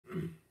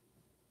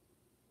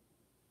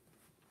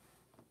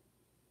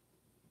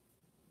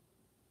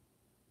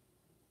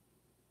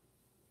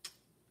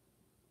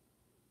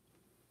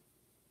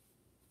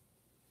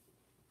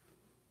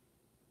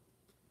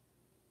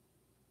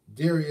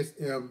Darius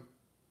M.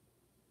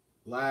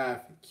 Live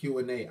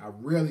Q&A. I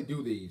rarely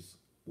do these.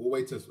 We'll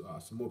wait till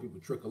some more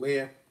people trickle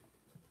in.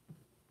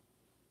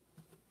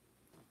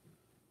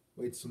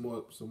 Wait some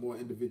more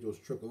individuals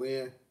trickle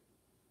in.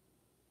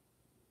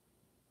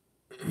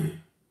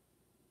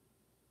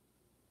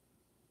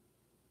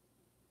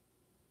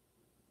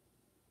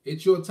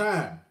 It's your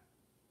time.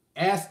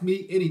 Ask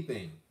me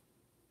anything.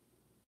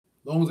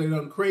 Long as they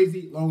nothing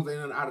crazy, long as they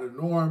nothing out of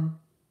the norm.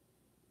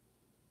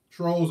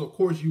 Trolls, of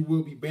course, you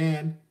will be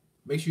banned.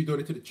 Make sure you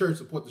donate to the church,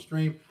 support the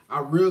stream. I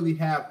rarely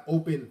have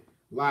open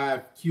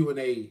live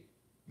Q&A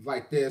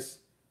like this,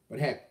 but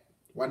heck,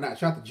 why not?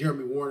 Shout out to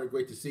Jeremy Warner,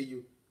 great to see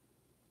you.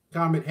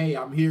 Comment, hey,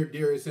 I'm here,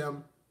 Darius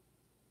M.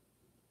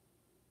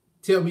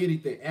 Tell me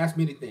anything, ask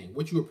me anything.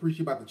 What you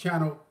appreciate about the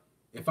channel,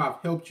 if I've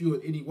helped you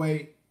in any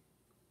way.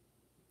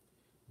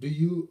 Do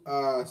you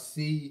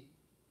see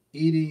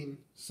eating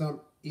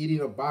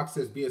a box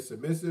as being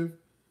submissive?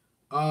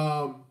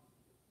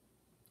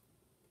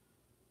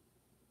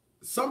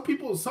 Some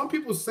people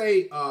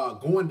say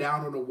going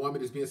down on a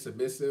woman is being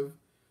submissive.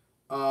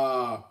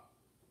 Shout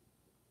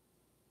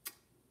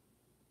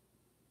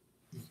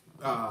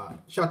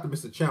out to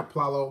Mr. Champ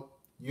Plalo.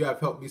 You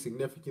have helped me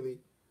significantly.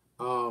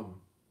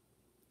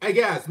 Hey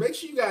guys, make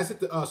sure you guys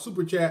hit the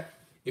super chat.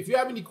 If you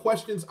have any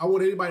questions, I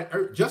want anybody,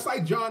 just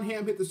like John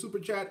Ham hit the super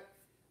chat,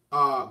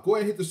 go ahead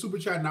and hit the super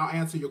chat and I'll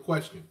answer your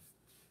question.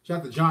 Shout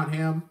out to John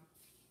Ham.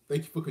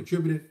 Thank you for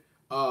contributing.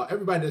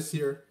 Everybody that's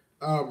here.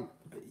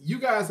 You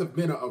guys have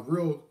been a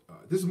real,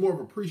 this is more of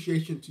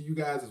appreciation to you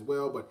guys as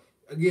well. But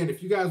again,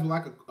 if you guys would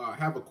like to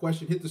have a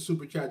question, hit the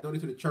super chat,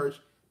 donate to the church,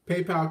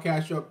 PayPal,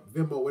 Cash App,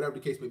 Venmo, whatever the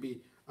case may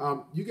be.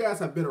 You guys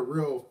have been a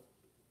real,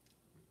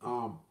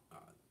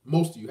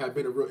 most of you have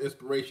been a real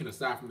inspiration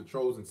aside from the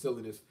trolls and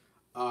silliness.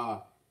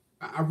 I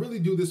really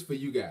do this for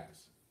you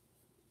guys.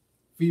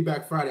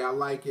 Feedback Friday, I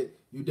like it.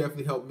 You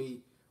definitely helped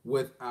me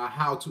with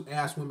how to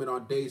ask women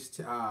on dates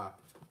to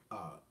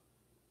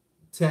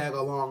tag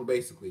along,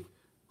 basically.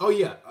 Oh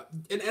yeah,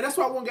 and that's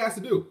what I want guys to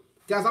do.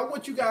 Guys, I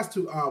want you guys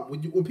to,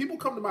 when people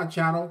come to my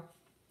channel,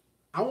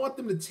 I want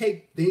them to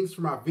take things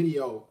from my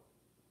video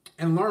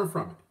and learn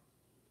from it.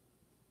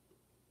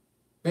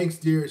 Thanks,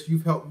 Darius.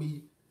 You've helped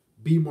me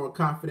be more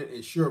confident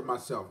and sure of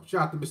myself.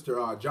 Shout out to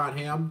Mr. John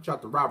Ham. Shout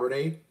out to Robert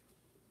A.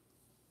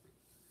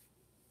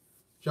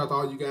 Shout out to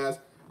all you guys.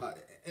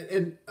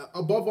 And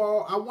above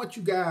all, I want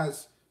you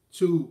guys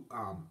to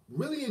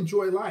really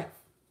enjoy life.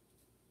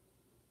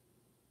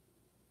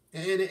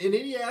 And in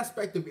any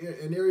aspect of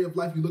an area of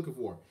life you're looking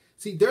for.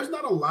 See, there's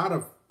not a lot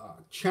of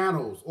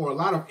channels or a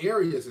lot of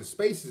areas and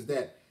spaces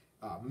that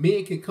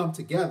men can come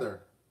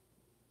together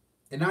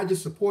and not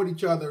just support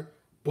each other,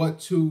 but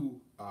to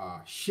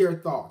share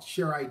thoughts,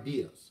 share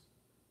ideas.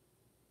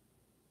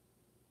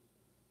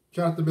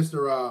 Shout out to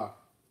Mr.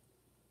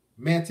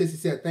 Mantis. He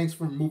said, thanks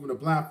for removing the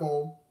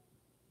blindfold.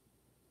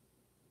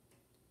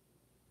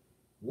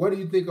 What do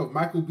you think of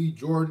Michael B.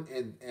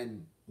 Jordan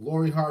and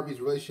Lori Harvey's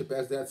relationship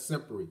as that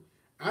simpery?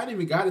 I didn't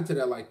even got into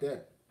that like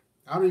that.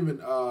 I don't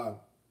even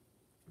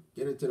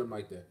get into them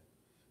like that.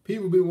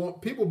 People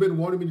been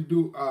wanting me to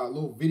do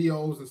little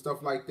videos and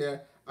stuff like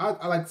that.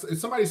 I like, if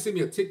somebody send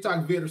me a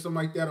TikTok vid or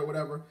something like that or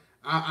whatever.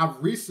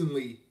 I've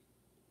recently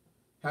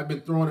have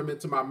been throwing them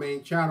into my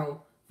main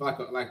channel for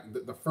like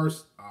the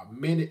first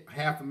minute,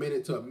 half a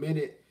minute to a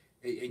minute,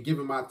 and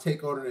giving my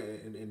take on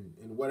it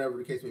and whatever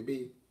the case may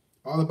be.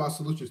 All About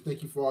Solutions.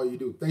 Thank you for all you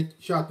do.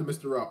 Shout out to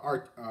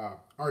Mr.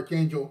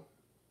 Archangel.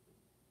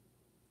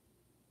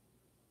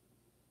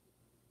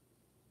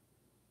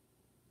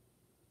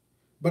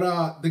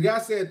 But the guy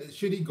said,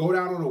 should he go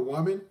down on a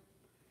woman?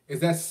 Is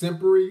that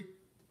simpery?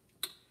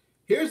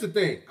 Here's the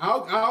thing.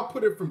 I'll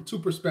put it from two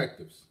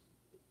perspectives.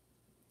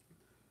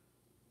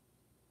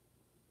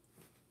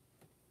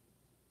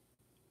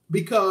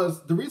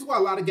 Because the reason why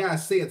a lot of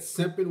guys say it's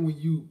simping when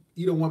you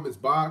eat a woman's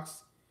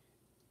box,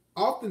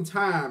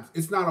 oftentimes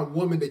it's not a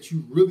woman that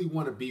you really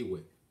want to be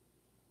with.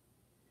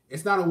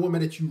 It's not a woman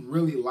that you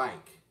really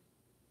like.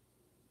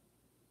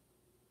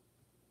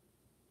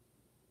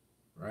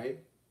 Right?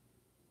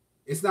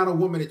 It's not a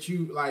woman that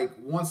you like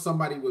want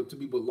somebody to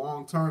be with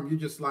long term. You're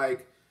just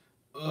like,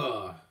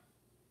 ugh.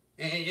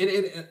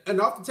 And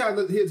oftentimes,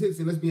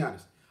 let's be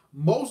honest.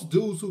 Most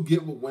dudes who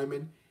get with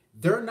women,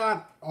 they're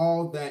not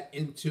all that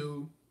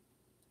into.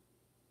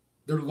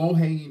 They're low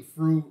hanging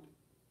fruit.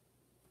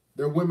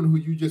 They're women who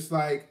you just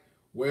like.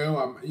 Well,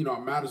 I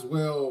might as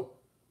well.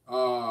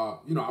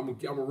 I'm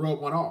gonna rub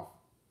one off.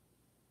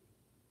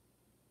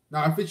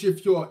 Now, if it's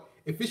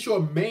your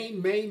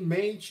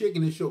main chick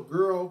and it's your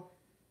girl.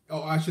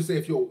 Oh, I should say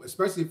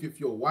especially if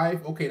your wife,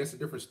 okay, that's a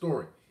different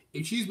story.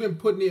 If she's been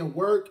putting in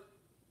work,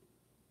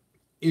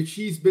 if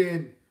she's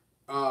been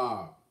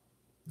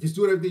just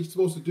doing everything she's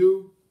supposed to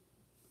do,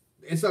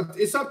 it's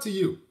up to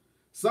you.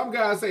 Some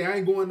guys say I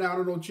ain't going down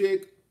on no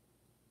chick.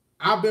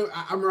 I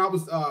remember I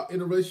was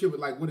in a relationship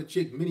with a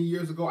chick many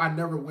years ago. I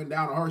never went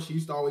down on her. She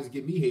used to always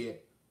give me head.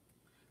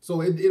 So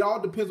it all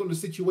depends on the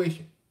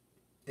situation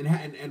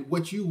and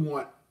what you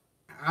want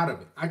out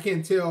of it. I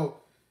can't tell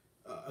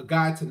a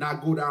guy to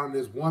not go down on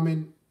this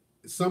woman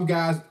Some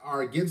guys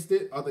are against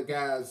it. Other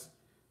guys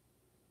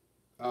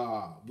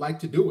like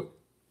to do it.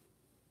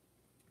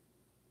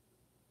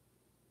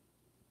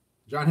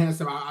 John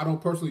Hanson, I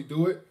don't personally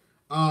do it.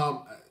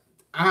 I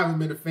haven't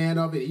been a fan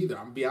of it either.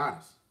 I'm gonna be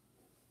honest.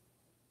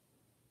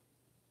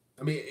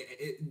 I mean,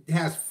 it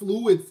has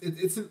fluids.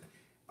 It's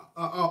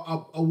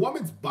a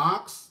woman's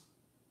box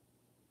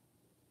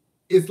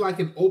is like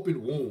an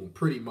open wound,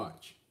 pretty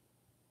much.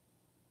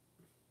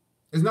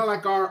 It's not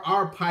like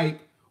our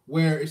pipe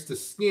where it's the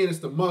skin, it's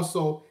the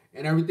muscle,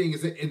 and everything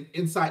is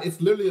inside.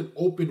 It's literally an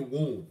open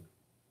wound.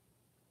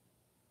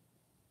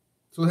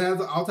 So it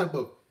has all type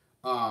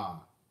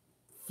of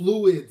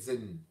fluids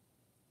and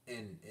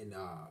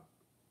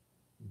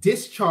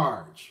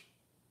discharge.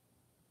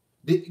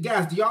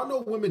 Guys, do y'all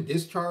know women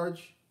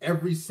discharge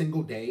every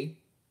single day?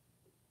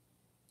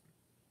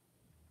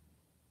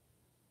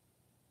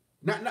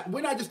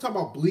 We're not just talking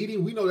about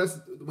bleeding. We know that's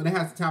when it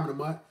has the time of the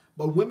month,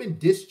 but women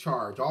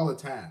discharge all the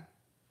time.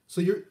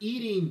 So you're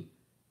eating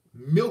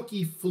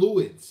milky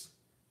fluids.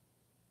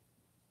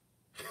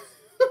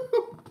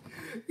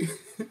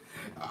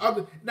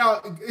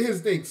 Now,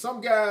 here's the thing. Some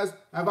guys,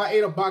 have I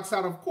ate a box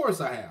out? Of course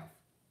I have.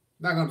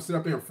 Not gonna sit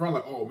up here in front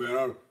like, oh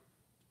man.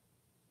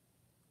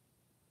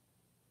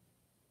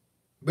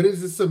 But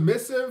is it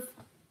submissive?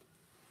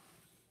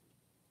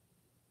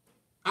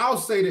 I'll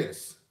say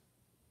this.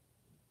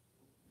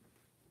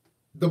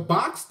 The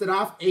box that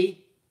I've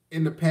ate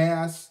in the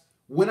past,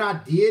 when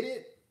I did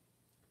it,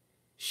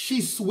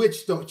 she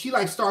switched. She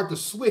like started to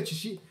switch.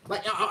 She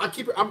like I'm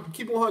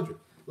keeping 100.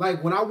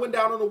 Like when I went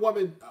down on a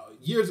woman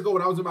years ago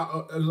when I was in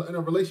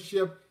a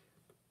relationship,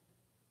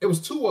 it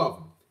was two of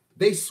them.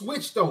 They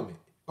switched on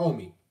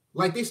me.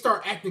 Like they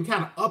start acting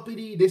kind of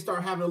uppity. They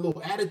start having a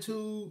little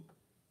attitude.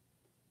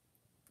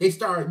 They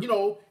start,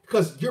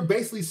 because you're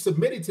basically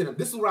submitting to them.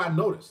 This is what I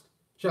noticed.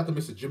 Shout out to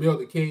Mr. Jamil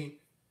the King.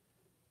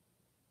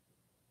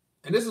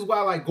 And this is why,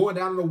 like, going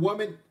down on a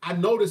woman, I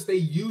noticed they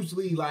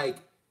usually, like,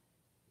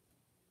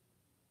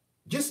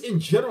 just in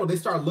general, they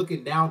start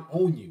looking down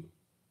on you.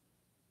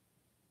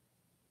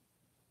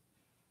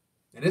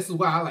 And this is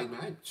why I like,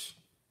 man,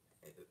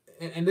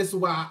 and this is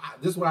why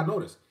this is what I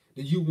noticed.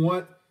 Did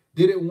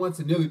it want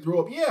to nearly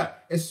throw up? Yeah,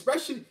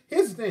 especially,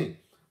 here's the thing.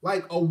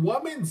 Like, a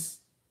woman's,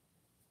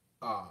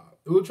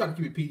 we'll try to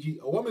keep it PG.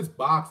 A woman's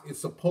box is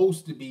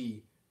supposed to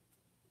be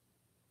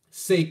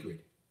sacred.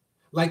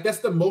 Like, let's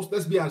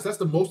be honest, that's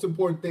the most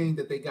important thing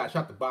that they got.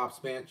 Shout out to Bob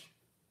Spanch.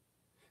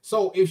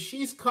 So if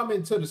she's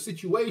coming to the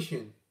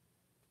situation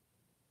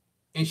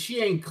and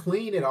she ain't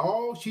clean at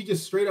all, she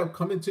just straight up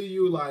coming to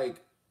you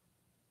like,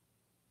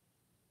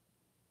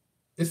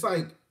 it's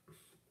like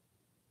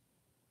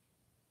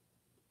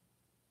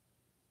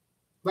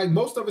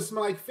most of it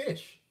smell like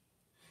fish.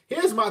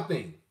 Here's my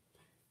thing.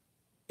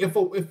 If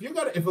a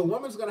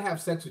woman's gonna have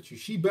sex with you,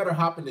 she better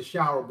hop in the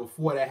shower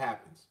before that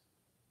happens.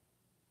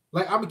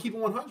 Like, I'm gonna keep it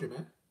 100,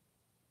 man.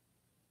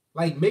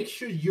 Like, make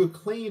sure you're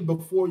clean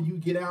before you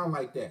get out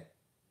like that.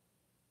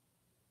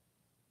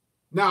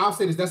 Now, I'll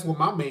say this, that's what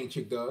my main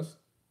chick does.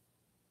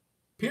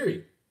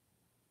 Period.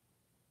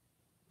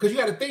 Because you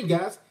got to think,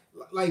 guys,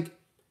 like,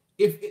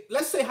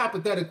 let's say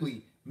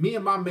hypothetically, me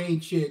and my main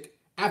chick,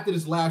 after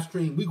this live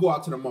stream, we go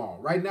out to the mall.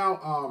 Right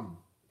now,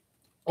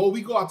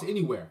 we go out to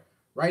anywhere.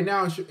 Right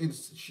now in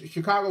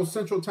Chicago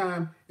Central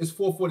Time, it's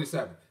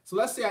 4:47. So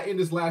let's say I end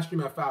this live stream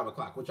at 5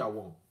 o'clock, which I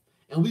won't.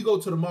 And we go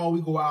to the mall, we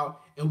go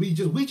out, and we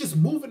just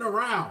moving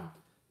around.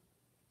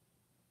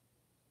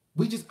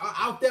 We just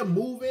out there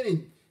moving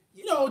and,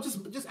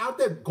 just out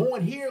there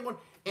going here.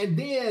 And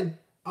then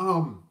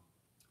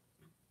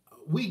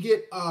we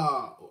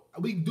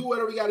do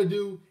whatever we got to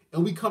do,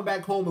 and we come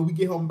back home, and we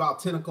get home about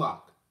 10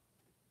 o'clock.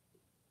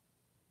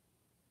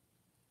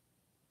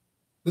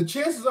 The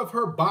chances of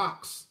her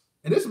box,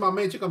 and this is my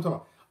main chick I'm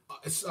talking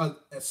about,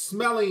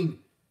 smelling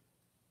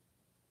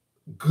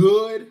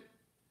good,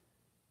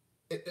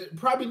 it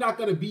probably not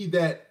going to be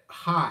that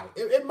high.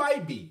 It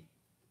might be.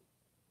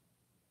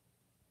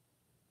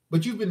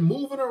 But you've been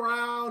moving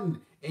around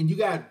and you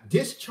got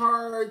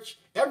discharge.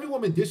 Every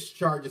woman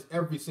discharges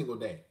every single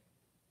day.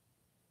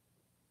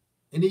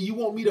 And then you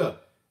want me to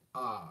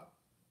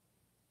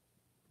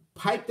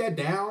pipe that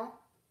down?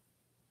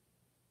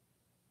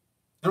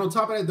 And on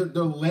top of that,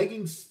 their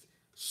leggings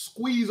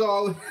squeeze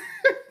all.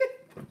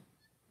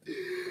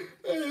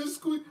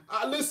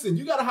 Listen,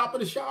 you got to hop in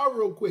the shower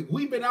real quick.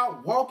 We've been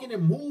out walking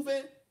and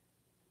moving.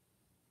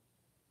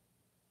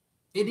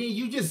 And then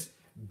you just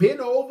bend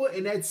over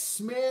and that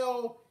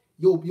smell,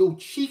 your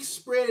cheeks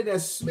spread and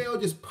that smell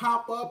just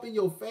pop up in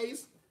your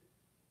face.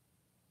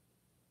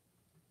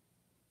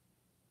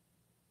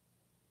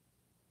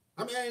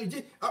 I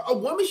mean, a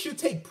woman should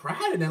take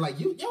pride in that. Like,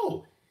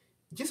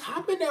 just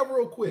hop in there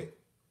real quick.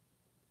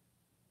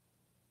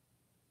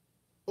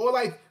 Or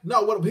like,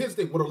 no, here's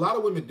the thing. What a lot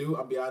of women do,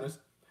 I'll be honest,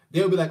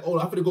 they'll be like, oh,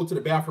 I'm going to go to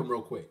the bathroom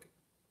real quick.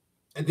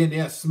 And then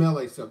they'll smell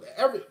like something.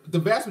 The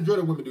vast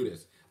majority of women do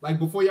this. Like,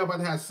 before y'all about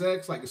to have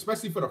sex, like,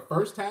 especially for the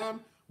first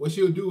time, what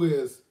she'll do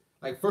is,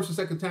 like, first or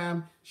second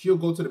time, she'll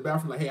go to the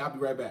bathroom like, hey, I'll be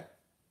right back.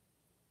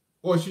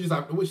 Or she's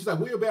like,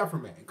 where your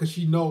bathroom at? Because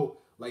she know,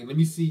 like, let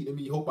me see, let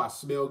me hope I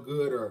smell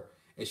good,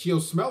 and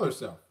she'll smell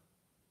herself.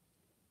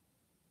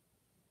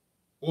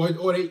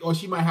 Or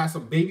she might have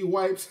some baby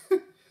wipes,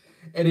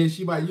 and then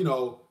she might,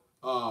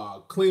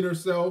 clean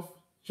herself.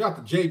 Shout out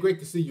to Jay, great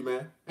to see you,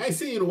 man. I ain't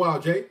seen you in a while,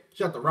 Jay.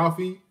 Shout out to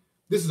Ralphie.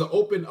 This is an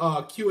open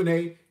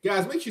Q&A.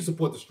 Guys, make sure you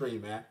support the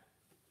stream, man.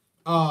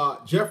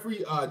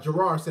 Jeffrey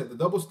Gerard said, the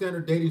double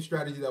standard dating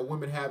strategy that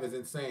women have is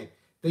insane.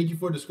 Thank you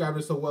for describing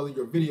it so well in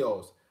your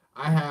videos.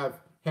 I have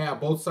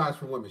had both sides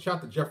from women. Shout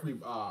out to Jeffrey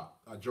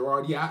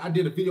Gerard. Yeah, I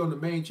did a video on the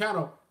main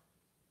channel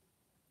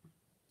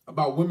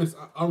about women's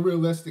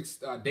unrealistic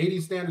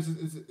dating standards.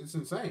 It's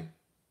insane.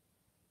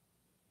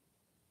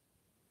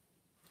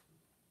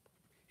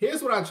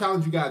 Here's what I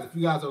challenge you guys. If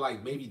you guys are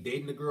like maybe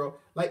dating a girl,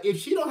 like if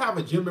she don't have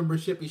a gym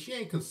membership and she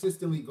ain't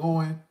consistently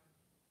going,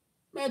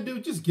 man,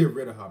 dude, just get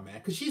rid of her, man.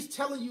 Because she's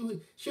telling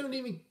you she don't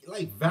even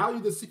like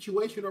value the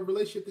situation or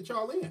relationship that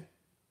y'all in.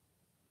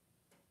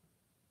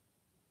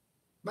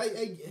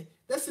 Like,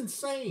 that's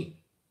insane.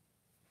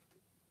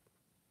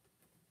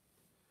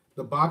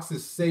 The box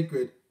is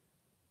sacred,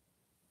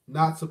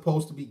 not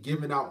supposed to be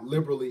given out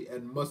liberally,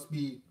 and must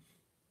be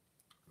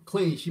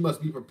clean. She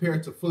must be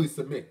prepared to fully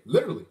submit.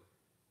 Literally.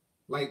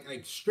 Like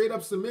straight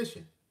up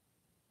submission.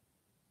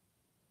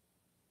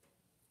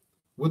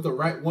 With the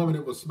right woman,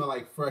 it will smell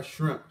like fresh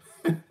shrimp.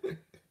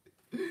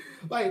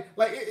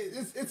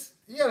 it's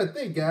you gotta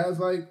think, guys.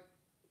 Like,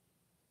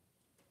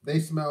 they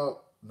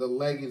smell the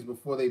leggings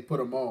before they put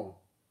them on.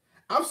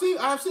 I've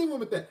seen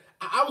women that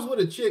I was with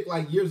a chick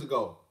like years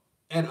ago,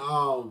 and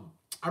I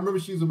remember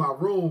she was in my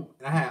room,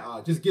 and I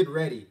had just getting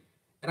ready,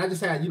 and I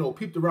just had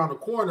peeped around the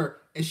corner,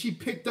 and she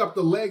picked up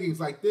the leggings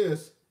like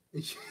this,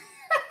 and she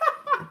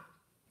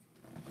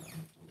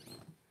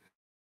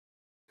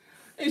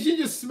and she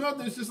just smelled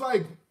it. It's just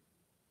like,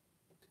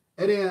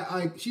 and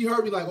then she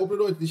heard me like open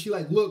the door, and she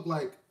like looked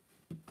like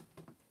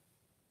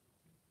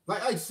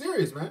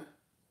serious, man.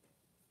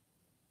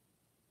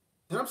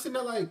 And I'm sitting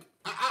there like,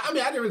 I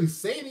mean, I didn't really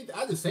say anything.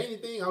 I didn't say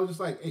anything. I was just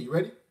like, hey, you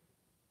ready?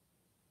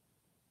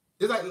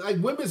 It's like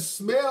women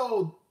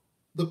smell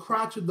the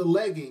crotch of the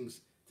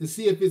leggings to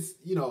see if it's,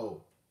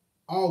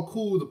 all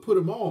cool to put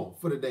them on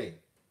for the day.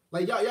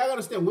 Like, y'all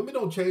understand, women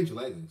don't change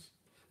leggings.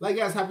 Like,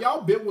 guys, have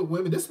y'all been with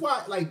women? This is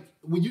why, like,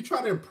 when you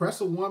try to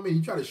impress a woman,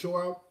 you try to show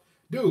her,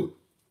 dude,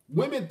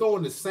 women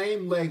throwing the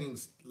same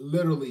leggings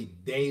literally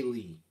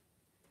daily.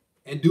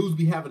 And dudes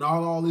be having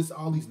all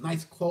these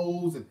nice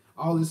clothes and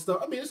all this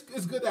stuff. I mean,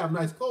 it's good to have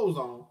nice clothes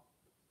on.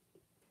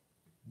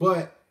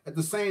 But at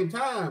the same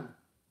time,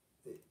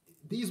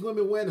 these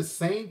women wear the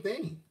same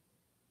thing.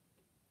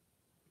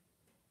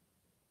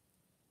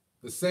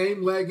 The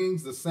same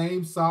leggings, the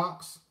same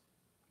socks.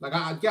 Like,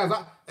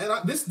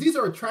 these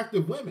are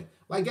attractive women.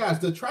 Like, guys,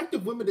 the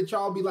attractive women that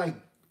y'all be like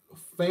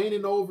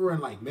feigning over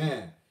and like,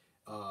 man,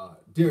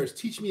 Darius,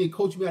 teach me and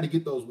coach me how to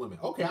get those women.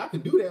 Okay, I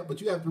can do that,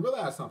 but you have to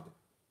realize something.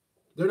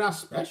 They're not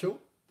special.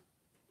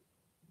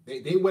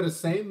 They wear the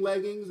same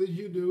leggings as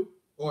you do.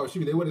 Or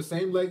excuse me, they wear the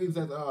same leggings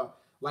as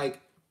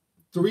like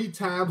 3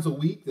 times a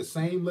week, the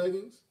same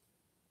leggings.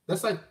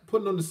 That's like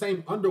putting on the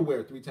same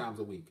underwear 3 times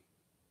a week.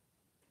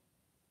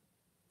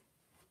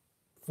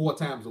 4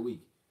 times a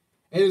week.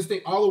 And this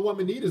thing, all a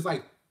woman needs is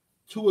like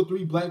 2 or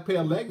 3 black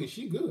pair of leggings.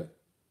 She good.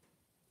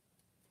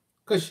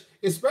 Because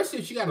especially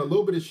if she got a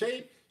little bit of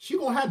shape, she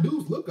gonna have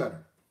dudes look at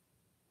her.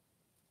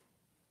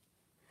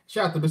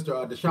 Shout out to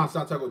Mr. Deshaun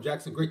Santiago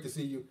Jackson. Great to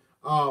see you.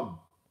 Shout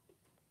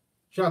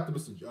out to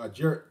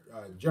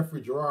Mr.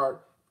 Jeffrey Gerard.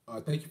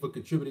 Thank you for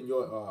contributing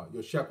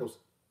your shekels.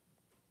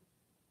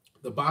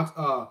 The box.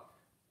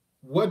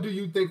 What do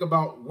you think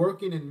about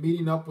working and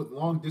meeting up with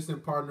long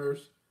distance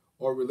partners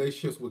or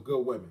relationships with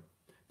good women?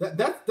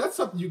 That's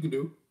something you can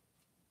do.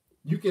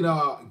 You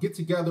can get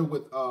together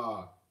with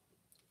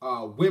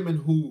women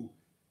who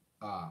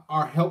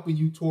are helping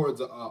you towards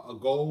a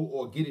goal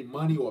or getting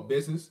money or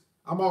business.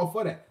 I'm all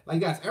for that. Like,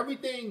 guys,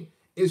 everything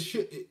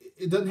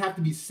it doesn't have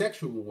to be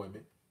sexual with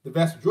women. The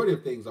vast majority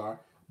of things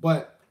are.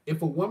 But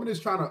if a woman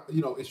is trying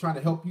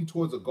to help you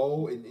towards a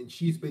goal, and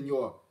she's been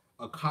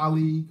a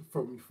colleague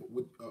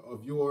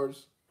of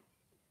yours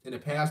in the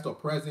past or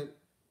present,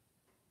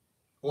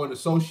 or an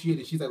associate,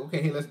 and she's like,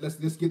 okay, hey,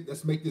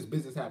 let's make this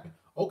business happen.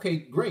 Okay,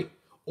 great.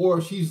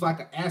 Or she's like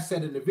an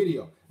asset in the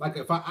video. Like,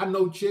 if I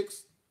know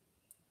chicks,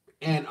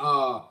 and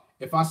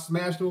if I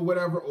smash them or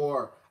whatever,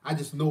 or I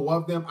just know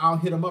of them, I'll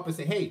hit them up and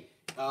say, hey,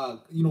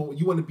 you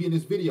want to be in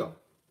this video?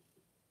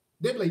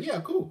 They'll be like, yeah,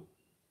 cool.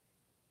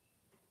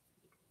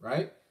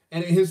 Right?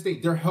 And here's the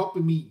thing, they're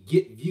helping me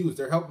get views.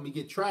 They're helping me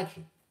get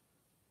traction.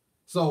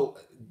 So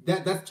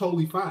that's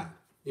totally fine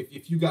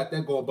if you got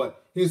that going.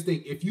 But here's the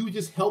thing, if you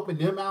just helping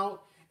them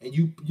out and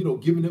you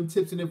giving them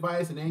tips and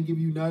advice and they ain't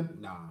giving you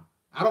nothing, nah.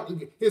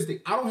 Here's the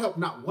thing, I don't help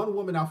not one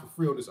woman out for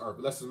free on this earth,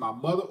 unless it's my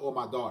mother or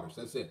my daughters.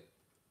 That's it.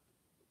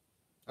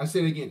 I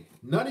said it again,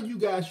 none of you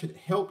guys should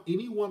help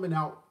any woman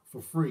out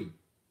for free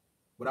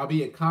without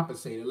being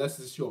compensated, unless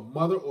it's your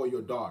mother or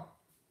your daughter.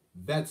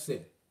 That's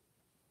it.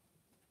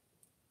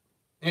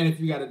 And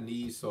if you got a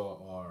niece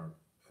or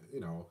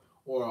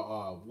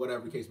or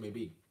whatever the case may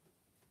be.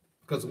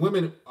 Because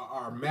women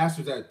are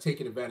masters at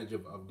taking advantage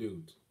of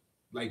dudes,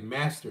 like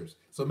masters.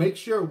 So make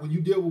sure when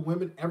you deal with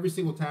women, every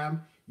single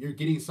time you're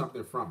getting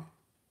something from it,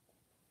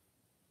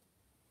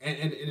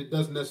 and it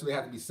doesn't necessarily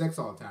have to be sex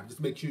all the time. Just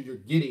make sure you're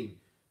getting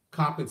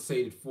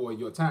compensated for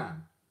your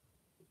time.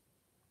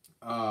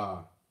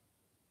 Uh,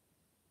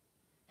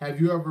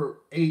 have you ever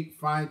ate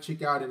fine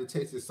chick out and it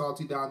tasted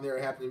salty down there?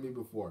 It happened to me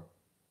before.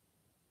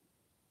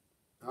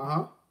 Uh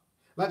huh.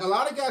 Like a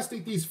lot of guys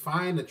think these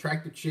fine,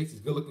 attractive chicks,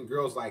 these good-looking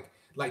girls, like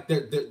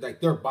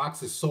their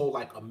box is so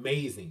like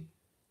amazing.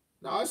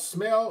 No, it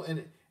smell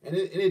and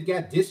it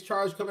got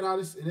discharge coming out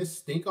and it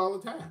stink all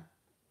the time.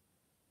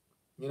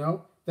 You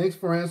know. Thanks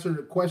for answering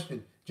the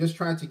question. Just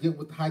trying to get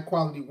with high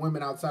quality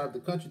women outside of the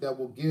country that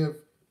will give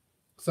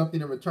something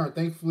in return.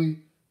 Thankfully,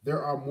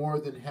 there are more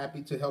than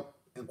happy to help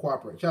and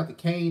cooperate. Shout out to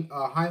Kane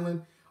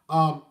Highland.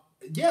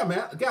 Yeah,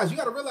 man, guys, you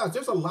got to realize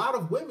there's a lot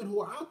of women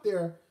who are out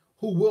there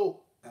who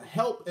will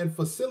help and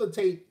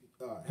facilitate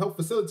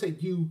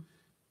you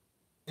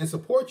and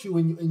support you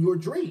in your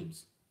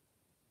dreams.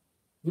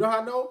 You know how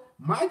I know?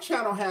 My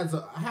channel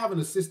I have an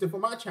assistant for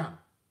my channel.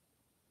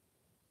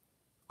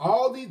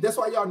 That's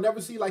why y'all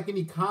never see like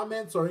any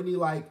comments or any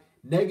like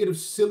negative,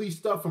 silly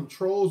stuff from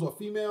trolls or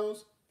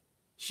females.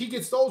 She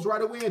gets those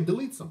right away and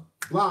deletes them.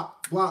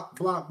 Block, block,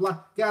 block,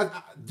 block. Guys,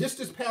 just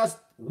this past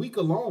week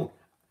alone,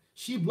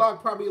 she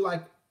blocked probably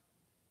like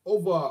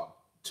over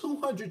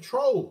 200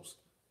 trolls.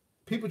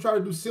 People try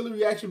to do silly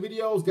reaction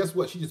videos. Guess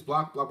what? She just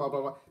blocked, blah, blah,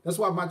 blah, blah. That's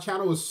why my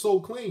channel is so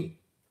clean.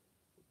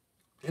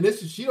 And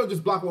she don't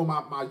just block on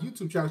my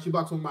YouTube channel. She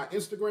blocks on my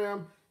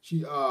Instagram.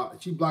 She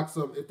blocks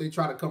them if they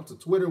try to come to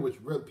Twitter, which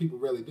people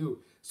rarely do.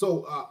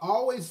 So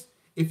always,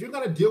 if you're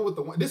gonna deal with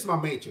the one, this is my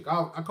main chick.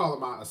 I call her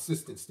my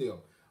assistant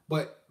still,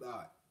 but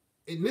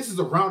and this is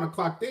a round the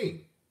clock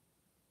thing,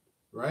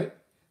 right?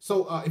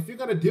 So if you're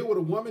gonna deal with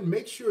a woman,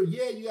 make sure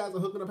you guys are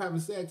hooking up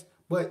having sex,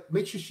 but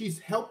make sure she's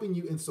helping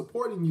you and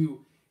supporting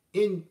you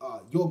in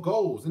your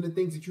goals and the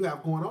things that you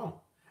have going on.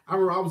 I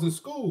remember I was in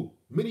school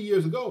many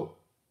years ago,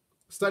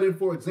 studying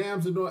for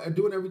exams and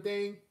doing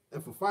everything,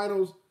 and for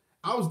finals.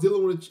 I was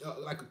dealing with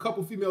like a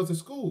couple females in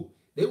school.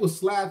 They would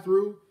slide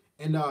through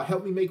and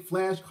help me make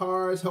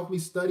flashcards, help me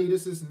study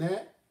this and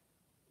that.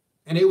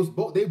 And they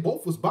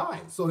both was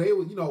bi. So they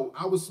would,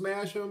 I would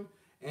smash them,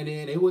 and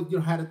then they would,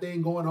 had a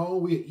thing going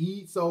on. We'd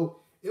eat. So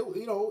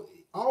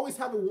always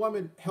have a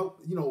woman help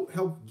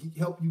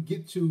you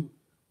get to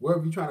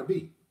wherever you're trying to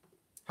be.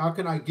 How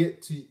can I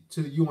get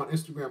to you on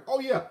Instagram? Oh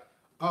yeah,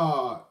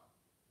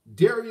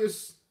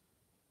 Darius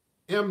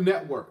M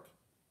Network.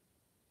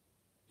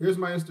 Here's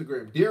my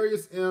Instagram,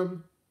 Darius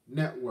M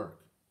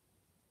Network.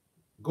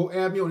 Go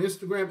add me on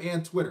Instagram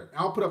and Twitter.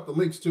 I'll put up the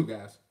links too,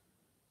 guys.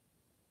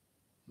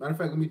 Matter of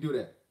fact, let me do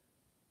that.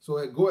 So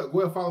go ahead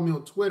and follow me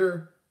on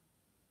Twitter,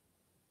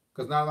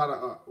 because not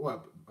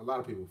a lot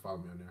of people follow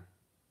me on there.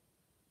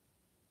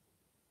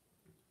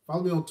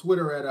 Follow me on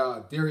Twitter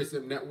at Darius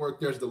M Network.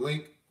 There's the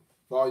link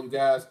for all you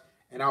guys,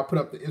 and I'll put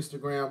up the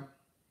Instagram.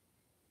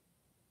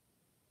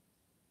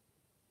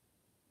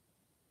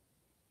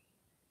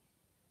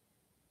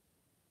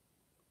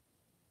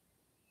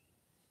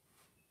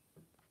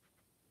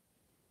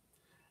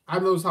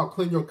 I've noticed how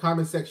clean your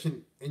comment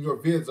section and your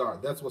vids are.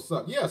 That's what's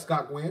up. Yeah,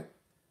 Scott Gwen.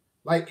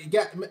 Like,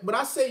 when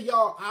I say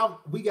y'all,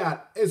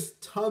 it's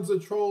tons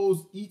of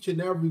trolls each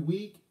and every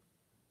week.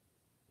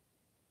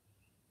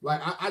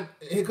 Like,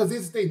 because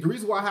here's the thing. The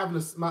reason why I have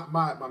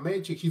my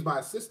main chick, she's my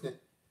assistant,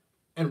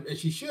 and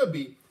she should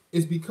be,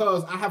 is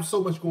because I have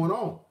so much going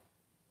on,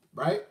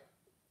 right?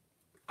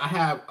 I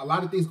have a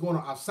lot of things going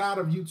on outside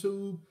of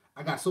YouTube.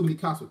 I got so many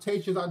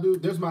consultations I do.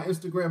 There's my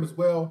Instagram as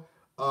well.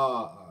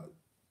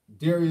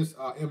 Darius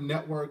M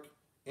Network,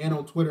 and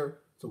on Twitter.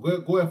 So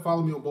go ahead and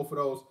follow me on both of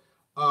those.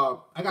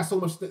 I got so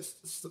much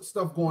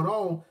stuff going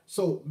on.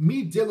 So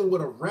me dealing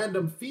with a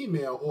random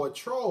female or a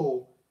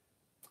troll,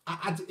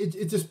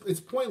 it's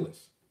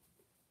pointless.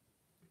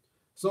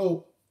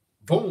 So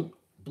boom,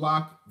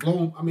 block,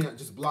 boom. I mean,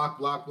 just block.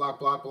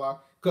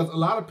 Because a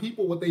lot of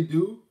people, what they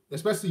do,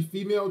 especially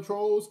female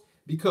trolls,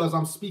 because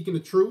I'm speaking the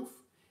truth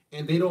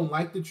and they don't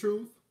like the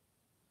truth.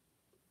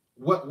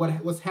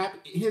 What's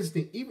happening? Here's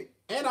the thing.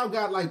 And I've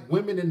got like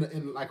women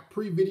in like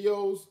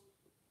pre-videos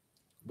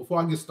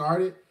before I get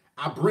started.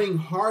 I bring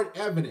hard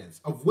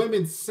evidence of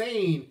women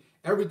saying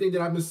everything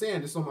that I've been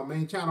saying. This is on my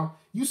main channel.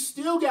 You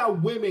still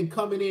got women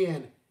coming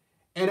in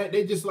and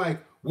they just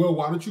like, well,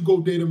 why don't you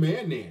go date a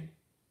man then?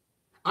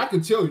 I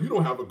can tell you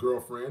don't have a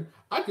girlfriend.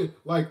 I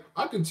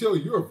can tell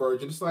you're a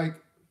virgin. It's like,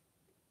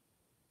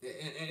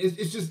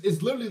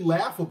 it's literally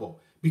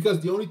laughable,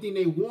 because the only thing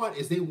they want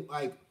is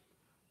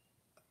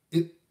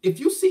if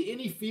you see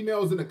any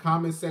females in the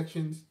comment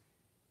sections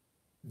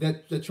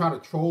that try to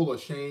troll or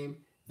shame,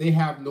 they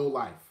have no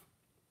life.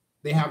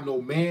 They have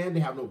no man, they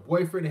have no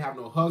boyfriend, they have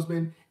no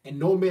husband, and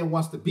no man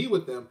wants to be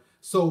with them.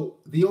 So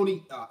the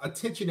only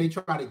attention they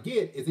try to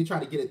get is they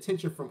try to get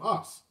attention from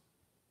us,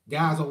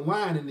 guys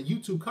online in the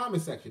YouTube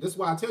comment section. That's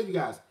why I tell you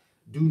guys,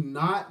 do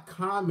not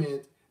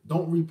comment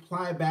don't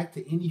reply back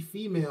to any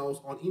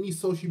females on any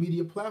social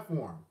media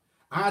platform.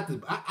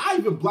 I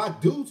even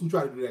block dudes who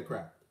try to do that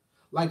crap.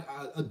 Like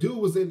a dude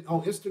was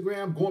on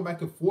Instagram going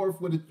back and forth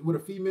with a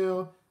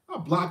female. I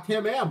blocked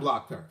him and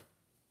blocked her.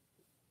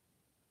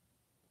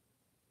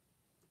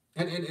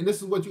 And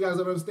this is what you guys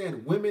don't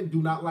understand. Women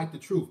do not like the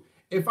truth.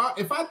 If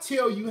I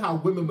tell you how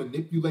women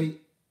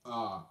manipulate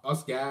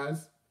us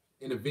guys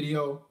in a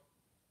video,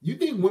 you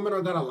think women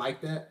are gonna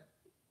like that?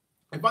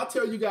 If I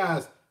tell you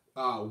guys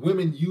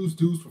women use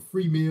dudes for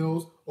free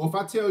meals, or if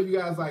I tell you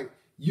guys like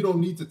you don't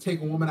need to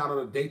take a woman out on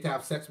a date to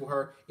have sex with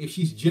her, if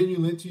she's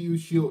genuine to you,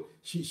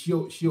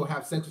 she'll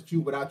have sex with you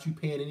without you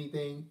paying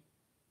anything.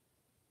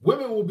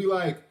 Women will be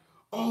like,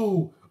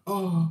 oh,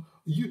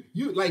 you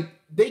like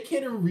they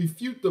can't even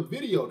refute the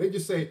video. They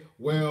just say,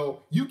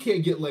 well, you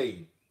can't get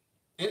laid.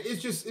 And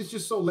it's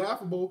just so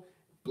laughable.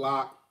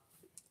 Block.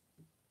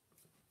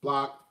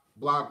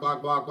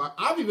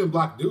 I've even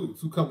blocked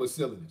dudes who come with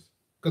silliness.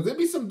 Because there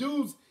be some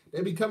dudes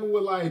that be coming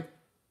with like,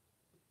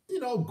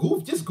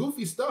 just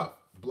goofy stuff.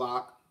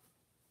 Block.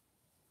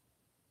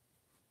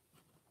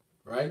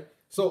 Right?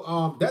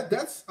 So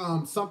that's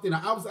something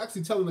I was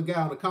actually telling the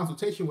guy on the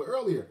consultation with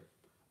earlier,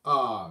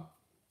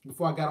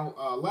 before I got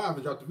on live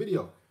and dropped the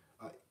video.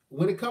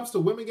 When it comes to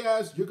women,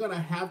 guys, you're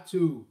gonna have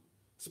to,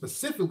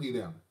 specifically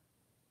them,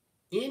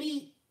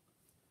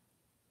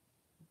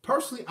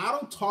 personally, I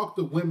don't talk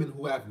to women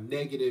who have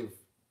negative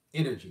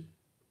energy.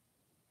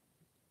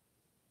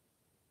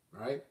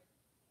 Right?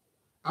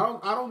 I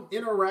don't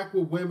interact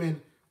with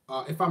women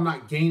if I'm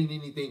not gaining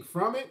anything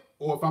from it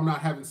or if I'm not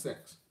having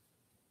sex.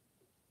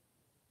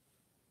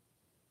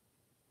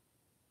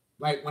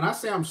 Like when I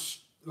say I'm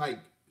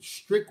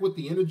strict with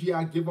the energy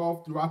I give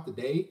off throughout the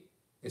day,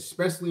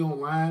 especially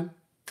online,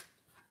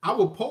 I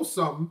will post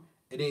something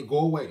and then go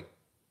away.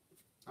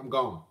 I'm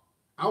gone.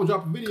 I will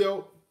drop a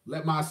video,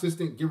 let my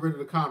assistant get rid of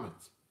the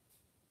comments.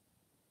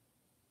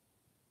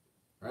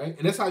 Right?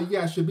 And that's how you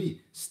guys should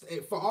be.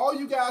 For all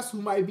you guys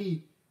who might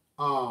be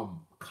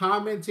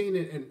commenting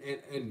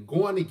and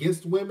going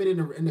against women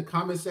in the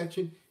comment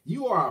section,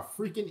 you are a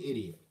freaking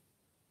idiot.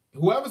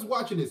 Whoever's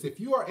watching this, if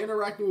you are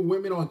interacting with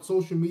women on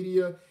social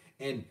media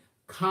and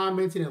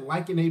commenting and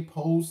liking a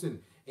post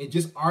and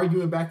just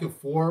arguing back and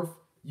forth,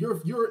 you're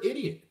an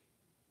idiot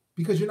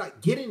because you're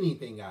not getting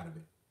anything out of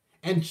it.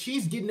 And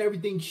she's getting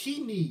everything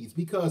she needs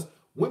because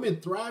women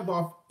thrive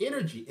off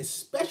energy,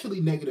 especially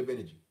negative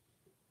energy.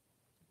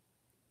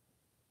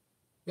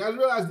 You guys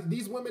realize that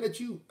these women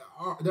that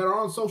are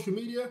on social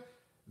media,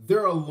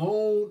 they're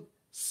alone,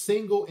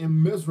 single,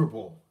 and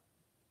miserable.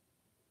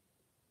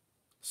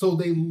 So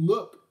they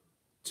look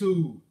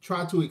to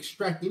try to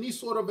extract any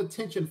sort of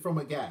attention from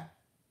a guy,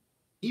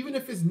 even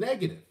if it's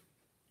negative.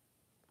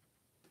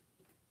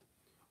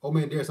 Oh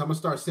man, Darius, I'm gonna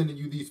start sending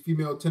you these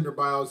female Tinder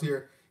bios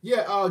here.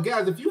 Yeah,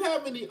 guys, if you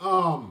have any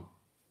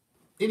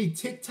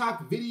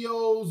TikTok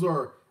videos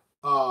or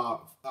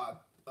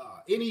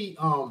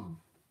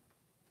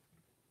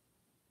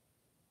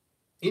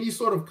any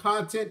sort of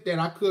content that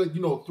I could,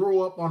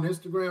 throw up on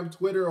Instagram,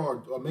 Twitter,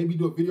 or maybe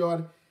do a video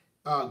on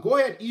it, go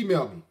ahead,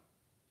 email me.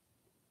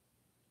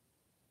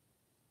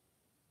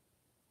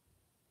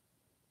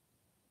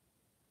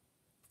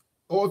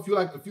 Or if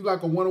you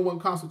like a one-on-one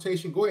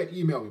consultation, go ahead,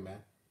 email me, man.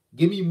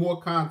 Give me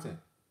more content.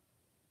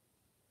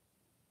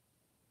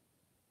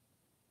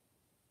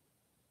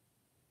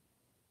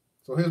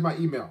 So here's my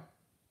email.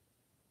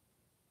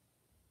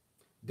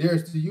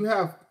 Darius, do you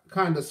have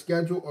kind of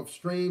schedule of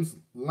streams,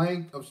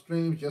 length of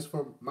streams just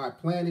for my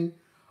planning?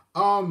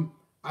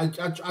 I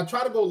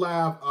try to go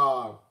live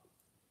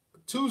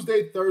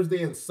Tuesday,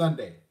 Thursday, and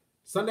Sunday.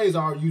 Sundays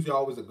are usually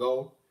always a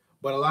go,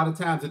 but a lot of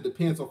times it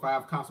depends if I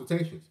have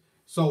consultations.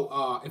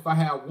 So if I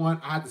have one,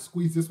 I had to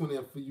squeeze this one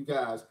in for you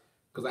guys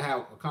because I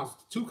have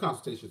two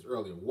consultations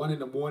earlier. One in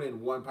the morning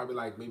and one probably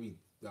like maybe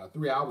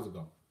 3 hours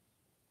ago.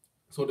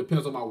 So it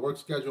depends on my work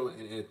schedule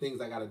and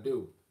things I got to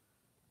do.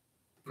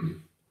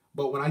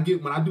 But when I do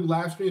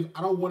live streams,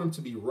 I don't want them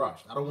to be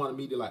rushed. I don't want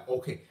me to like,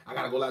 okay, I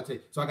gotta go live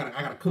today, so I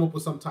gotta come up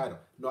with some title.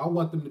 No, I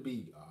want them to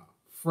be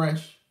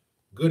fresh,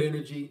 good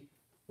energy,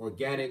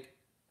 organic.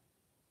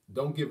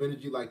 Don't give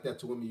energy like that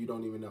to women you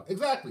don't even know.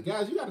 Exactly,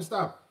 guys. You gotta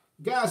stop.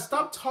 Guys,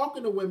 stop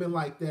talking to women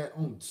like that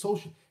on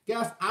social.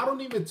 Guys, I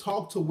don't even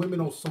talk to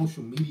women on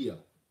social media.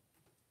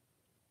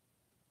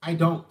 I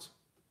don't.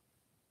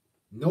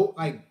 No,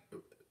 like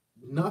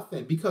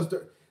nothing, because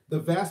the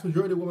vast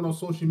majority of women on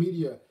social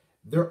media,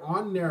 they're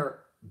on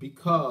there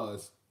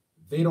because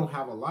they don't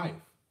have a life.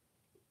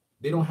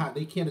 They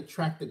can't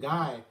attract a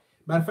guy.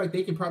 Matter of fact,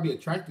 they can probably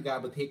attract a guy,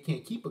 but they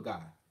can't keep a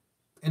guy.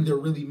 And they're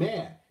really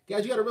mad.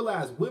 Guys, you got to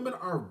realize women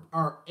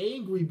are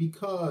angry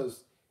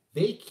because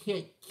they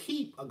can't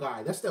keep a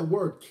guy. That's that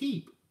word,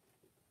 keep.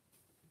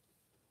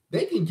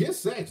 They can get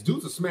sex.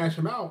 Dudes will smash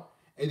them out,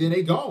 and then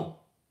they gone.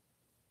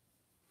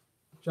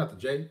 Shout out to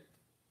Jay.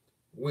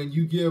 When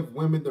you give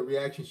women the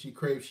reaction she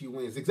craves, she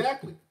wins.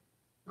 Exactly.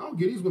 I don't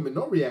give these women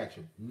no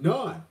reaction.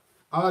 None.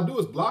 All I do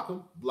is block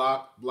them.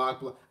 Block.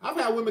 I've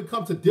had women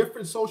come to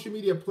different social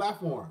media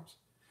platforms.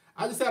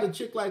 I just had a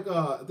chick like,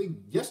 I think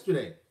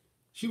yesterday.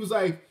 She was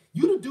like,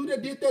 "You the dude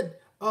that did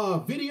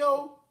that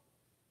video?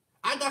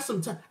 I got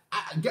some time.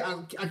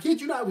 I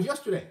kid you not, it was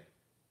yesterday."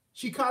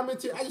 She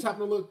commented, I just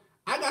happened to look,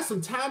 "I got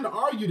some time to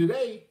argue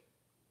today."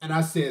 And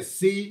I said,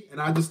 "See?"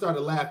 And I just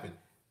started laughing.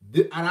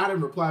 And I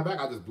didn't reply back.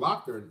 I just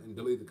blocked her and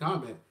deleted the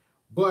comment.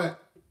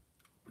 But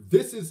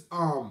this is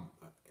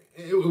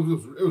it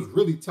was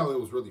really telling.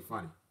 It was really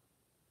funny.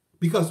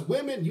 Because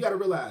women, you got to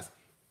realize,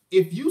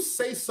 if you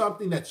say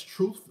something that's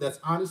that's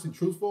honest and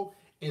truthful,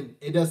 and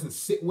it doesn't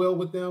sit well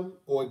with them,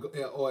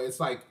 or it's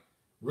like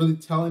really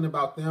telling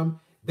about them,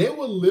 they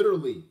will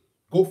literally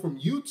go from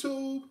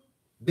YouTube,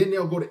 then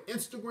they'll go to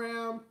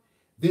Instagram,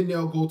 then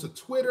they'll go to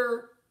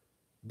Twitter,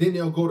 then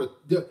they'll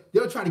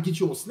try to get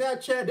you on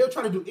Snapchat. They'll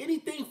try to do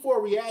anything for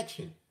a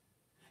reaction.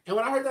 And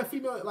when I heard that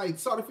female, like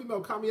saw the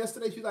female comment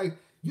yesterday, she's like,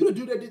 "You the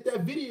dude that did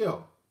that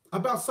video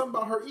about something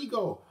about her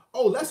ego.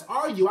 Oh, let's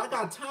argue. I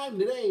got time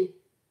today."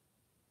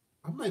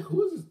 I'm like,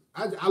 who is this?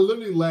 I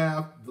literally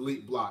laugh,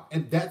 delete, block.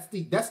 And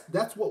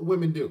that's what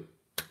women do.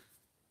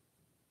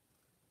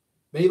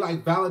 They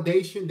like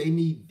validation. They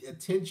need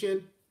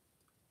attention.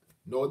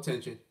 No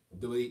attention.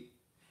 Delete.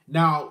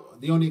 Now,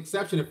 the only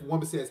exception, if a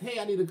woman says, "Hey,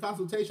 I need a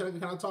consultation.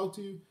 Can I talk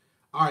to you?"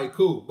 All right,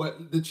 cool.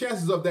 But the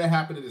chances of that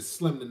happening is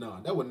slim to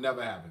none. That would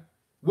never happen.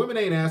 Women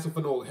ain't asking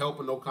for no help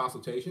or no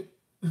consultation.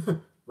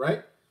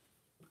 Right?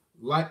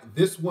 Like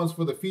this one's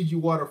for the Fiji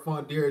Water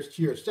Fund. Dearest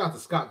cheers. Shout out to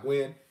Scott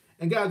Gwynn.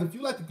 And guys, if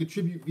you like to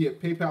contribute via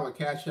PayPal or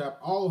Cash App,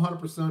 all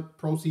 100%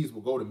 proceeds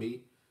will go to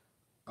me.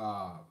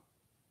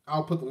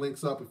 I'll put the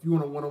links up. If you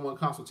want a one-on-one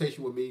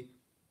consultation with me,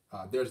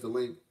 there's the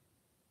link.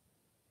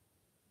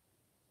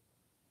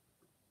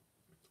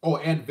 Oh,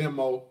 and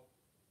Venmo.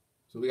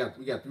 So we got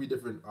 3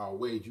 different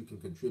ways you can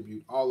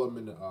contribute. All of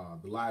them in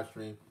the live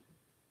stream.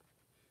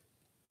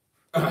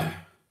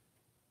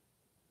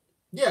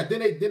 Yeah, then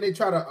they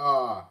try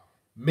to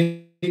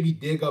maybe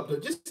dig up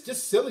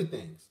just silly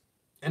things,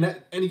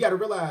 and you got to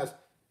realize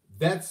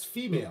that's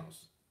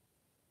females.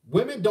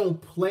 Women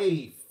don't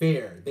play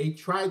fair. They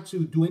try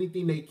to do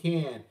anything they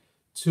can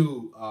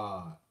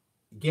to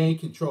gain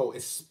control,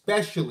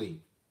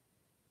 especially.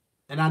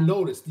 And I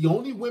noticed the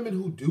only women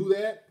who do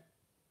that.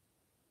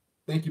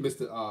 Thank you,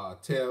 Mr.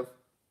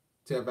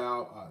 Tev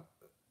Al.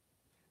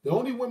 The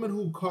only women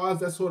who cause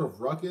that sort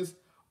of ruckus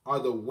are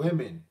the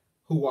women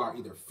who are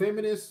either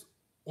feminists,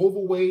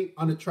 overweight,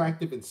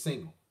 unattractive, and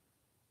single.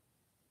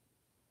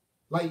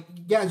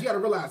 Like, guys, you got to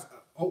realize,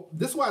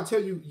 this is why I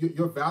tell you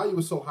your value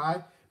is so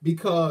high,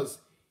 because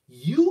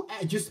you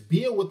just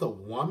being with a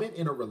woman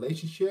in a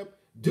relationship,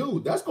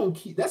 dude, that's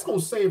gonna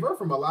save her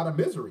from a lot of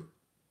misery.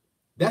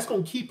 That's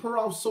gonna keep her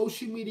off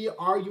social media,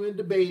 arguing,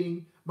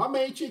 debating. My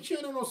main chick, she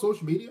ain't on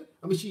social media.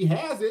 I mean, she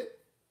has it,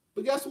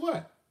 but guess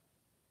what?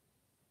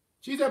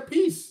 She's at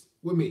peace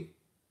with me.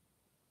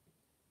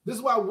 This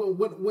is why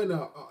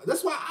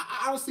that's why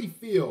I honestly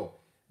feel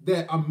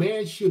that a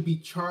man should be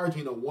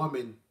charging a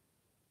woman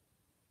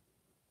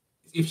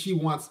if she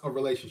wants a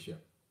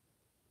relationship,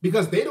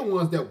 because they're the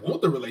ones that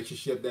want the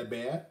relationship that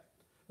bad.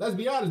 Let's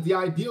be honest. The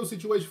ideal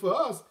situation for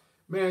us,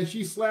 man,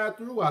 she slide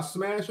through, I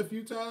smash a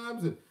few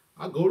times, and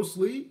I go to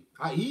sleep,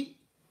 I eat.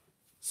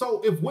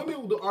 So if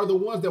women are the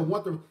ones that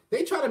want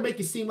they try to make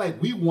it seem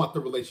like we want the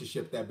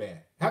relationship that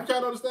bad. Haven't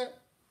y'all noticed that?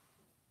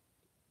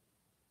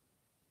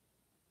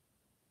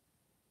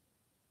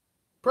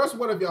 Press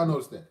one if y'all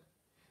noticed that.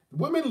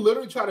 Women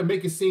literally try to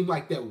make it seem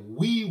like that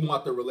we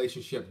want the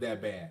relationship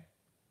that bad.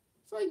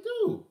 It's like,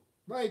 dude,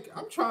 like,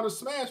 I'm trying to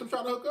smash, I'm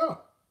trying to hook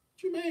up.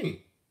 What you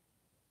mean?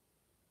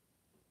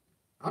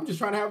 I'm just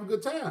trying to have a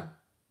good time.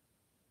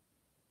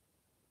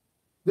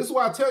 This is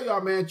why I tell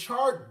y'all, man,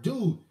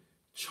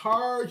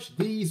 charge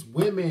these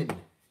women.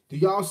 Do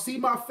y'all see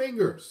my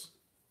fingers?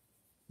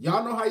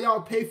 Y'all know how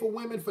y'all pay for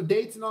women for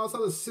dates and all this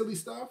other silly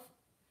stuff?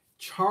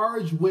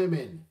 Charge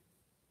women.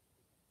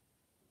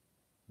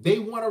 They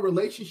want a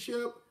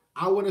relationship.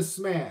 I want to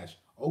smash.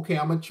 Okay,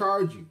 I'm going to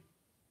charge you.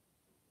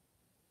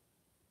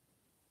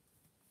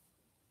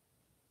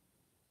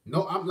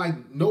 No, I'm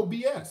like, no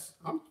BS.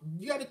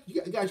 Guys,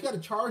 you got to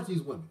charge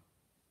these women.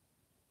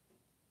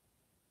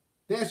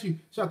 They ask you,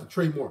 shout out to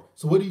Trey Moore.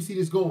 So where do you see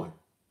this going?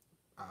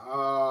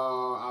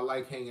 I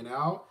like hanging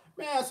out.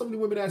 Man, so many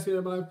women ask me that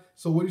in my life.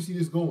 So where do you see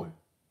this going?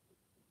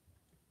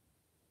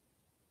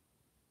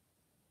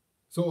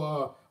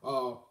 So,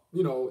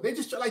 they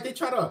just like, they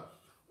try to,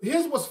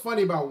 here's what's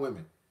funny about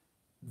women.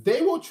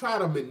 They will try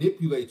to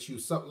manipulate you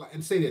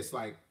and say this,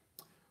 like,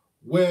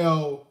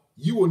 well,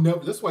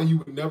 that's why you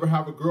would never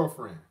have a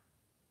girlfriend.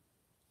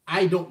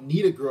 I don't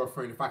need a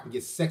girlfriend if I can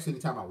get sex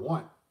anytime I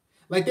want.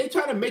 Like, they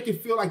try to make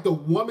it feel like the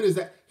woman is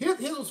that. Here's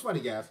what's funny,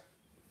 guys.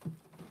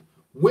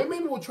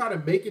 Women will try to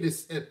make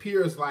it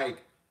appear as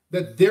like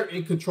that they're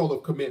in control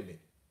of commitment.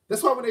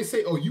 That's why when they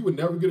say, oh, you would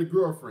never get a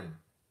girlfriend,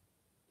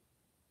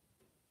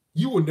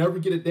 you will never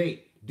get a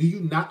date. Do you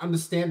not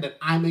understand that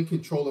I'm in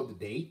control of the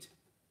date?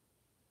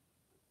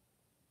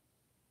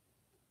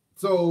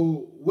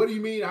 So what do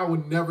you mean I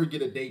would never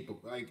get a date?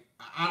 Like,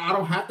 I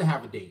don't have to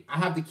have a date. I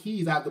have the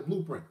keys. I have the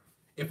blueprint.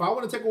 If I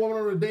want to take a woman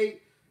on a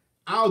date,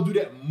 I'll do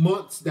that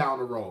months down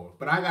the road.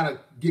 But I gotta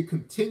get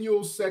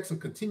continual sex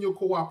and continual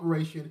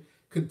cooperation,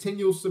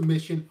 continual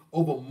submission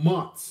over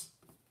months.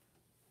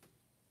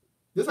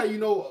 This is how you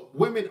know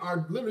women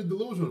are literally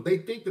delusional. They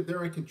think that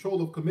they're in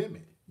control of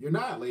commitment. You're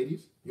not,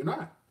 ladies. You're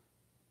not.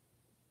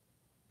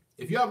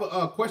 If you have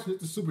a question,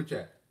 it's the super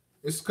chat.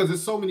 It's because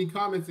there's so many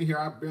comments in here,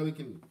 I barely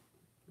can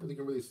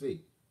really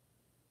see.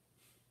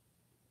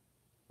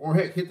 Or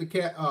heck, hit the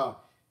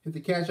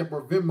Cash App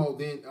or Venmo,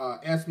 then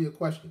ask me a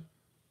question.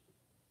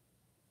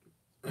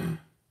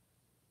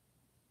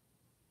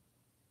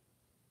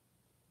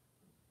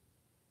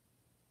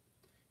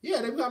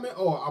 Yeah, they got me.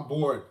 Oh, I'm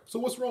bored. So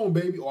what's wrong,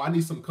 baby? Oh, I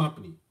need some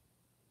company.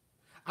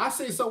 I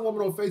say some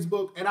woman on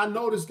Facebook, and I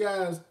notice,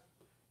 guys,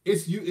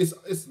 it's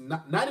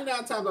 99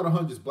 times out of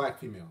 100 is black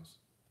females.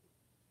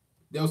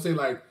 They'll say,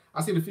 like,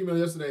 I seen a female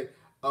yesterday,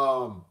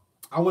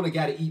 I want a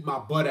guy to eat my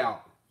butt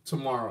out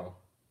tomorrow.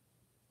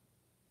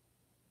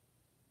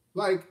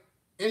 Like,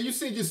 and you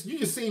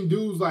just seen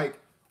dudes like,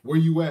 where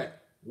you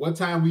at? What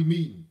time we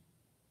meeting?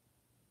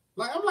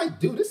 Like, I'm like,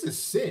 dude, this is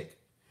sick.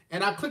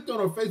 And I clicked on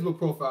her Facebook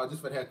profile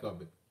just for the heck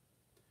of it.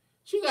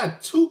 She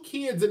got 2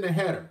 kids in the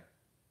header.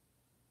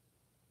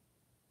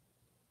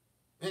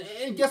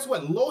 And guess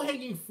what?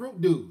 Low-hanging fruit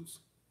dudes.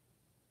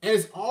 And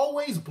it's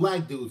always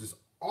black dudes. It's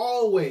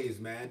always,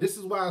 man. This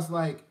is why it's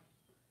like,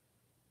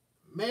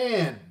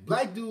 man,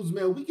 black dudes,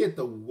 man, we get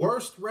the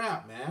worst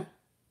rap, man.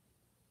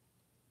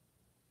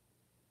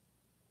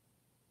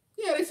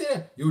 Yeah, they say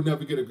that. You'll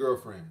never get a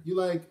girlfriend. You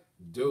like,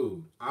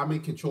 dude, I'm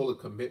in control of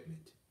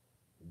commitment.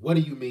 What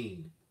do you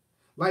mean?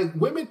 Like,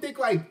 women think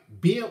like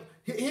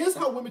here's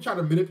how women try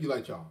to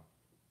manipulate y'all.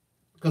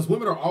 Because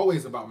women are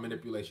always about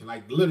manipulation.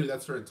 Like, literally,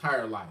 that's her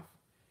entire life.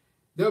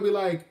 They'll be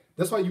like,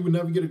 that's why you would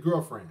never get a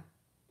girlfriend.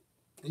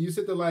 And you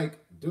sit there like,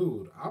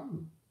 dude,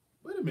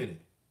 wait a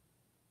minute.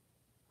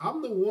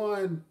 I'm the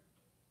one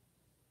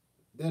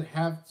that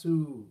have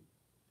to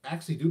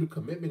actually do the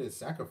commitment and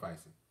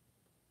sacrificing.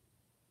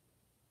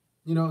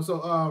 You know,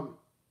 so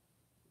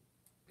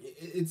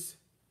it's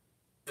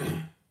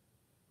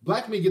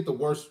black men get the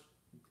worst.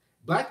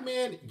 Black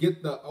men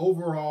get the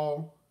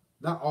overall,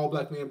 not all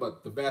black men,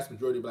 but the vast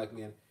majority of black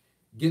men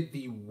get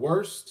the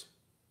worst.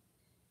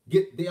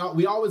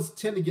 We always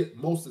tend to get,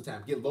 most of the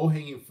time, get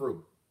low-hanging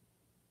fruit.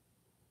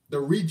 The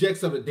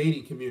rejects of the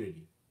dating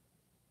community.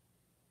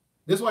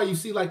 That's why you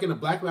see, like, in the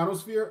black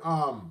manosphere,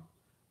 on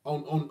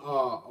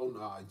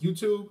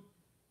YouTube,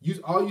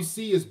 all you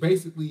see is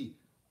basically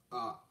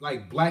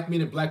like black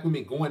men and black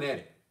women going at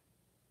it.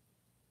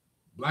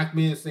 Black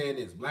men saying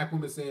this, black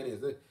women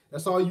saying this.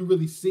 That's all you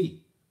really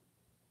see.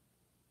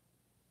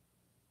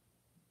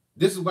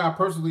 This is why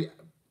personally,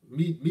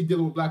 me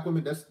dealing with black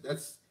women,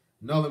 that's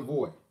null and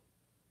void.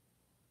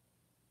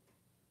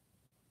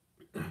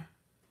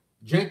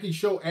 Janky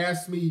Show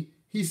asked me,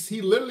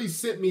 he literally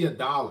sent me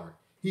 $1.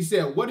 He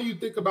said, what do you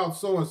think about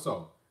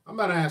so-and-so? I'm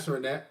not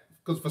answering that,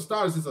 because for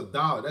starters, it's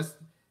 $1.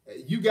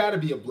 You got to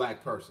be a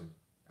black person.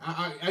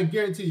 I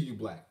guarantee you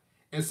black.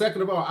 And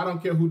second of all, I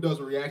don't care who does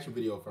a reaction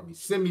video from me.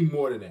 Send me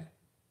more than that.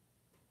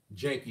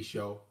 Janky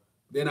Show.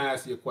 Then I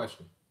ask you a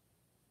question.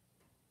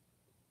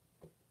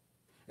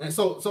 And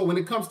so when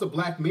it comes to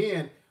black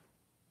men,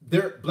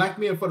 black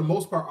men for the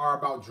most part are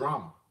about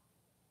drama.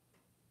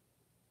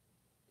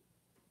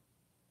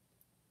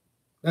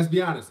 Let's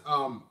be honest.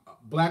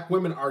 Black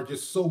women are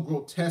just so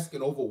grotesque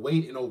and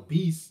overweight and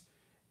obese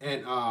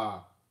and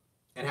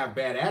have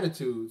bad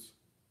attitudes.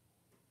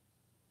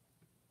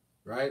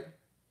 Right?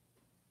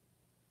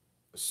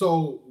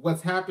 So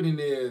what's happening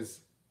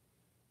is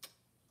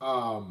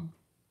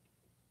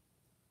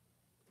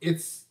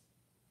it's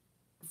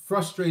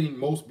frustrating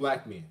most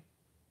black men.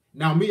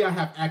 Now, me, I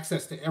have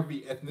access to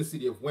every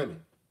ethnicity of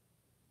women.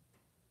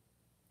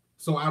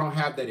 So I don't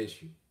have that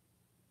issue.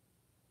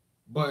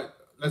 But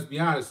let's be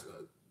honest,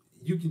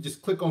 you can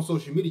just click on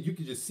social media. You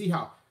can just see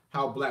how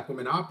black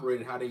women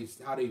operate and how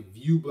they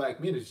view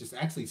black men. It's just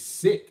actually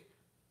sick.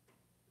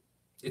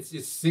 It's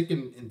just sick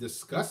and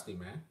disgusting,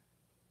 man.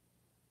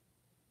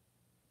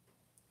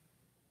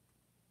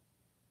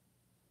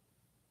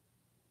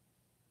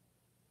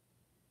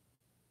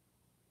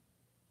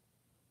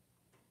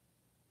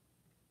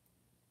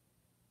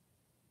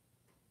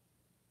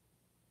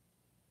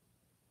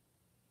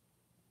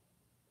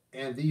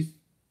 And these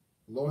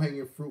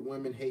low-hanging fruit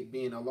women hate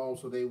being alone,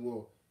 so they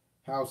will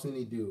house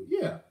any dude.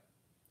 Yeah.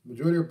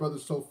 Majority of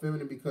brothers so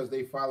feminine because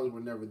they fathers were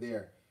never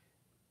there.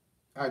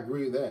 I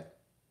agree with that.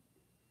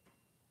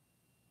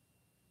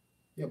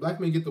 Yeah, black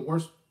men get the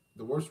worst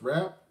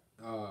rap.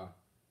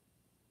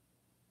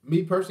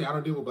 Me personally, I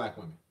don't deal with black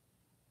women.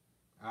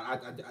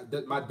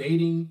 My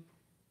dating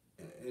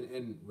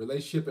and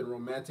relationship and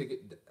romantic,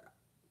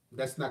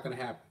 that's not going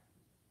to happen.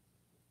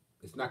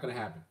 It's not going to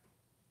happen.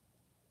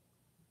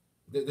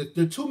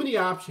 There are too many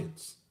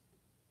options.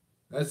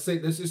 Let's say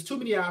there's just too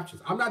many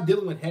options. I'm not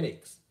dealing with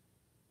headaches.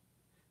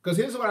 Because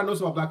here's what I notice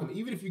about black women.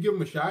 Even if you give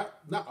them a shot,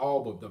 not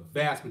all, but the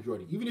vast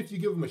majority, even if you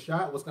give them a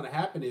shot, what's going to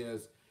happen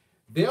is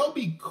they'll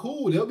be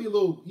cool. They'll be a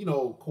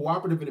little,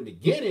 cooperative in the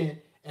beginning,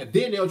 and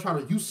then they'll try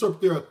to usurp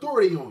their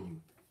authority on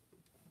you.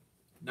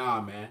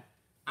 Nah, man.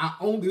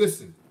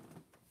 Listen.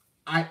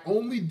 I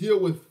only deal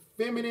with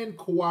feminine,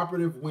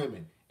 cooperative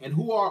women. And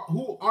who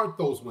aren't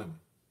those women?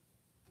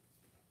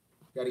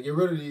 Got to get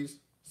rid of these.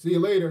 See you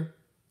later.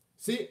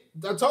 See,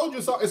 I told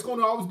you so. It's going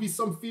to always be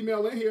some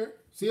female in here.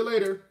 See you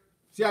later.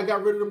 See, I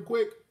got rid of them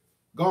quick.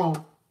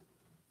 Gone.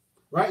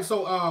 Right?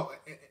 So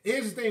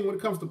here's the thing when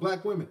it comes to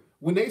black women.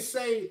 When they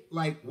say,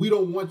 like, we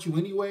don't want you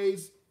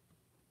anyways,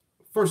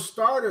 for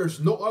starters,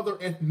 no other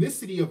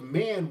ethnicity of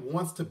man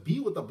wants to be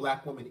with a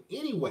black woman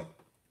anyway.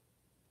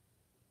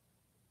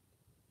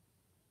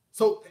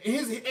 So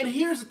here's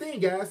the thing,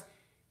 guys.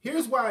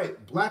 Here's why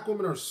black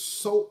women are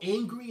so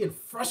angry and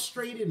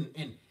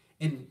frustrated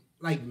and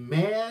like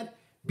mad,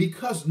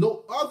 because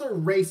no other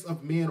race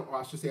of men, or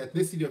I should say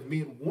ethnicity of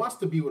men, wants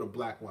to be with a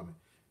black woman.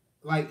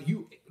 Like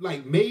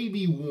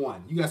maybe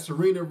one. You got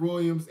Serena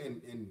Williams,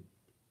 and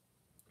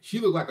she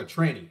looked like a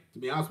tranny, to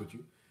be honest with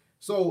you.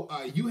 So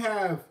you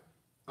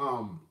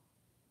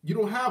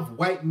don't have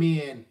white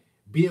men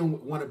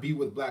want to be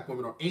with black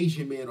women, or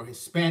Asian men, or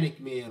Hispanic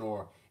men,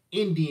 or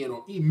Indian,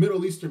 or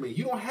Middle Eastern men.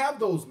 You don't have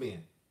those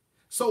men.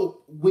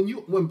 So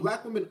when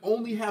black women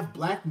only have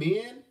black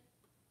men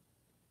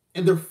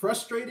and they're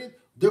frustrated,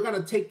 they're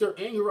gonna take their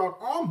anger out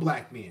on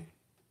black men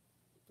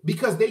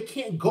because they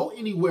can't go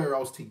anywhere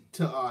else to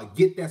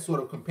get that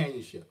sort of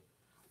companionship.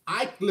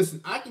 I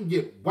can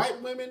get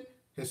white women,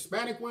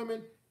 Hispanic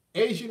women,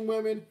 Asian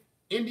women,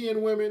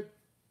 Indian women,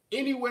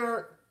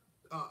 anywhere,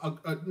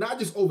 not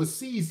just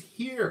overseas,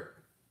 here.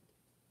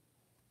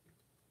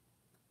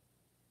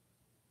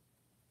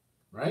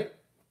 Right?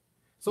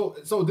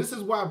 So this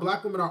is why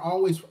black women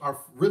are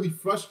really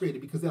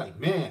frustrated, because they're like,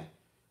 man,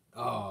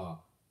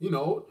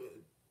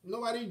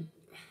 nobody.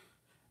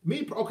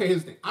 Okay,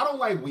 here's the thing. I don't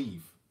like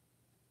weave.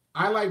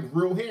 I like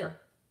real hair.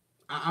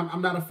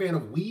 I'm not a fan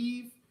of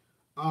weave.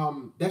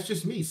 That's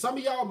just me. Some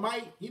of y'all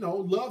might,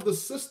 love the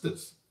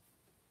sisters.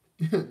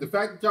 The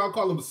fact that y'all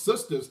call them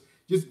sisters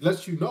just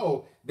lets you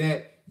know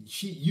that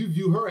you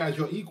view her as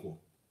your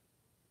equal.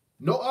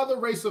 No other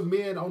race of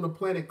men on the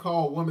planet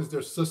call women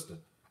their sister.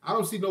 I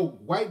don't see no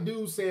white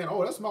dude saying,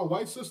 "Oh, that's my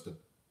white sister."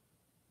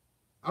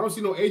 I don't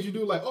see no Asian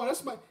dude like, "Oh,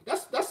 that's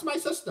my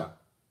sister."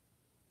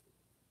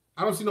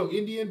 I don't see no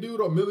Indian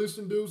dude or Middle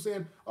Eastern dude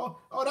saying, "Oh,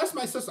 that's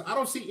my sister." I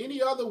don't see any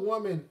other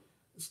woman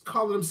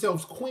calling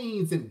themselves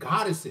queens and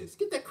goddesses.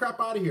 Get that crap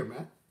out of here,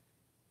 man.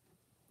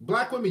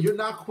 Black women, you're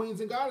not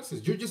queens and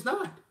goddesses. You're just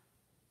not.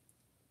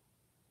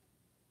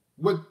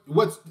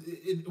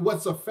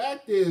 What's a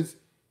fact is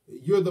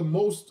you're the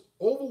most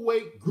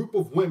overweight group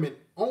of women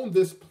on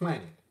this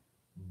planet.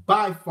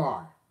 By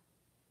far.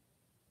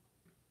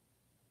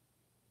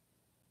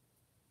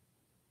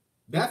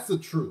 That's the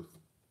truth.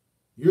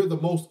 You're the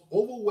most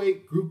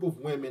overweight group of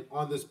women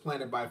on this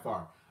planet by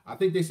far. I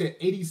think they said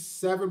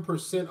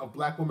 87% of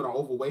black women are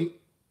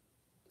overweight.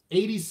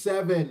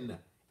 87.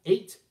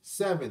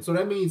 8-7. So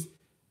that means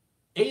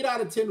 8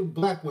 out of 10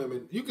 black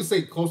women, you can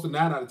say close to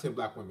 9 out of 10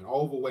 black women are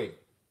overweight.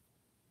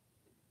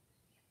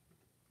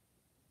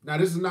 Now,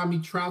 this is not me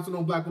trouncing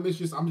on black women.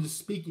 I'm just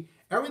speaking.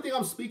 Everything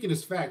I'm speaking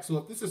is fact. So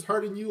if this is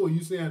hurting you, or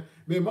you saying,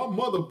 man, my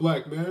mother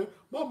black, man,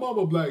 my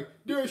mama black,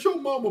 Darius,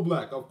 your mama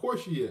black. Of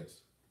course she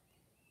is.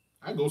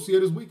 I go see her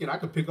this weekend. I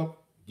could give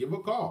her a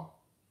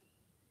call.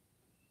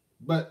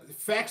 But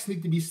facts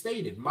need to be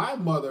stated. My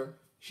mother,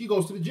 she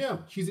goes to the gym.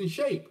 She's in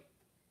shape.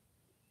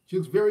 She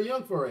looks very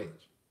young for her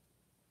age.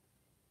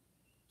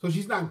 So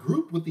she's not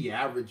grouped with the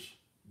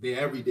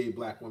everyday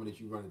black woman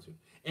that you run into.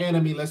 And I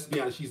mean, let's be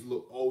honest, she's a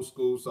little old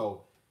school,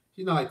 so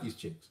she's not like these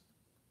chicks.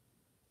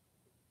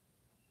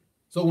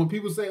 So when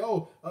people say,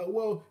 "Oh,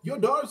 well, your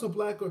daughters are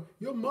black, or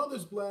your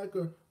mother's black,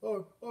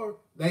 or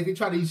they can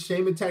try to use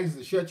shaming tactics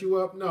to shut you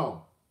up,"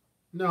 no,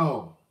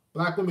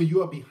 black women,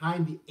 you are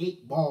behind the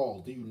 8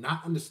 ball. Do you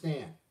not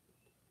understand?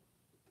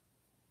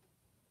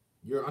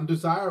 You're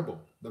undesirable.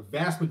 The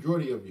vast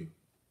majority of you.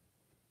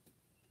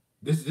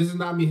 This is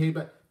not me hating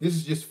back. This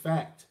is just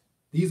fact.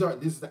 This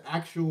is the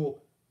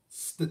actual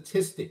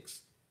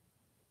statistics,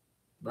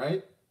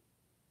 right?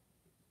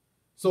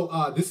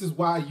 So this is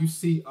why you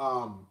see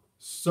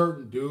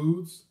certain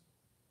dudes,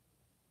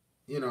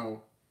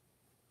 hold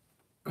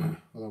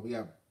on, we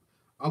have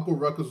Uncle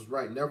Ruckus was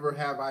right. Never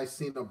have I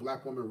seen a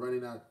black woman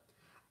running out.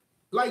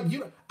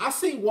 I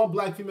seen one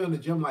black female in the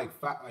gym like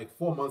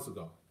 4 months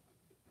ago,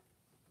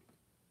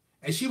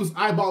 and she was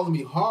eyeballing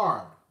me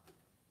hard.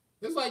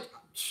 It's like,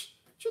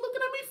 what you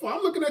looking at me for?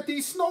 I'm looking at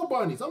these snow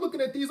bunnies. I'm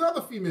looking at these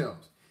other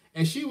females,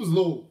 and she was a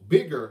little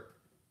bigger.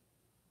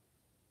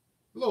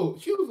 She was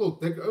a little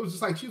thicker. It was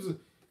just like she was.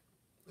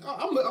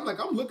 I'm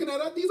looking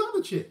at these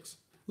other chicks.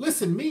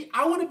 Listen,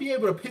 I want to be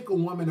able to pick a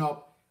woman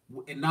up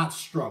and not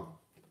struggle.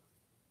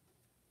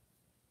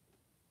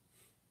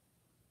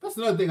 That's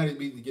another thing I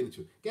need to get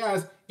into.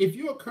 Guys, if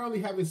you are currently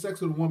having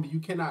sex with a woman you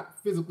cannot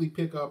physically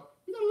pick up,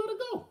 you gotta let her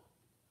go.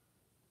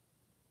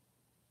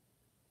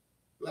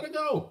 Let her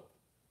go.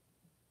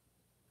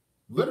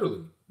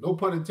 Literally, no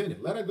pun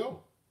intended. Let her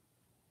go.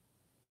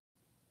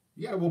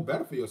 You gotta want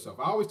better for yourself.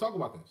 I always talk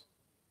about this.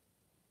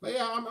 Like,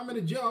 yeah, I'm in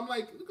the gym. I'm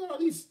like, look at all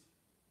these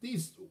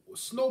these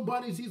snow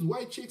bunnies, these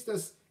white chicks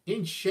that's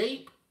in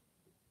shape,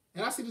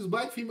 and I see this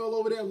black female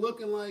over there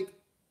looking like,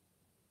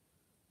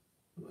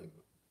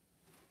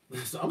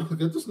 so I'm gonna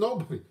get the snow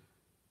bunny.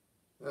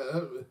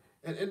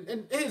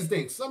 And here's the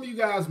thing: some of you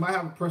guys might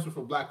have a preference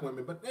for black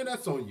women, but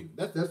that's on you.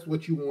 That's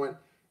what you want.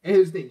 And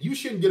here's the thing: you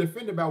shouldn't get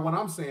offended about what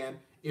I'm saying.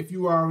 If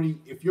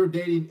you're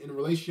dating in a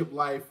relationship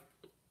life,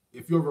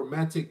 if your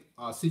romantic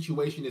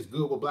situation is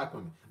good with black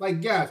women,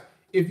 like guys,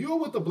 if you're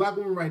with a black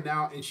woman right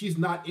now and she's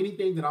not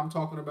anything that I'm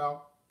talking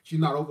about, she's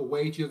not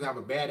overweight, she doesn't have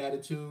a bad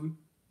attitude,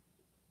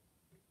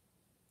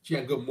 she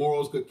has good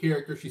morals, good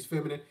character, she's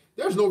feminine,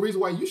 there's no reason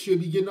why you should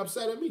be getting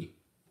upset at me.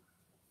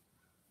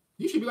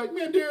 You should be like,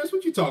 man, Darius,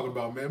 what you talking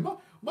about, man?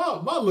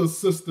 My little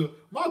sister,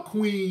 my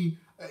queen,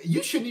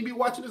 you shouldn't even be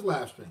watching this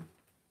live stream.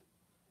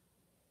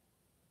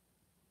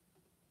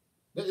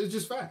 It's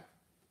just fact.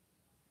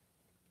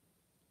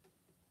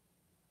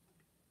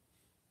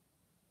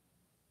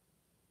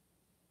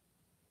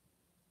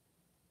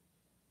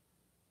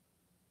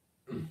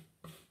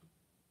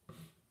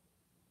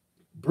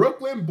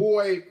 Brooklyn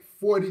Boy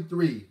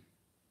 43.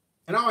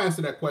 And I'll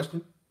answer that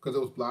question because it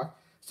was blocked.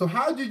 So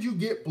how did you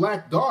get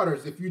black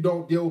daughters if you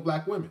don't deal with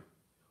black women?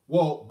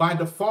 Well, by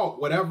default,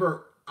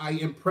 whatever I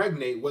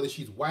impregnate, whether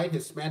she's white,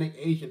 Hispanic,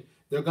 Asian,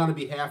 they're going to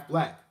be half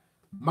black.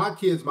 My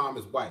kid's mom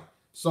is white.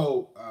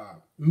 So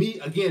me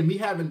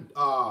having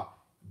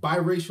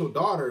biracial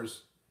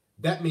daughters,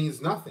 that means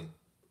nothing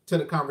to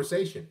the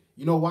conversation.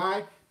 You know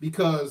why?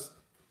 Because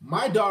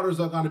my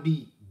daughters are going to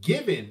be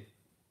given,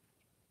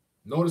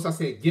 notice I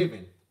said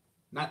given,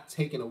 not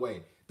taken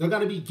away. They're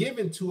going to be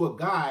given to a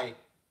guy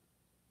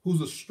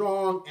who's a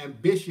strong,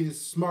 ambitious,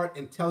 smart,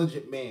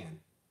 intelligent man.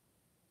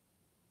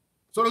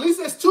 So at least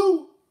there's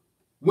two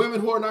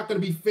women who are not going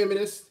to be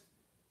feminists.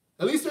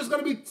 At least there's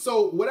going to be,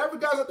 so whatever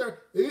guys out there,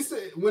 at least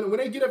when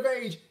they get of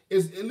age,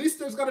 is at least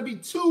there's going to be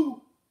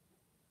two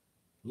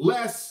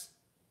less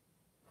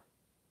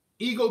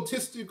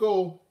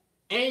egotistical,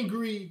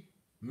 angry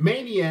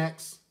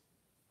maniacs.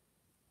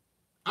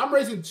 I'm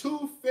raising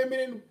two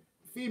feminine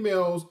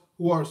females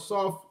who are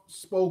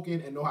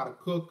soft-spoken and know how to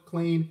cook,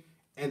 clean,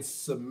 and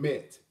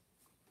submit.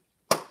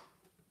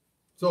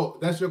 So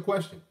that's your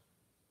question.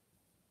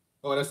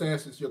 Oh, that's the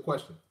answer to your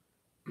question.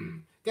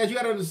 Guys, you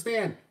got to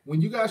understand, when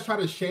you guys try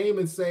to shame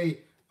and say,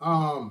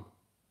 and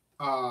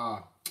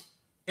I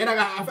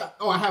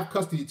have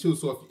custody too,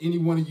 so if any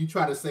one of you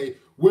try to say,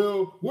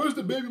 well, where's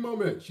the baby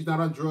mama at? She's not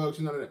on drugs,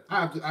 she's not on that.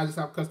 I just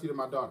have custody of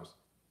my daughters.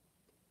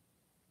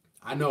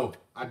 I know,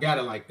 I got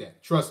it like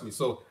that. Trust me.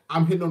 So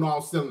I'm hitting on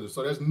all cylinders.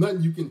 So there's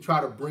nothing you can try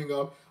to bring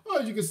up.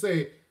 Oh, you can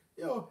say,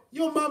 yo,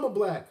 your mama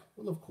black.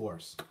 Well, of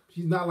course.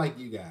 She's not like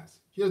you guys.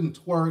 She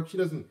doesn't twerk. She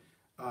doesn't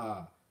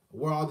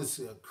wear all this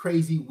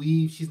crazy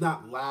weave. She's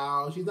not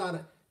loud. She's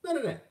not none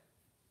of that.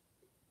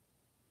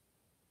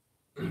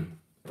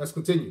 Let's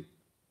continue.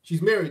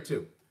 She's married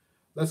too.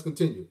 Let's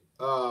continue.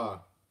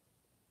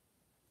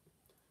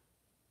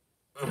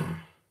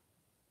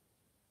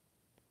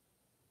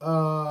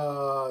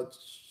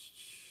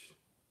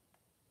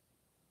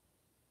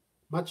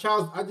 My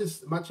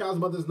child's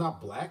mother is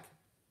not black.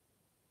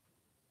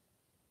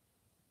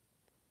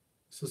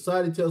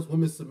 Society tells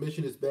women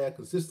submission is bad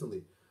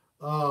consistently.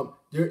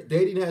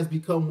 Dating has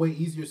become way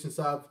easier since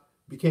I've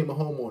became a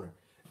homeowner.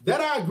 That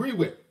I agree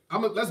with.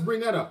 Let's bring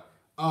that up.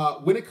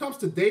 When it comes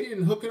to dating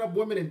and hooking up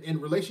women in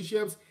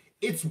relationships,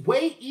 it's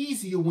way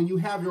easier when you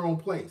have your own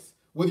place.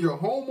 Whether you're a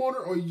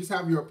homeowner or you just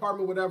have your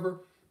apartment,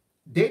 whatever,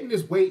 dating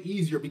is way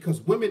easier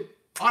because women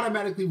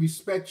automatically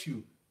respect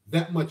you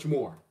that much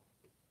more.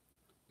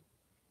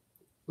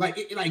 When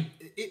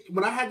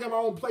I had my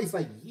own place,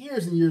 like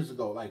years and years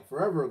ago, like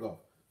forever ago,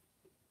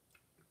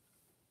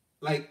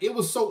 like it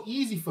was so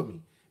easy for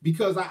me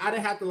because I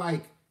didn't have to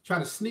like try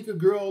to sneak a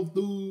girl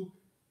through,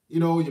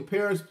 your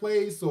parents'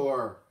 place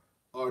or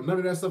none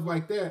of that stuff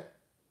like that.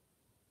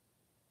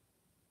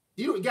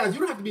 Guys, you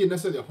don't have to be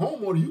necessarily a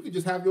homeowner. You could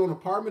just have your own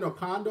apartment or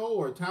condo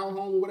or a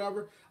townhome or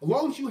whatever. As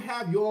long as you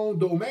have your own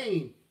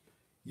domain,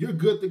 you're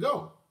good to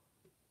go.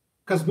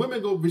 Because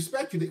women will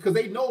respect you because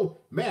they know,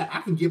 man,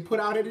 I can get put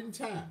out at any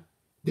time.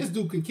 This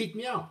dude can kick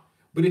me out.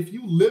 But if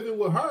you living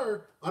with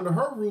her under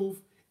her roof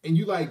and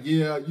you like,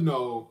 yeah,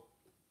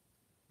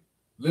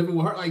 living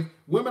with her, like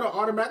women are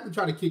automatically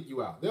trying to kick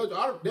you out. They'll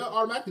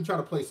automatically try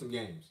to play some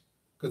games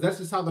because that's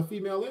just how the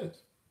female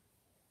is.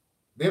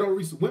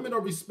 Women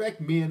don't respect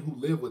men who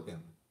live with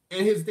them.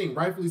 And his thing,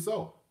 rightfully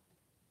so.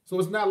 So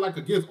it's not like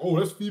against, oh,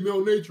 that's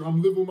female nature.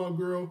 I'm living with my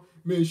girl.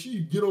 Man,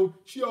 she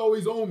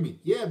always own me.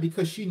 Yeah,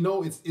 because she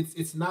know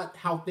it's not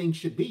how things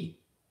should be.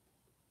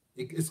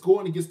 It's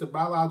going against the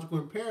biological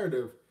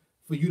imperative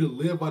for you to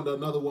live under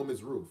another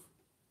woman's roof.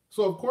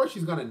 So of course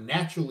she's gonna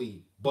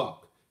naturally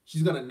buck.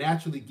 She's gonna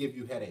naturally give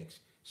you headaches.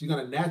 She's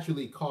gonna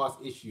naturally cause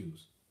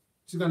issues.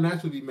 She's gonna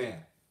naturally be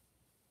mad.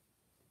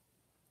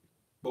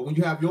 But when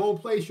you have your own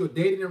place, your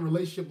dating and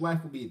relationship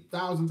life will be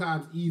 1,000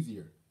 times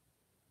easier.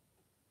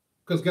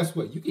 Because guess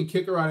what? You can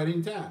kick her out at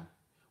any time.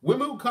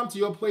 Women who come to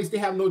your place, they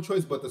have no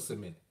choice but to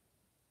submit.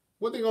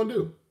 What they gonna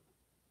do?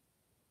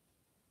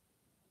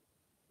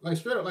 Like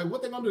straight up, like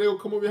what they gonna do? They gonna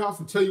come over your house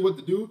and tell you what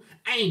to do?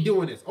 I ain't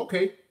doing this.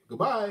 Okay,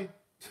 goodbye.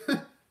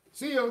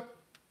 See ya.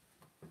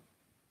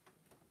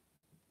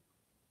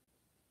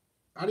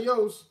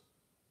 Adios.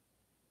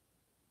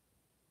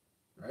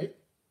 Right?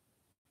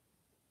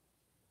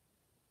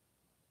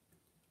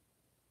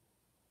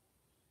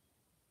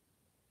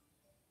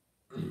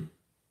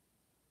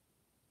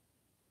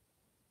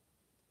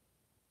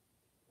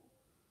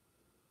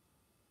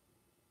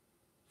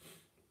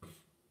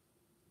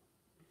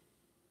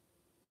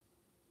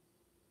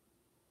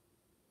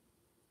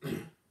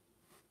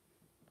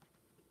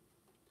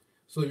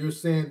 So you're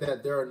saying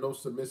that there are no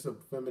submissive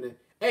feminine.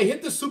 Hey,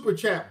 hit the super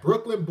chat,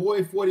 Brooklyn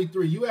Boy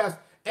 43. You asked,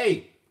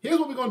 hey, here's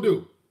what we're gonna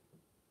do.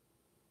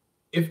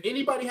 If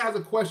anybody has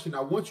a question,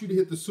 I want you to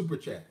hit the super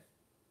chat.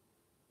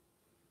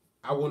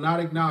 I will not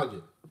acknowledge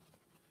it.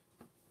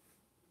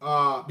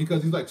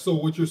 Because he's like, so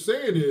what you're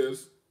saying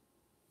is,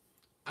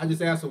 I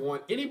just asked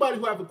one. Anybody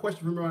who have a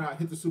question from me right now,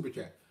 hit the super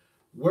chat.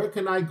 Where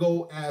can I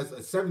go as a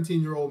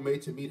 17-year-old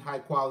mate to meet high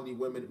quality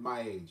women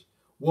my age?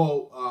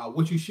 Well,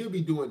 what you should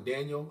be doing,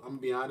 Daniel, I'm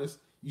gonna be honest,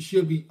 you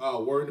should be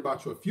worrying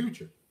about your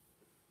future.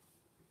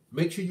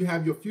 Make sure you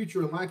have your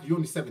future in line because you're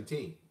only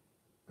 17.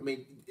 I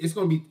mean, it's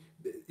gonna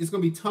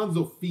be tons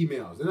of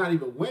females. They're not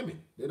even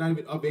women. They're not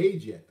even of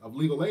age yet, of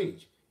legal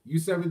age. You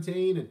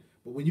 17,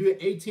 but when you're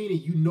 18 and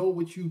you know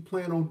what you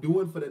plan on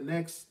doing for the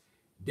next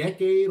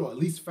decade or at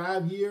least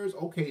 5 years,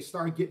 okay,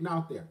 start getting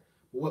out there.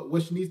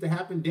 What needs to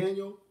happen,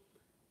 Daniel,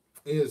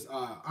 is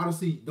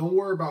honestly, don't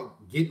worry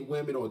about getting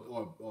women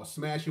or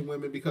smashing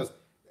women because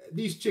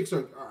these chicks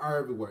are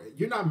everywhere.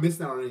 You're not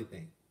missing out on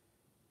anything.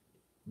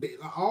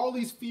 All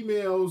these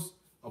females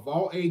of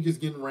all ages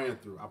getting ran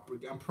through.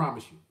 I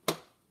promise you.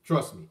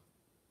 Trust me.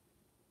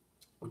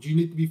 What you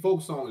need to be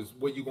focused on is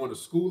where you're going to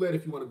school at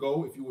if you want to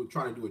go. If you were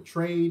trying to do a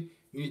trade,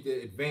 you need to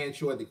advance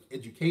your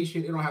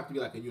education. It don't have to be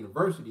like a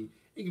university.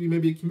 It can be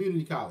maybe a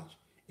community college.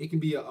 It can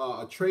be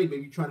a trade.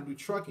 Maybe you're trying to do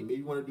trucking.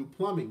 Maybe you want to do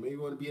plumbing. Maybe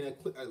you want to be an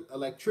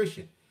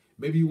electrician.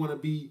 Maybe you want to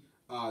be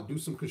do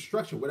some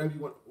construction. Whatever you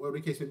want, whatever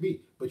the case may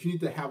be. But you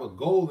need to have a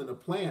goal and a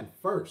plan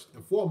first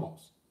and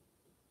foremost,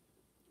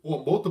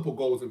 or multiple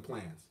goals and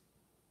plans.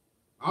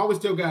 I always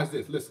tell guys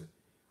this. Listen,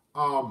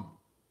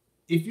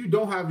 if you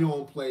don't have your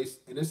own place,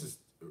 and this is,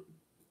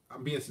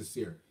 I'm being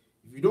sincere.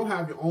 If you don't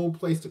have your own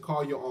place to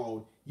call your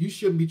own, you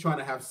shouldn't be trying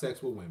to have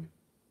sex with women.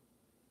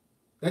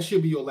 That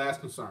should be your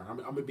last concern. I'm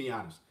gonna be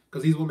honest,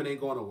 because these women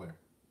ain't going nowhere.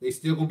 They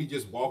still gonna be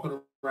just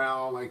walking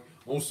around like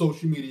on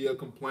social media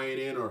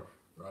complaining or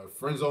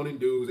friend zoning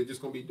dudes. They're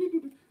just gonna be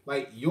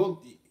like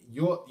your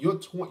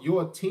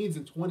teens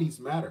and 20s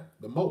matter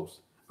the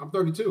most. I'm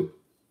 32.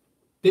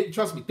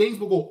 Trust me, things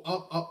will go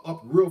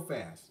up real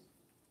fast.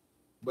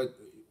 But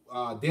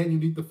then you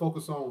need to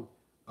focus on: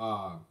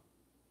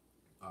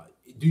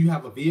 do you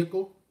have a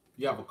vehicle?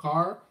 Do you have a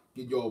car?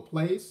 Get your own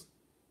place.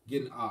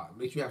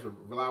 Make sure you have some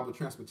reliable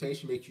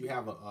transportation. Make sure you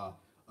have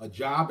a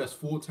job that's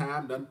full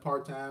time, not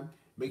part time.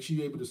 Make sure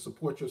you're able to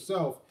support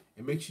yourself,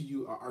 and make sure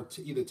you are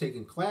either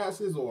taking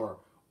classes or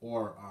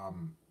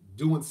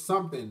doing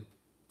something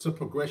to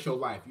progress your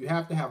life. You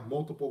have to have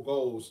multiple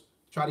goals.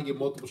 Try to get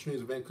multiple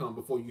streams of income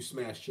before you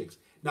smash chicks.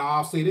 Now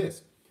I'll say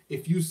this: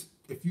 if you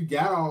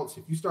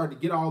start to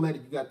get all that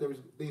and you got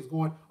things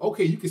going,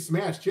 okay, you can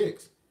smash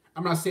chicks.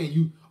 I'm not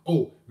saying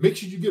make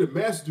sure you get a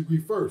master's degree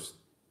first,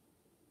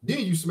 then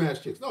you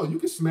smash chicks. No, you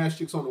can smash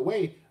chicks on the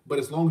way, but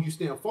as long as you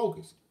stay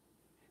focused.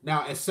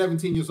 Now, at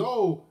 17 years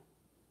old,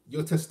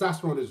 your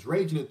testosterone is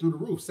raging through the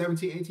roof.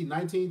 17, 18,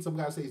 19. Some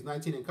guys say he's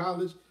 19 in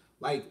college.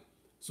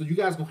 So you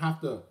guys gonna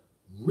have to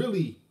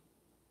really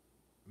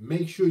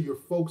make sure you're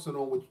focusing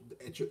on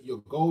your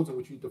goals and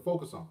what you need to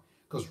focus on.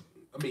 Because,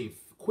 I mean,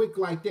 quick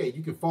like that,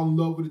 you can fall in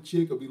love with a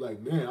chick and be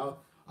like, man,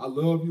 I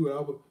love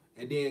you.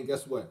 And then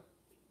guess what?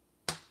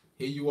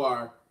 Here you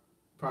are,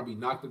 probably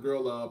knock the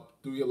girl up,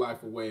 threw your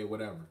life away,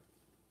 whatever.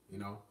 You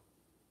know?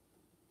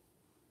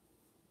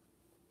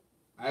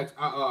 I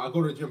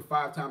go to the gym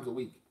 5 times a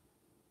week.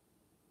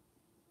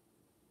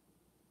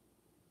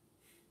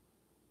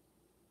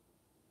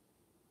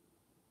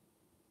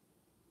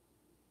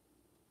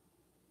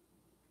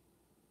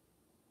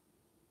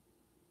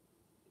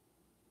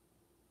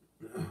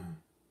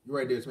 You're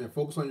right there, man.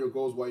 Focus on your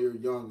goals while you're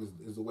young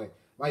is the way.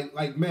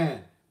 Like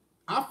man,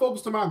 I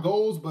focused on my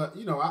goals, but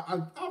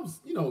I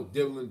was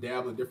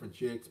dabbling different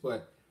chicks,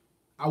 but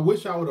I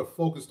wish I would have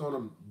focused on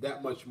them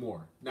that much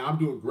more. Now I'm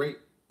doing great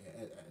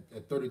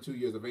at 32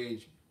 years of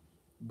age,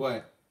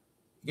 but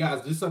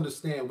guys, just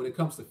understand when it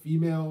comes to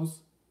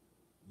females,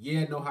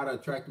 know how to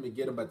attract them and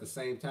get them, but at the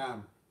same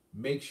time,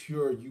 make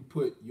sure you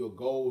put your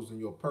goals and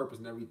your purpose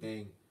and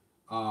everything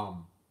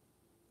above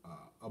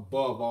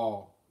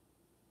all.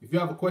 If you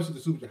have a question to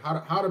super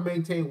chat, how to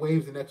maintain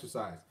waves and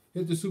exercise,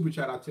 hit the super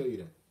chat. I'll tell you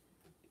that.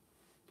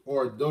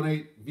 Or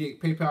donate via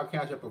PayPal,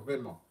 Cash App, or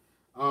Venmo.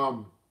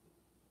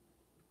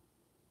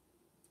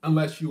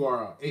 Unless you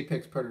are an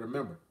Apex Predator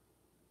member.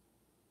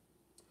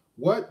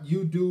 What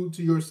you do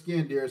to your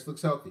skin, Darius,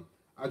 looks healthy.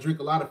 I drink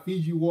a lot of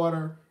Fiji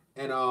water,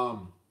 and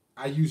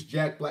I use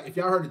Jack Black. If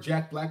y'all heard of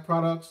Jack Black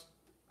products,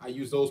 I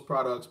use those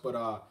products,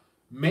 but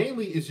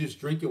mainly it's just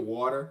drinking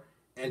water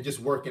and just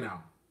working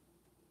out.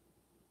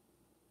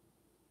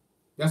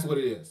 That's what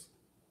it is.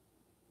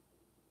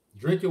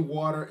 Drinking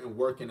water and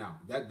working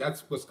out.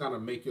 That's what's gonna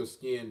make your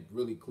skin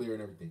really clear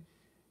and everything.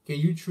 Can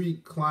you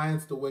treat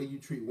clients the way you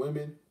treat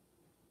women?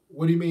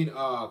 What do you mean,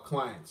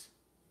 clients?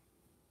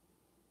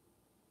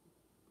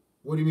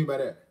 What do you mean by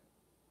that?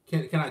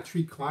 Can I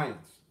treat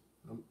clients?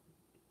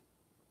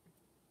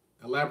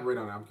 Elaborate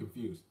on that. I'm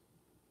confused.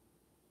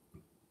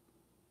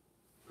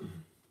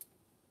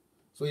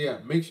 So yeah,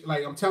 make sure,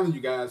 like I'm telling you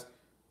guys,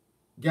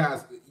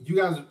 you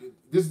guys,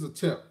 this is a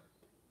tip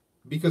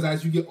because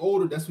as you get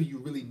older, that's when you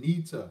really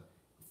need to.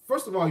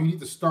 First of all, you need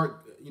to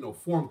start,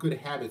 form good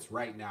habits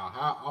right now.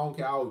 I don't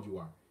care how old you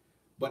are,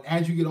 but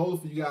as you get older,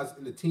 for you guys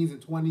in the teens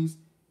and 20s,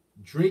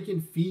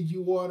 drinking Fiji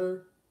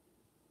water,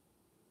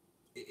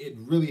 it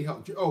really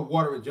helps. Oh,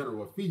 water in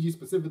general, but Fiji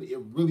specifically, it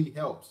really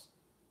helps.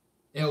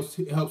 It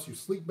helps you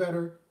sleep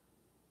better.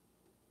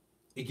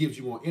 It gives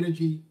you more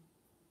energy.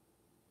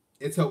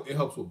 It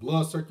helps with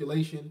blood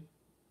circulation.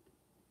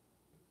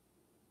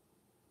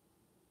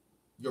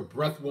 Your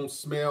breath won't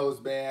smell as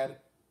bad.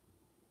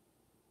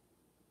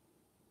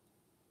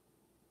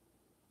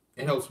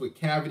 It helps with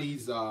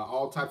cavities,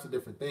 all types of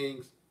different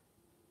things.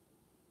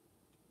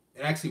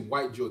 It actually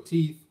whitens your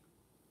teeth.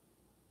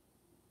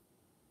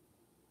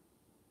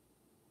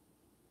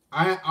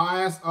 I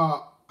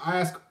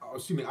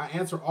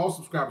answer all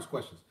subscribers'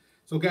 questions.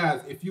 So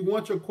guys, if you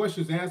want your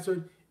questions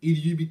answered,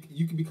 either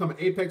you can become an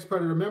Apex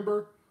Predator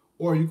member,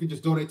 or you can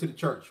just donate to the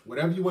church.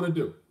 Whatever you want to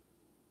do.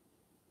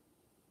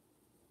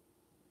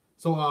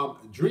 So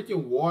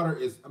drinking water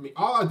is,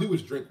 all I do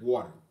is drink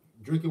water.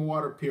 Drinking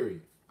water,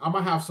 period. I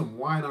might have some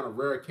wine on a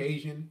rare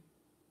occasion.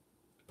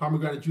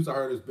 Pomegranate juice I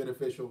heard is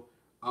beneficial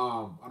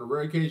on a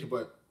rare occasion,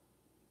 but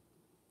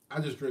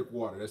I just drink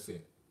water. That's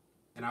it.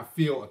 And I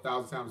feel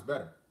 1,000 times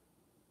better.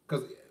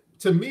 Because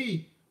to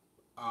me,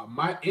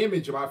 my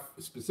image,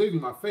 specifically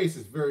my face,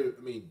 is very,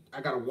 I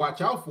got to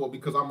watch out for it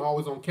because I'm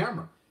always on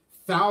camera.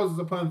 Thousands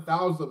upon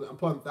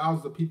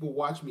thousands of people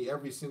watch me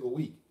every single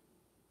week.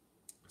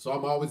 So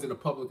I'm always in the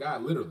public eye,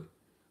 literally.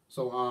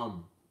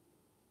 So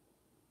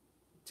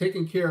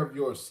taking care of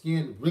your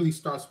skin really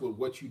starts with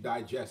what you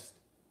digest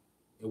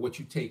and what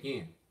you take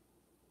in.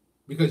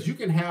 Because you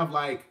can have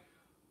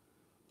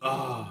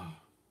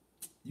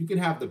you can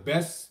have the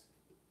best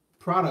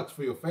products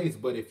for your face,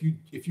 but if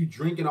you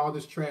drinking all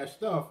this trash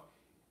stuff,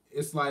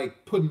 it's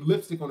like putting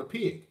lipstick on a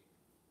pig.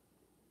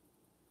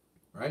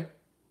 Right?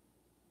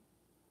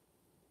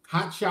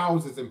 Hot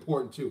showers is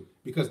important too,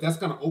 because that's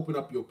going to open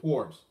up your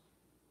pores.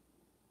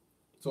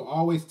 So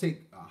always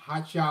take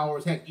hot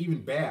showers, heck,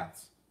 even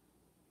baths.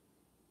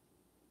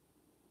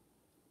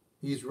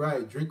 He's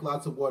right. Drink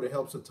lots of water. It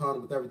helps a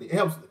ton with everything.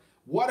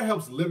 Water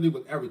helps literally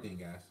with everything,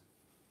 guys.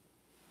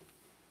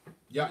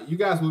 Yeah, you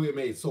guys will be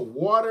amazed. So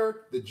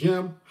water, the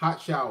gym, hot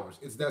showers.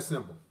 It's that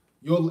simple.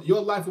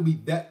 Your life will be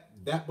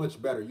that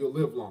much better. You'll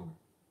live longer.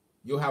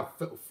 You'll have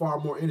far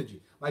more energy.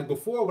 Like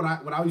before, when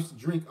I used to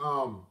drink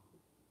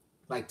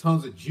like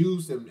tons of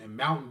juice and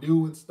Mountain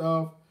Dew and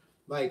stuff,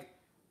 I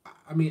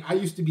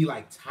used to be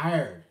like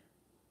tired.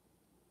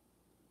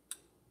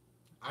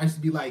 I used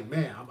to be like,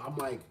 man, I'm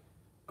like,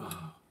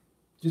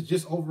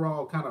 just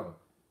overall kind of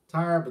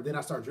tired. But then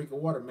I start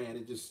drinking water, man.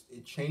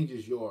 It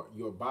changes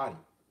your body.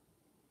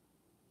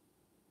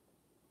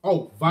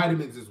 Oh,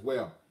 vitamins as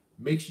well.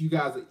 Make sure you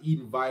guys are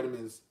eating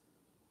vitamins.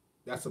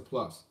 That's a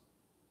plus.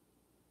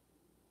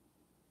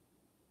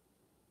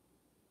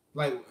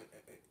 Make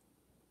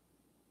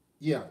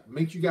sure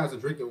you guys are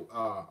drinking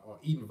or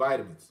eating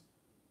vitamins.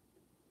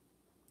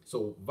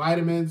 So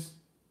vitamins,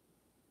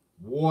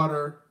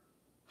 water,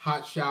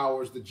 hot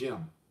showers, the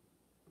gym.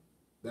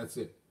 That's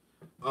it.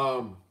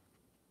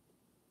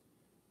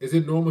 Is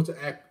it normal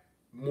to act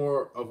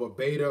more of a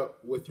beta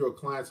with your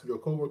clients and your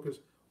coworkers?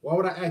 Why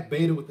would I act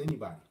beta with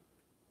anybody?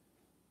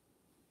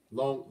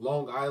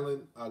 Long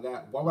Island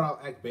guy. Why would I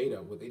act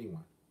beta with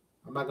anyone?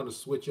 I'm not gonna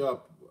switch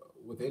up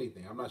with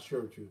anything. I'm not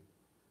sure what you.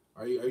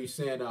 Are you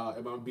saying am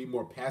I gonna be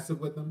more passive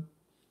with them?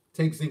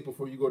 Take zinc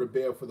before you go to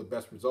bed for the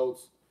best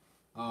results.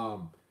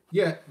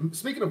 Yeah.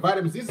 Speaking of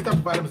vitamins, these are the type of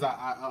vitamins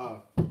I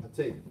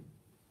take.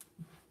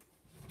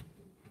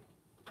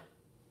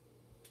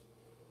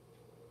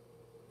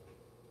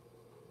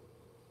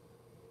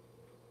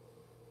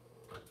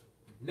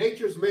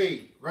 Nature's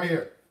Made, right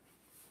here.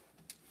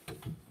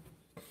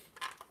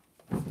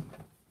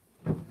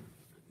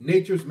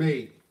 Nature's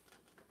Made.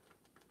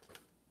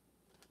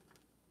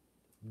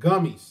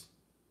 Gummies.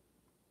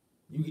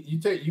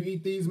 You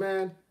eat these,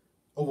 man.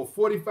 Over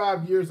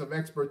 45 years of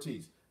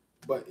expertise.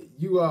 But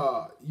you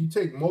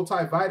take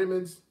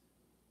multivitamins,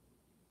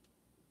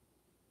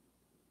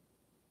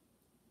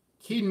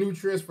 key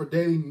nutrients for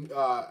daily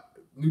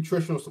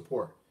nutritional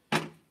support.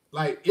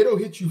 Like it'll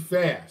hit you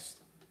fast.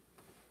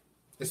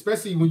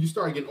 Especially when you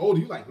start getting older,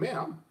 you're like,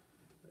 man,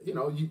 you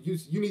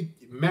need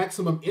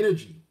maximum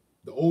energy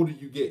the older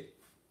you get.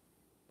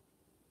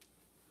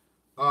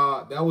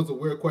 That was a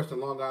weird question,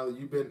 Long Island.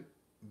 You've been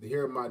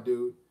here, my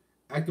dude.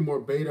 Acting more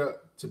beta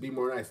to be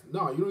more nice.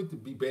 No, you don't need to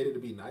be beta to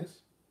be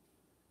nice.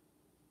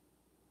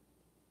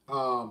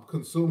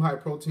 Consume high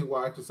protein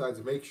while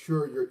exercising. Make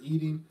sure you're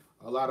eating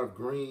a lot of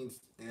greens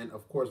and,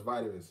 of course,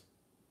 vitamins.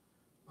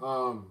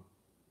 Um,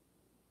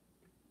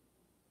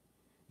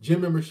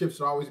 Gym memberships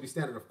should always be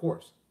standard, of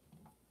course.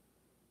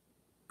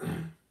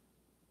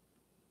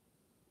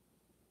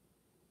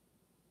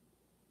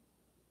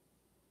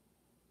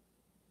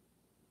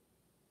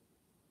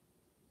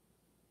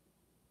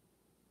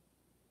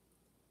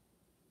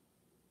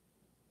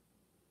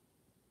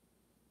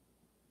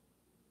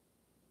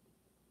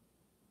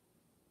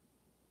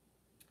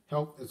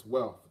 Health is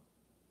wealth.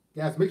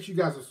 Guys, make sure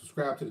you guys are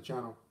subscribed to the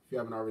channel if you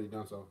haven't already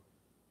done so.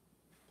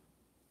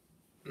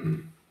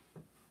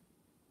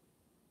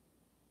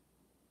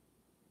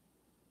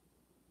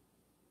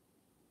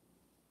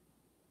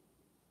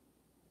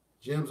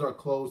 Gyms are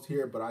closed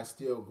here, but I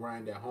still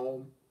grind at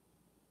home.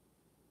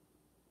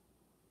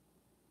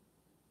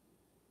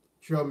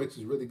 Trail mix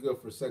is really good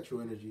for sexual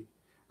energy.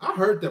 I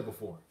heard that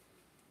before.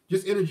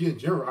 Just energy in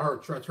general. I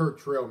heard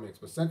trail mix,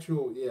 but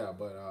sexual, yeah.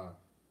 But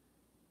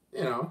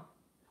you know,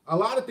 a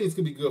lot of things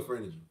can be good for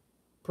energy.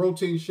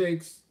 Protein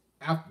shakes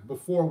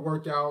before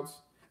workouts.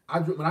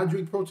 When I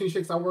drink protein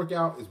shakes, I work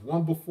out is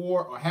one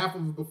before or half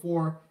of it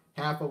before,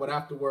 half of it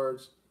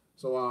afterwards.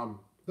 So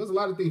there's a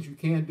lot of things you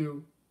can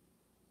do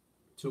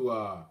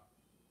to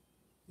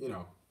you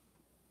know,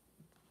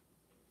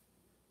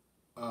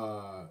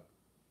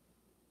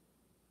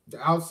 the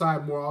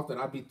outside more often.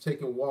 I'd be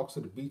taking walks to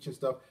the beach and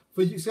stuff.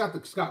 For you,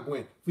 Scott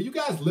Gwen, for you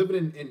guys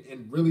living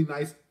in really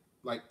nice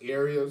like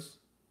areas,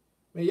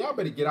 man, y'all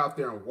better get out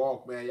there and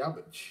walk, man.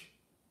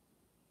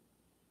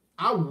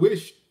 I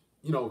wish,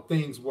 you know,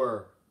 things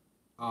were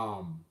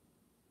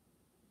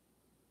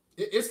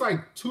it's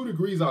like 2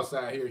 degrees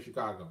outside here in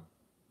Chicago.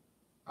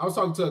 I was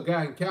talking to a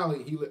guy in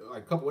Cali, he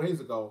like a couple of days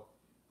ago.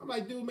 I'm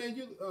like, dude, man,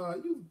 you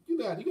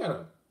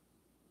gotta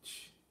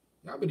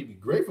y'all better be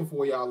grateful for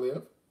where y'all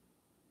live.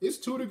 It's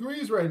 2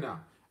 degrees right now.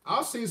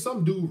 I've seen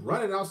some dude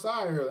running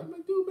outside early. I'm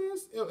like, dude, man,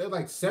 it's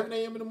like 7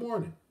 a.m. in the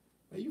morning.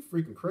 Man, you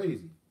freaking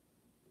crazy.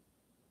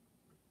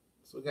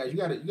 So guys, you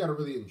gotta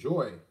really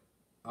enjoy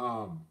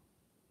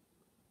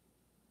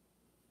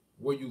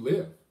where you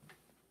live.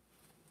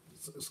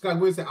 Scott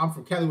Wynn said, I'm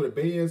from Cali where the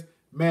Bay is.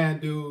 Man,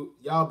 dude,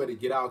 y'all better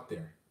get out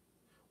there.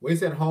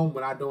 Waits at home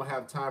when I don't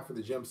have time for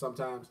the gym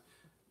sometimes.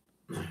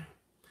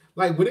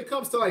 Like when it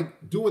comes to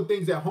like doing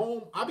things at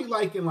home, I be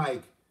liking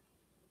like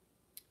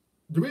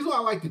the reason why I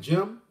like the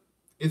gym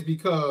is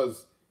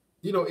because,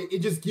 you know, it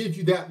just gives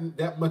you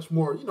that much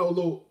more, you know, a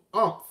little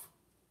oomph.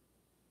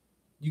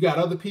 You got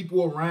other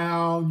people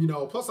around, you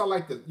know, plus I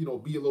like to, you know,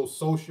 be a little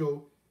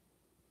social.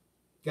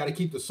 Got to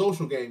keep the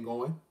social game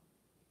going,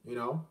 you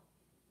know.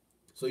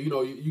 So, you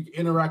know, you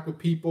interact with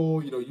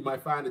people, you know, you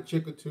might find a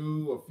chick or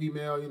two or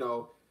female, you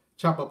know,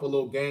 chop up a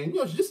little game, you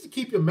know, just to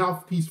keep your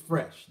mouthpiece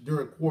fresh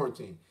during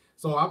quarantine.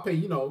 So I pay,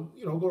 you know,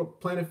 go to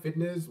Planet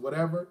Fitness,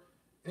 whatever,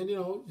 and, you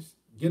know, just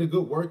get a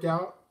good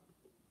workout.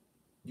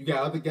 You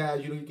got other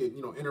guys, you know, you can,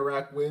 you know,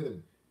 interact with,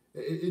 and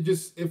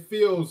it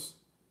feels,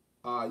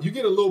 you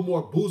get a little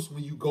more boost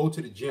when you go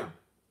to the gym.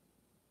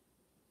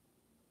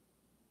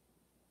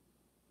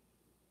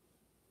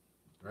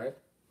 Right?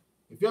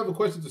 If you have a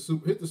question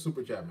to hit the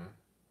super chat, man.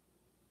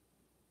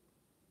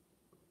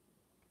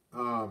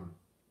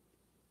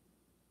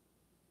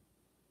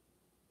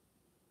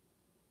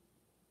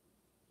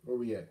 Where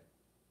we at?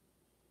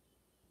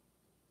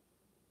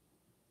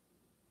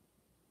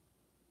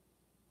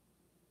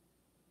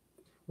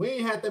 We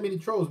ain't had that many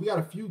trolls. We got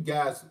a few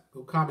guys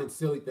who comment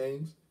silly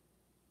things.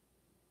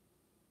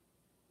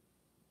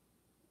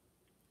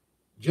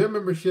 Gym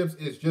memberships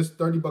is just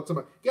 $30 a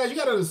month. Guys, you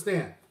gotta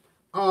understand.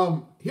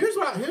 Here's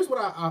what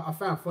I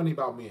found funny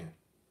about men.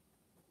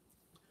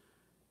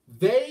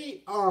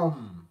 They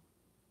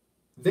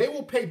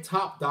will pay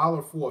top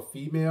dollar for a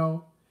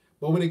female,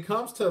 but when it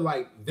comes to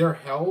like their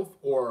health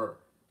or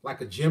like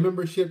a gym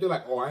membership, they're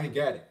like, oh, I ain't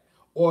got it.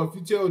 Or if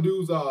you tell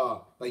dudes,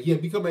 like, yeah,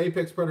 become an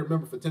Apex Predator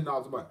member for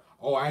 $10 a month.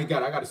 Oh, I ain't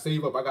got it. I got to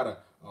save up. I got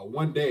a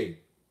 1 day.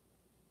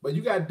 But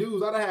you got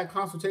dudes, I done had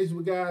consultations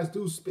with guys,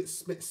 dudes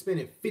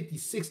spending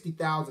 $50,000,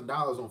 $60,000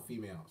 on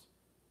females.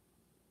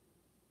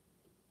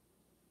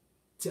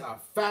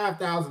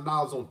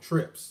 $5,000 on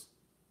trips.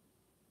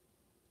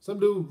 Some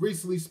dude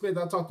recently spent,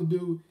 I talked to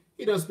dude,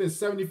 he done spent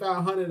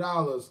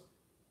 $7,500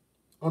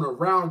 on a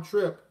round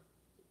trip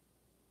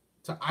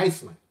to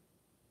Iceland.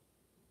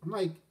 I'm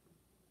like,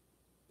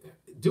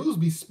 dudes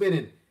be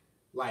spending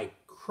like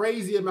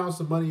crazy amounts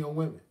of money on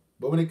women.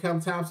 But when it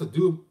comes time to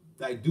do,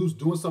 like dudes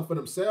doing something for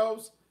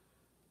themselves,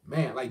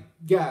 man, like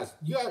guys,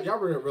 y'all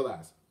really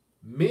realize,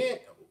 men,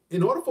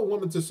 in order for a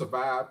woman to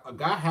survive, a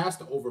guy has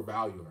to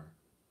overvalue her.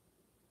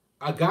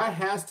 A guy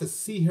has to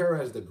see her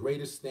as the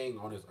greatest thing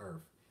on this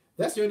earth.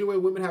 That's the only way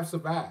women have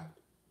survived.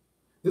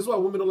 This is why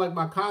women don't like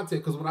my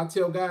content, because when I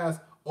tell guys,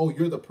 oh,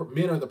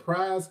 men are the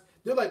prize,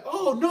 they're like,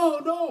 oh,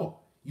 no.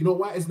 You know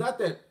why? It's not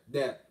that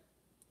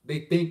they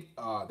think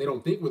they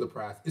don't think we're the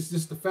prize. It's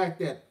just the fact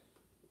that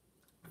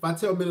if I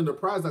tell men are the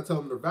prize, I tell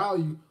them their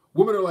value,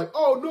 women are like,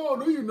 oh,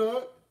 no, you're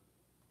not.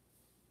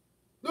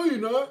 No, you're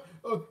not.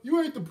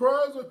 You ain't the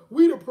prize.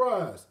 We the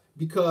prize.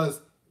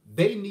 Because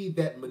they need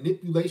that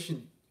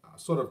manipulation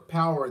sort of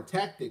power and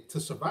tactic to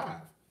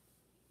survive.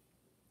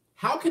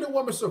 How can a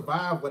woman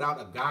survive without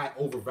a guy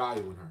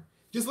overvaluing her?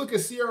 Just look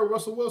at Sierra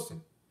Russell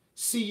Wilson.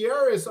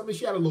 Sierra is something,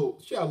 she had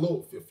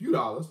a few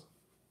dollars,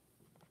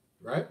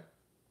 right?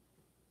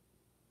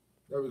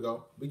 There we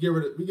go. We give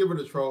her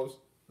the trolls.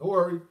 Don't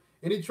worry.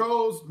 Any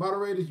trolls,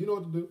 moderators, you know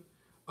what to do.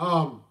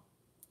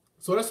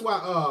 So that's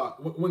why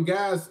when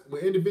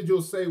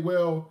individuals say,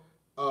 well,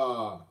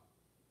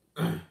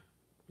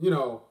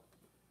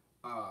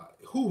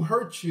 who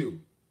hurt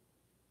you?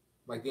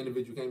 Like the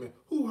individual came in,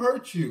 who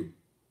hurt you?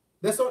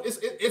 That's so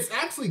it's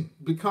actually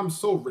become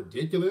so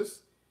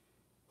ridiculous.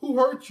 Who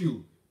hurt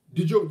you?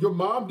 Did your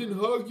mom didn't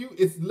hug you?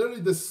 It's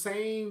literally the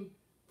same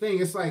thing.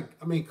 It's like,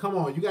 I mean, come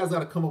on, you guys got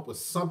to come up with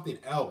something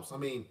else. I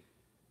mean,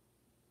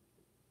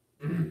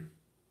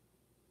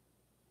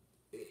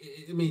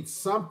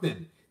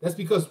 something. That's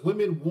because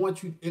women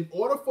want you. In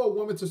order for a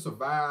woman to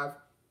survive,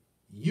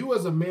 you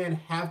as a man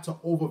have to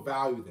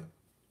overvalue them.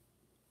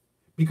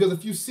 Because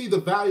if you see the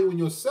value in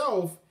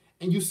yourself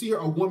and you see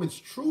a woman's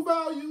true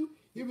value,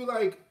 you'll be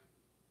like,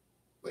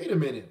 wait a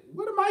minute,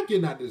 what am I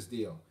getting out of this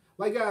deal?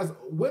 Like, guys,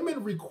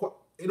 women require,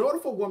 in order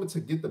for a woman to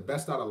get the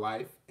best out of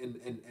life and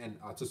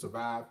to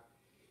survive,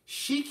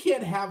 she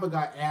can't have a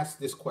guy ask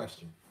this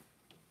question.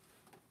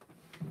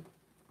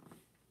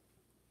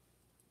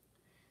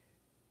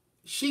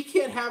 She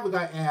can't have a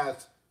guy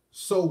ask,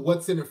 so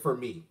what's in it for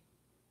me?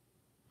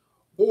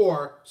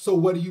 Or, so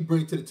what do you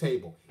bring to the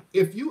table?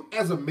 If you,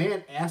 as a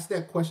man, ask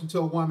that question to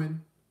a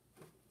woman,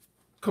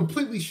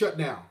 completely shut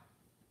down.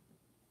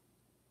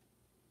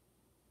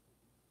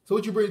 So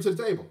what you bring to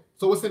the table?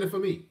 So what's in it for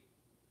me?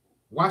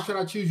 Why should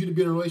I choose you to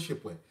be in a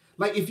relationship with?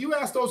 Like, if you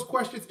ask those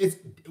questions, it's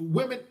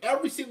women,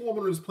 every single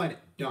woman on this planet,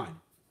 done.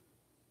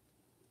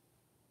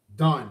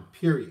 Done,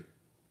 period.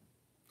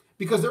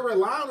 Because they're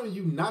relying on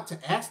you not to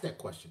ask that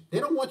question. They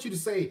don't want you to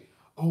say,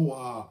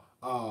 oh,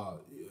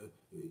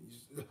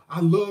 I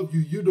love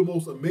you. You're the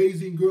most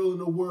amazing girl in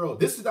the world.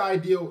 This is the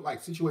ideal,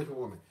 like, situation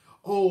for women.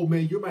 Oh,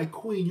 man, you're my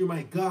queen. You're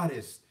my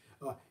goddess.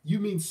 You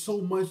mean so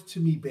much to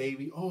me,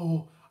 baby.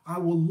 Oh, I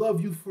will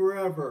love you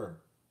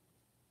forever.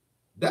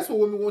 That's what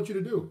women want you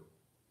to do.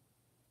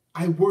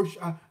 I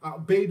worship,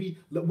 baby,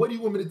 what do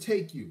you want me to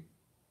take you?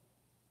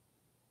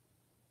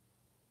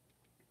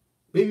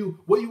 Baby,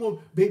 what do you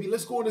want? Baby,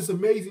 let's go on this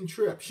amazing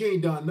trip. She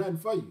ain't done nothing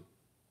for you.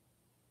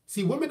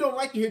 See, women don't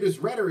like to hear this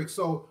rhetoric.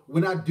 So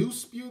when I do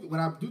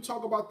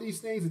talk about these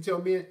things and tell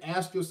men,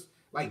 ask your,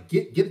 like,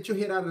 get your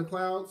head out of the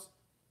clouds.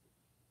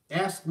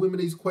 Ask women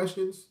these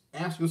questions.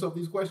 Ask yourself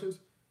these questions.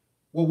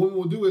 What women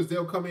will do is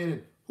they'll come in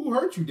and, who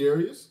hurt you,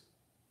 Darius?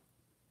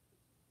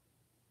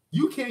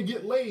 You can't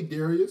get laid,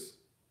 Darius.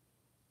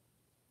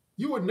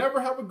 You would never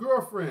have a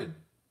girlfriend.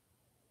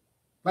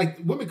 Like,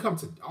 women come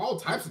to all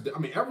types of,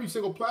 every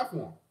single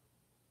platform.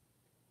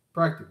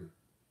 Practically.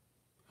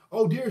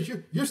 Oh, Darius,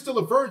 you're still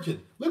a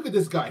virgin. Look at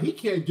this guy. He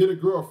can't get a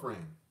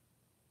girlfriend.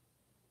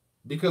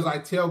 Because I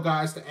tell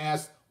guys to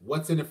ask,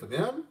 what's in it for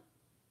them?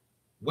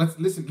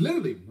 Listen,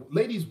 literally,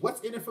 ladies,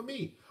 what's in it for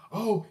me?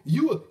 Oh,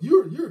 you're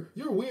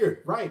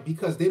weird, right?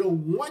 Because they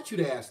don't want you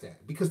to ask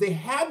that. Because they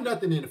have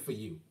nothing in it for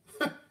you.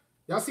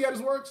 Y'all see how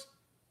this works?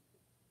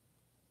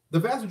 The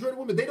vast majority of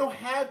women, they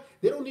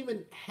don't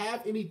even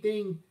have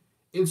anything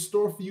in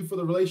store for you for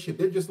the relationship.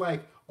 They're just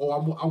like, oh, I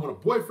want a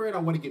boyfriend, I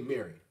want to get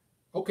married.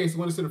 Okay, so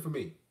what is it for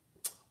me?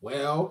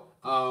 Well,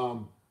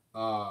 I'm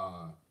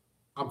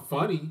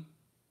funny.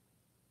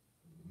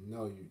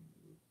 No,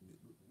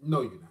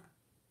 you're not.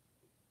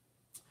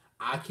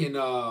 I can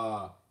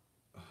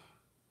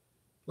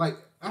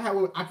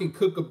I can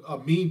cook a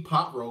mean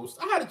pot roast.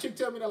 I had a chick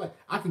tell me that, like,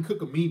 I can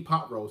cook a mean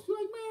pot roast. You're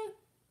like, man,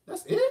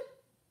 that's it?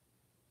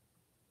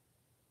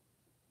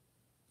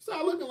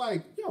 Start looking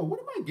like, yo, what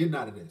am I getting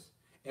out of this?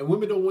 And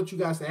women don't want you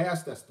guys to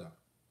ask that stuff.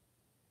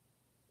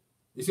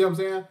 You see what I'm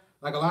saying?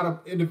 Like, a lot of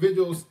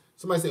individuals,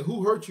 somebody say,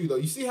 who hurt you, though?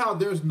 You see how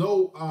there's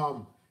no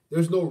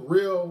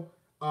real,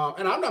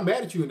 and I'm not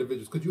mad at you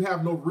individuals because you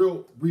have no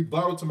real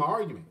rebuttal to my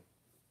argument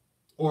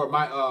or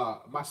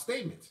my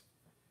statements.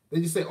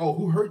 They just say, oh,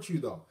 who hurt you,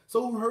 though?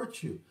 So who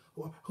hurt you?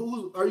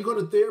 Who are you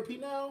going to therapy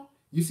now?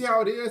 You see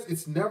how it is?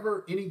 It's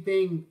never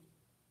anything,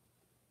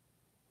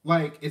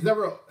 like, it's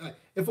never,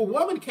 if a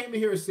woman came in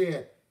here and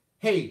said,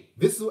 hey,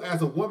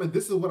 as a woman,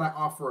 this is what I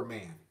offer a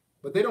man.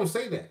 But they don't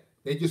say that.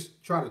 They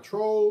just try to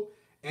troll,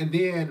 and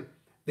then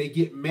they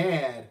get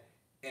mad,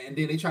 and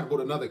then they try to go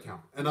to another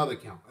account. And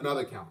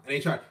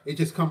it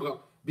just comes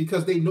up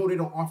because they know they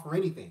don't offer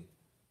anything.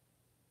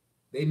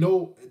 They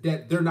know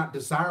that they're not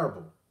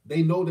desirable.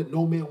 They know that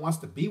no man wants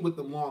to be with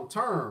them long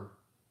term.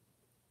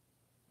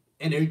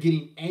 And they're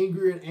getting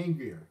angrier and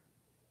angrier.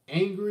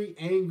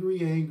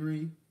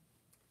 Angry.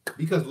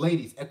 Because,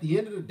 ladies, at the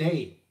end of the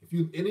day,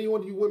 any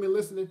one of you women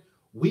listening,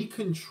 we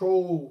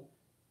control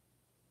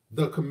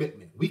the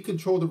commitment. We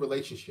control the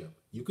relationship.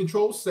 You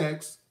control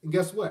sex, and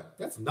guess what?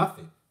 That's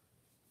nothing.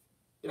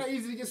 You know how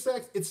easy to get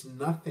sex? It's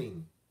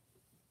nothing.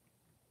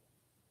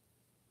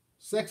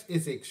 Sex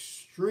is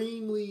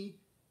extremely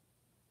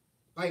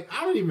like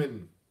I don't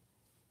even.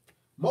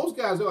 Most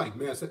guys are like,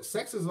 man,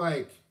 sex is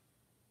like.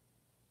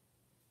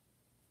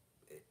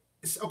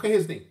 Okay,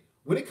 here's the thing.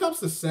 When it comes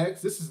to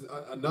sex, this is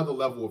another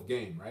level of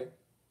game, right?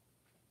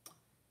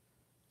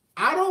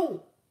 I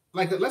don't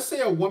like. Let's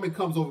say a woman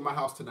comes over my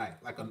house tonight,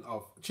 like a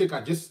chick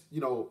I just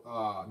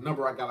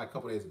number I got like a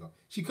couple days ago.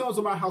 She comes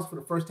to my house for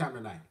the first time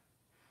tonight.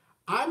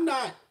 I'm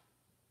not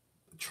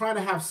trying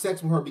to have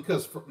sex with her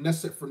because for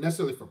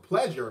necessarily for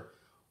pleasure.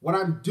 What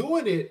I'm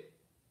doing it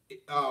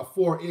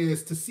for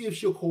is to see if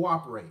she'll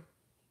cooperate,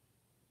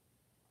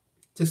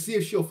 to see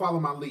if she'll follow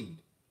my lead,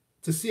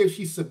 to see if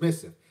she's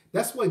submissive.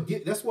 That's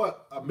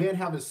what a man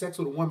having sex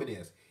with a woman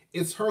is.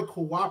 It's her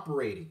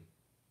cooperating.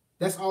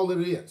 That's all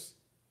it is.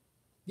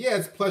 Yeah,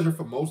 it's pleasure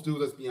for most dudes,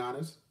 let's be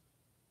honest.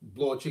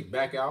 Blow a chick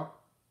back out,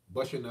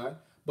 bust your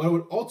nut. But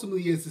what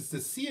ultimately is to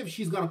see if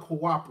she's gonna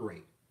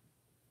cooperate.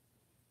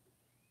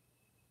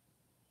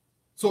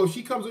 So if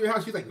she comes to your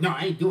house, she's like, no,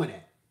 I ain't doing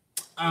that.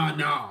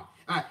 No.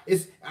 I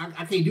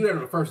can't do that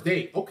on the first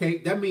date. Okay,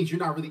 that means you're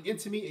not really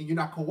into me and you're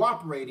not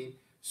cooperating.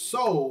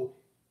 So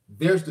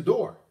there's the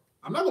door.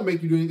 I'm not gonna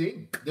make you do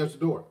anything. There's the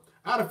door.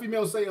 I had a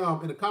female say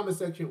in the comment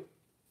section,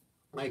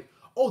 like,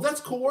 oh,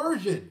 that's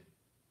coercion.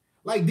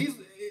 Like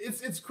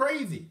it's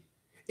crazy.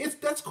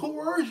 That's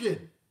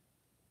coercion.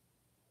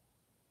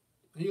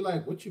 And you're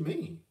like, what you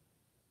mean?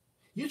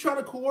 You're trying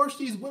to coerce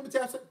these women to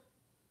have sex?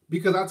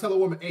 Because I tell a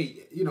woman,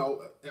 hey,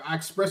 I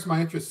express my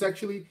interest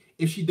sexually.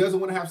 If she doesn't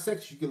want to have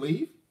sex, she can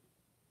leave.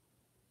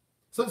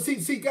 So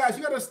see, guys,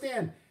 you gotta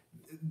understand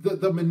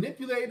the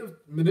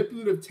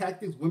manipulative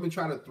tactics women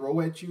try to throw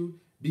at you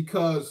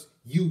because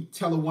you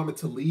tell a woman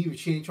to leave if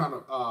she ain't trying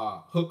to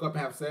hook up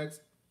and have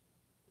sex.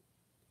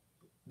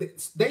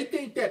 They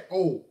think that,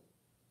 oh,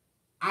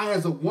 I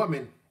as a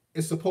woman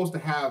is supposed to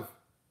have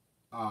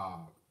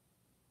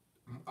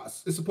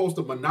is supposed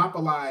to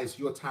monopolize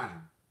your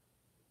time.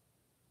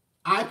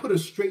 I put a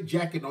straight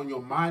jacket on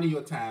your mind and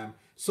your time.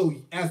 So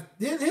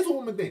here's a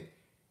woman thing.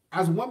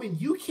 As a woman,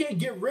 you can't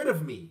get rid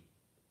of me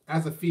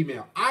as a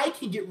female. I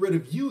can get rid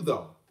of you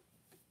though.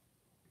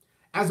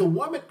 As a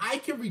woman, I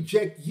can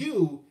reject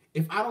you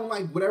if I don't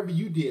like whatever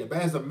you did. But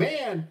as a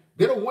man,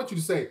 they don't want you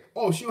to say,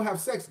 oh, she don't have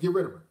sex, get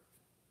rid of her.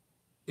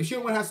 If she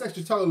don't want to have sex,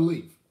 just tell her to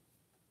leave.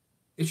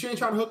 If she ain't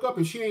trying to hook up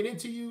and she ain't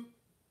into you,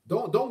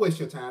 don't waste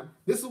your time.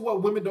 This is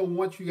what women don't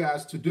want you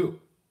guys to do.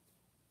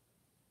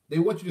 They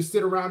want you to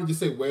sit around and just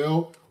say,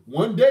 well,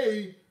 one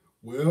day,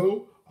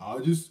 well, I'll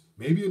just,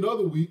 maybe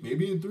another week,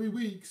 maybe in 3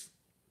 weeks.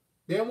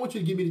 They don't want you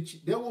to give me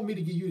they don't want me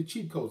to give you the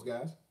cheat codes,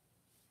 guys.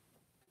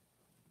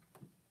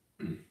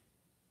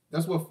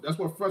 That's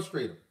what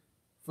frustrates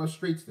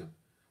them.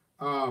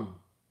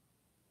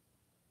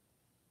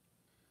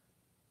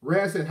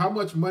 Raz said, how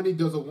much money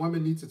does a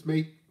woman need to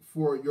make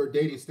for your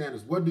dating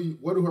standards? What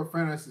do her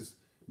finances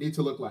need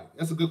to look like?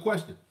 That's a good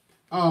question.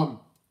 RAD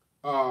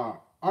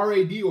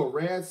or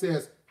Raz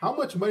says, how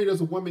much money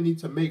does a woman need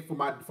to make for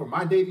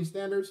my dating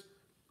standards?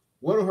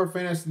 What do her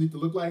finances need to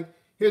look like?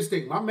 Here's the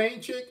thing. My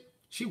main chick,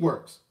 she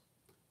works.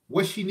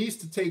 What she needs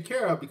to take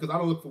care of, because I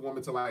don't look for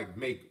women to like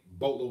make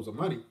boatloads of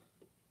money.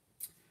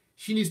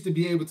 She needs to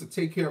be able to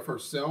take care of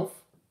herself.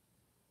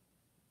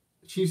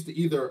 She needs to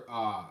either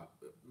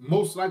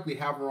most likely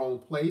have her own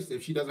place.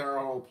 If she doesn't have her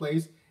own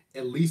place,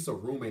 at least a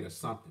roommate or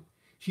something.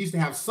 She needs to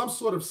have some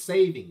sort of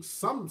savings,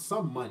 some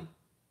money.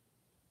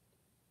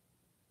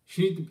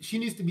 She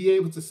needs to be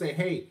able to say,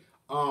 hey,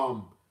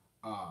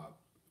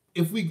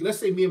 if let's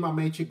say me and my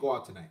main chick go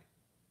out tonight,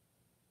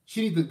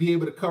 she needs to be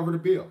able to cover the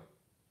bill.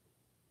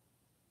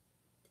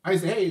 I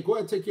say, hey, go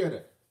ahead and take care of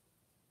that.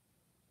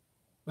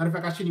 Matter of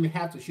fact, I shouldn't even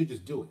have to. She'll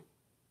just do it.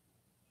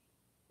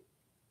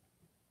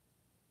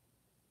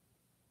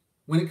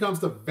 When it comes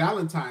to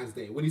Valentine's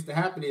Day, what needs to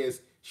happen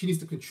is she needs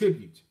to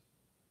contribute.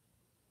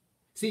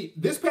 See,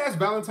 this past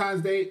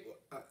Valentine's Day,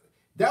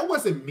 that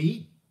wasn't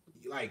me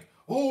like,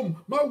 oh,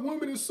 my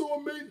woman is so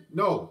amazing.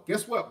 No,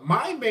 guess what?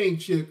 My main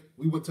chick,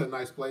 we went to a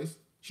nice place.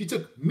 She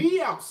took me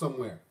out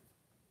somewhere.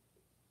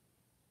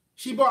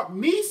 She bought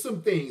me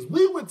some things.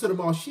 We went to the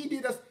mall. She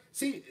did us.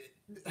 See,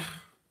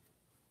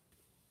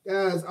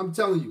 guys, I'm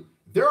telling you,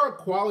 there are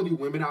quality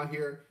women out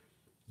here.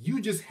 You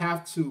just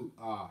have to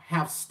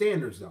have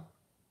standards, though.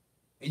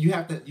 And you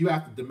have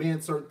to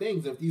demand certain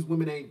things. If these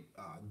women ain't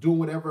doing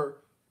whatever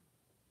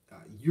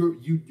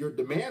your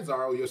demands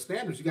are or your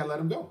standards, you got to let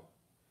them go.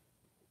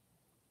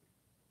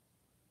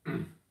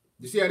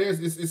 You see how it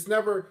is? It's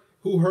never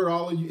who hurt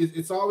all of you.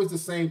 It's always the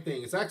same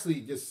thing. It's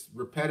actually just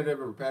repetitive.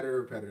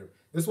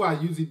 That's why I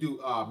usually do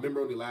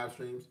member-only live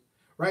streams,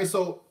 right?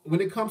 So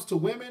when it comes to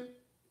women,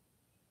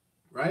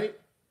 right?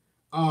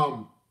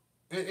 And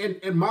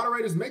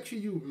moderators, make sure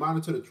you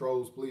monitor the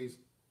trolls, please.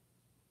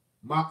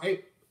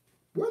 Hey,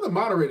 where are the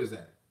moderators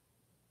at?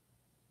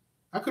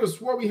 I could have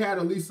swore we had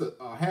at least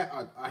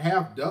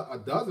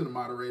a dozen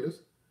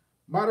moderators.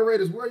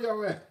 Moderators, where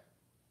y'all at?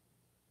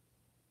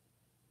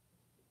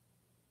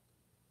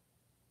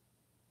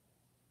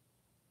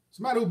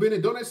 Somebody who been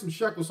in, donate some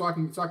shekels so I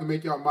can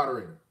make y'all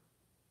moderator.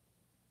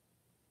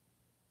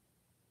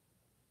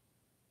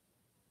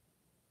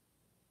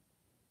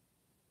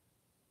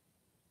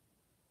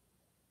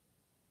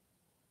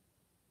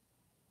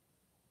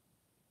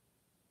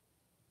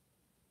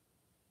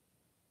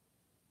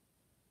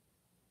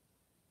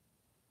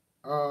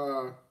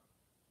 Y'all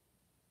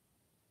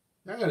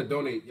gotta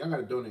donate. Y'all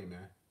gotta donate,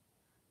 man.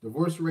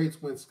 Divorce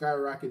rates went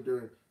skyrocket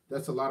during.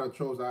 That's a lot of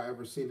trolls I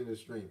ever seen in the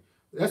stream.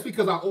 That's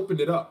because I opened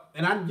it up,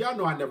 and y'all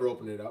know I never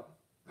opened it up.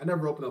 I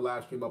never opened a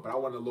live stream up, but I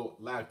wanted a little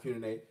live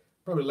Q&A.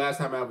 Probably the last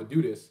time I ever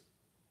do this.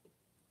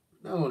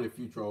 Not only a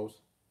few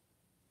trolls,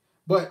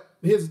 but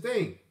here's the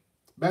thing.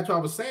 Back to what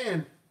I was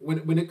saying.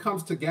 When it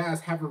comes to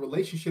guys having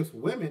relationships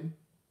with women,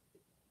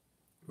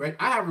 right?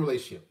 I have a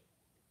relationship.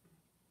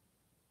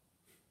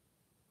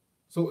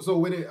 So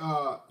when it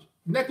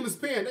Nicholas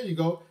Penn, there you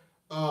go.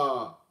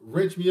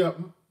 Wrench me up.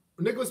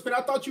 Nicholas Penn,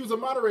 I thought you was a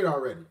moderator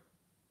already.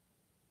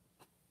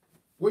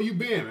 Where you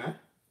been, man?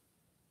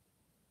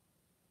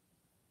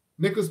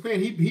 Nicholas Penn,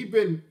 he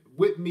been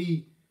with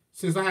me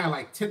since I had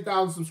like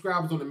 10,000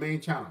 subscribers on the main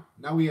channel.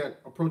 Now we are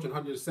approaching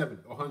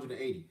 107 or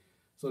 180.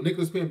 So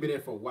Nicholas Penn been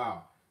in for a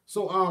while.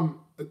 So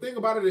the thing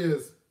about it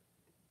is,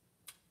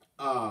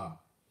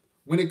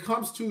 when it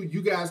comes to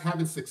you guys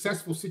having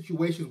successful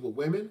situations with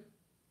women,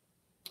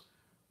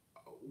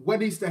 what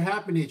needs to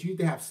happen is you need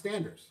to have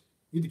standards.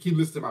 You need to keep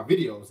listening to my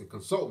videos and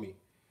consult me,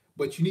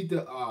 but you need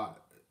to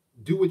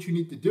do what you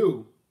need to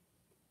do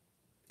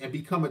and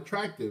become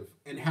attractive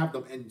and have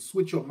them and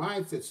switch your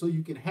mindset so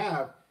you can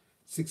have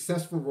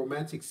successful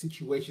romantic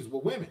situations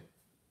with women.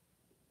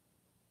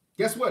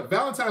 Guess what?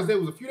 Valentine's Day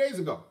was a few days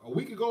ago, a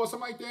week ago or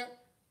something like that.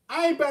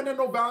 I ain't betting on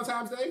no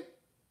Valentine's Day.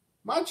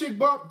 My chick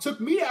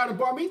took me out and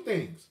bought me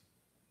things.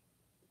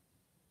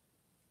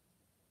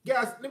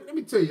 Guys, let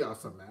me tell y'all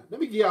something, man. Let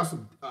me give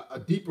y'all a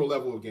deeper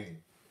level of game.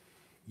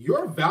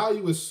 Your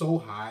value is so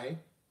high.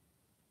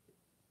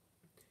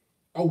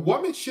 A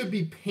woman should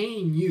be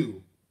paying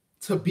you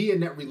to be in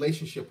that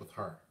relationship with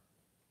her.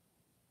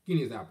 Give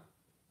me an example.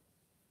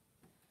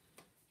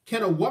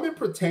 Can a woman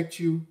protect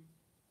you?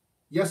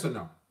 Yes or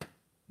no?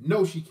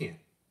 No, she can't.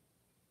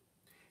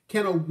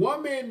 Can a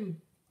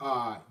woman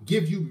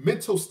give you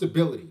mental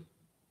stability?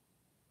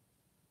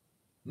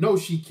 No,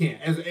 she can't.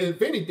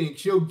 If anything,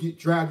 she'll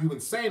drive you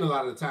insane a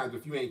lot of the times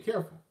if you ain't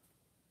careful.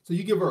 So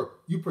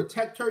you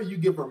protect her, you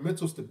give her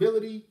mental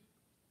stability,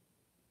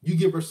 you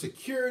give her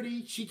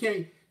security. She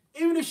can't,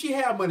 even if she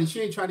have money,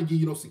 she ain't trying to give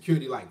you no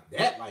security like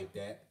that.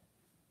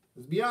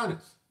 Let's be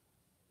honest.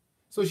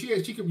 So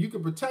you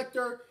can protect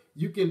her,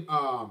 you can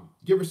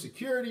give her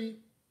security,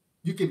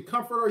 you can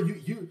comfort her,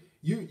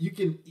 you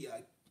can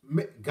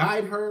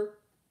guide her,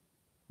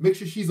 make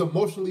sure she's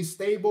emotionally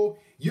stable.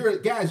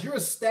 You're a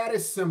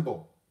status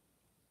symbol.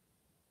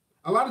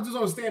 A lot of dudes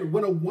don't understand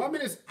when a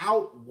woman is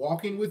out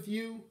walking with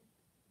you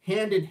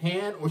hand in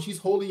hand or she's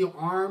holding your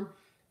arm,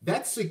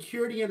 that's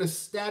security and a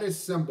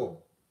status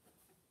symbol.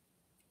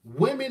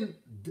 Women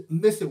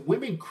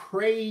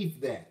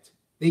crave that.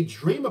 They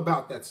dream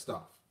about that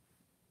stuff.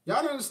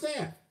 Y'all don't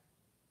understand.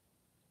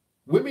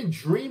 Women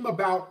dream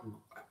about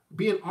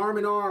being arm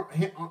in arm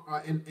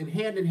and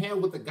hand in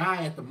hand with a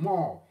guy at the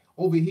mall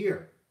over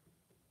here.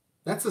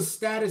 That's a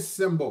status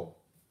symbol.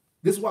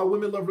 This is why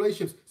women love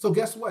relationships. So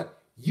guess what?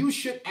 You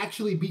should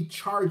actually be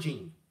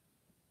charging.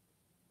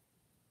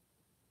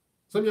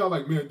 Some of y'all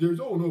like, man, Darius,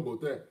 I don't know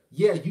about that.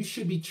 Yeah, you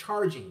should be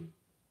charging.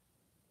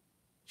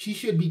 She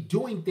should be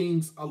doing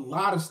things, a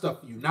lot of stuff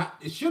for you.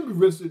 It shouldn't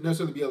be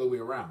necessarily the other way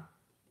around.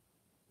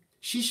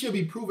 She should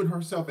be proving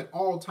herself at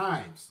all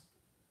times.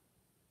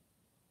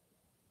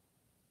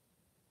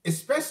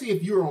 Especially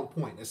if you're on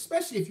point.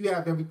 Especially if you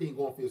have everything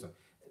going for yourself.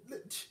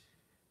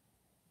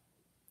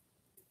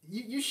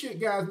 You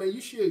should, guys, man, you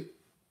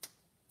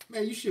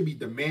should be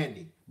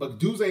demanding. But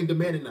dudes ain't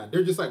demanding nothing.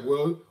 They're just like,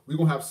 well, we're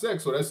going to have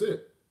sex, so that's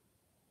it.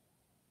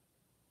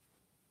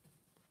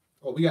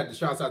 Oh, we got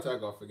Deshaun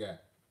Santiago, I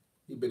forgot.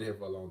 He's been here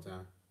for a long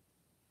time.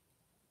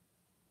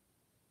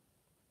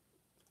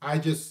 I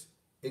just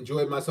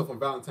enjoyed myself on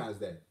Valentine's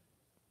Day.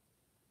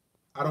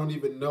 I don't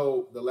even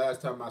know the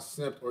last time I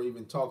simped or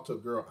even talked to a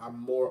girl. I'm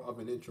more of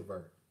an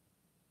introvert.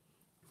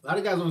 A lot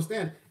of guys don't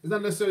understand. It's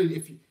not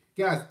necessarily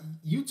guys,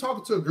 you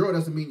talking to a girl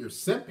doesn't mean you're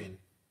simping.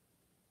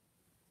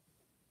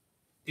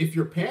 If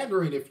you're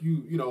pandering, if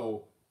you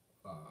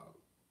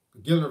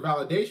giving her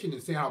validation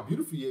and saying how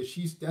beautiful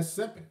she is, that's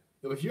simping.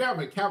 If you're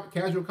having a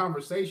casual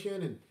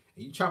conversation and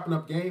you chopping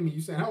up game and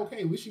you saying, oh,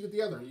 okay, we should get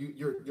together, and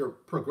you're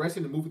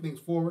progressing and moving things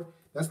forward,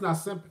 that's not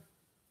simping.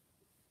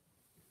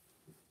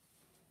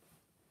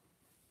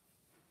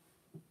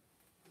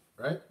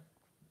 Right?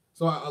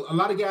 So a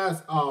lot of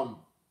guys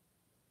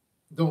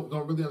don't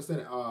really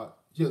understand it.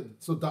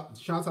 So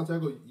Deshaun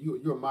Santiago,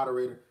 you're a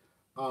moderator.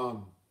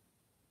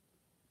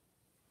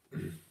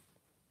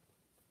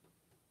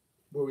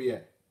 Where we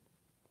at?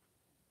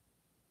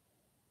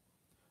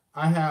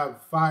 I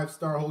have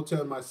 5-star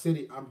hotel in my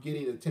city. I'm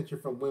getting attention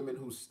from women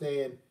who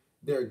stand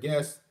their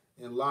guests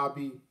in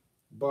lobby,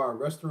 bar,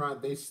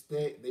 restaurant. They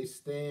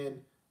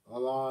stand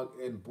along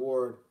and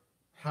board.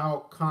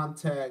 How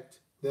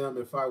contact them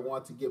if I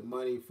want to get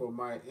money for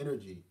my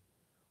energy?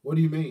 What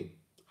do you mean?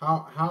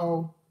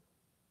 How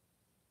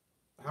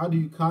do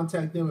you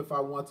contact them if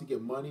I want to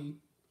get money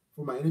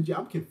for my energy?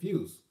 I'm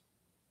confused.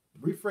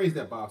 Rephrase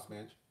that, boss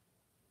man.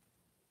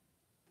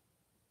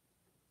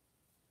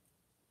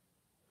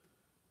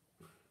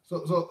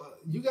 So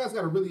you guys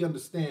got to really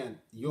understand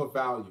your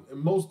value,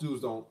 and most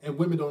dudes don't, and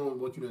women don't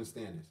want you to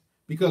understand this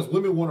because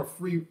women want a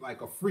free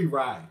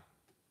ride.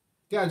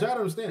 Guys, y'all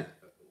don't understand.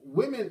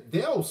 Women,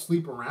 they'll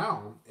sleep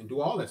around and do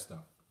all that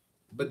stuff,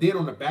 but then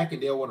on the back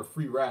end, they'll want a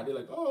free ride. They're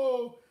like,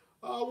 oh,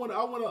 I want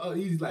an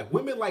easy life.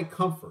 Women like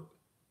comfort.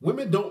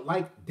 Women don't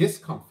like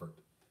discomfort.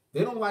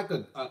 They don't like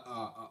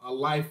a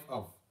life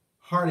of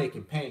heartache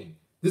and pain.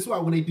 This is why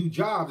when they do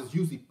jobs, it's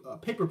usually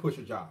paper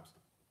pusher jobs,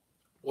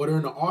 or they're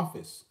in the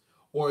office,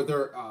 or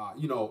they're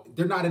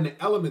they're not in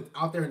the element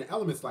out there in the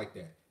elements like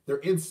that. They're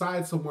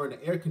inside somewhere in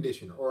the air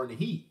conditioner or in the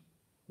heat.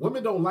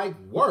 Women don't like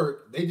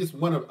work. They just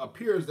want to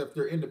appear as if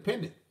they're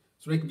independent,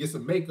 so they can get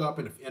some makeup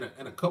and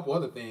a couple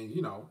other things,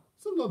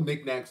 some little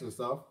knickknacks and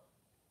stuff.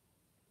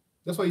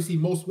 That's why you see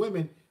most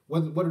women.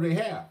 What do they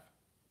have?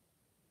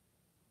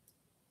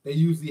 They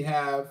usually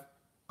have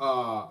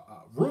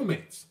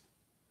roommates.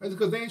 That's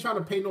because they ain't trying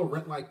to pay no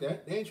rent like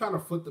that. They ain't trying to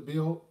foot the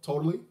bill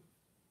totally.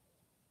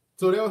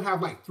 So they'll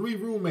have like 3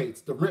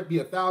 roommates. The rent be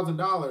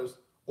 $1,000,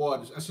 or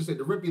I should say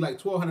the rent be like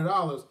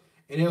 $1,200,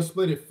 and they'll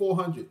split it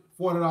 $400,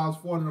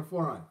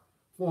 $400,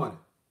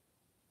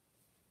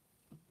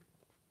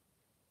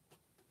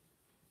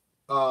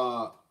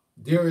 $400.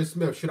 Darius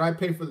Smith, should I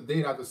pay for the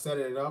date after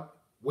setting it up?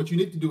 What you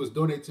need to do is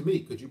donate to me,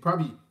 because you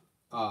probably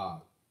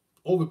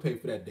overpay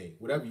for that date,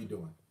 whatever you're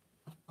doing.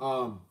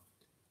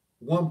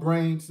 One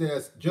Brain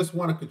says, just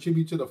want to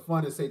contribute to the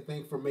fund and say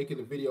thanks for making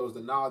the videos.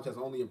 The knowledge has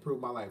only improved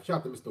my life. Shout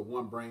out to Mr.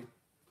 One Brain.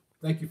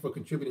 Thank you for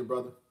contributing,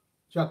 brother.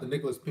 Shout out to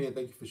Nicholas Penn.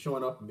 Thank you for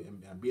showing up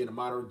and being a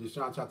moderator.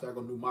 Deshaun, shout out to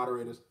our new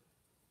moderators.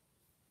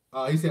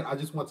 He said, I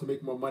just want to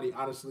make more money.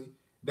 Honestly,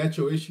 that's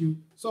your issue.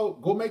 So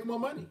go make more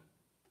money.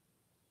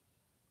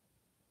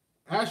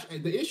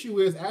 The issue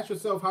is, ask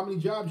yourself how many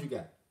jobs you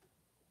got.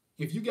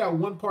 If you got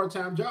one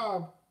part-time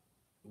job,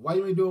 why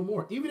you ain't doing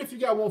more? Even if you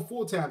got one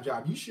full-time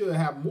job, you should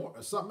have more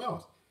or something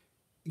else.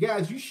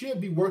 Guys, you should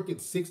be working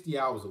 60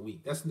 hours a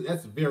week. That's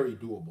very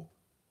doable.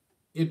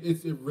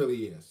 It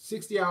really is.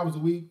 60 hours a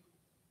week.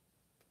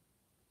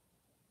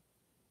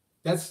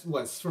 That's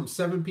what, from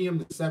 7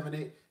 p.m. to 7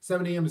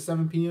 a.m. to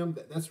 7 p.m.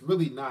 That's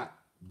really not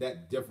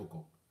that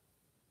difficult.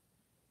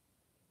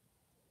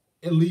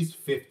 At least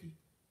 50.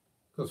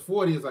 Because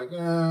 40 is like,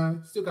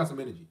 still got some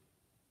energy.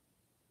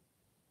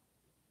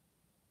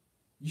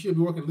 You should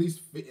be working at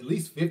least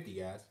 50,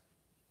 guys.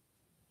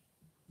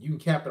 You can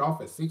cap it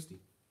off at 60.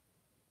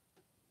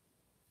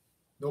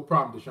 No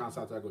problem, Deshaun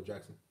Santiago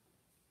Jackson.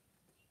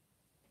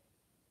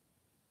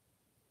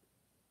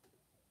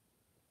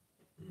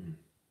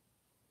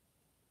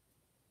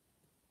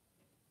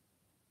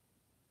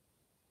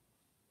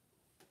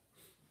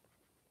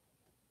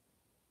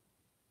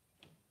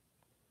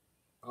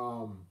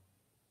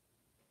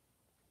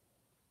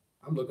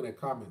 I'm looking at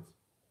comments.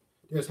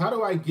 There's, how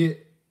do I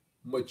get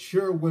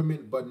mature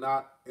women but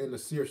not in a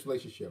serious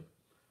relationship?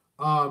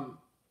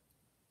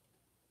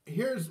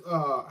 Here's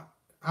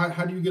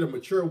how do you get a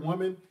mature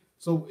woman?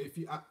 So if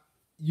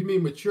you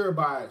mean mature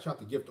by, shout out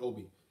to Gift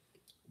Obi,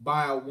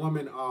 by a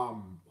woman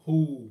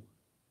who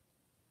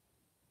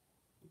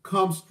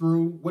comes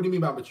through. What do you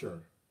mean by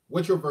mature?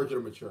 What's your version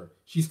of mature?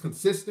 She's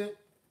consistent.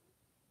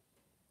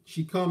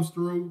 She comes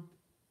through.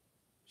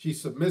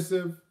 She's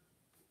submissive.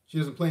 She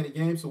doesn't play any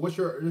games. So what's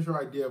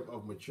your idea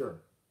of mature?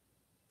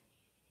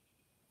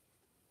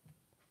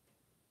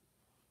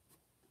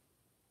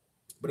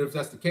 But if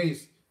that's the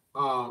case,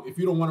 if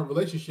you don't want a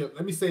relationship,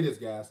 let me say this,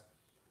 guys.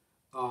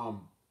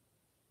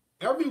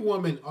 Every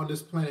woman on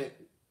this planet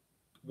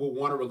will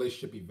want a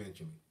relationship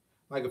eventually.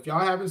 Like if y'all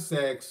having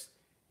sex,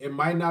 it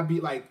might not be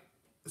like,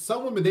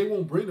 some women, they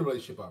won't bring the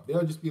relationship up.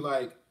 They'll just be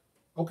like,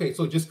 okay,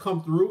 so just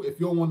come through.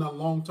 If you don't want that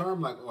long term,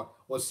 like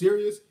or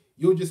serious,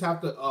 you'll just have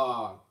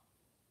to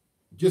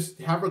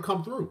just have her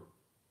come through.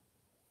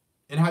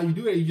 And how you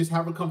do that, you just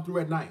have her come through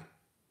at night.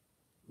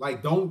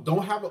 Like don't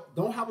have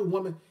a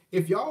woman.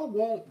 If y'all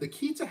want, the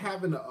key to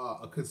having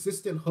a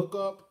consistent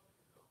hookup,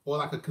 or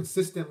like a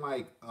consistent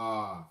like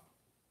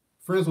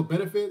friends with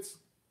benefits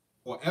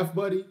or F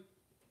buddy,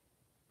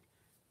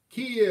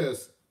 key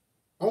is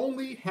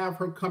only have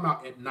her come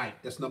out at night.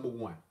 That's number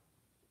one.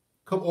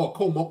 Come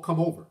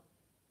over.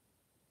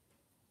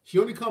 She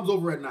only comes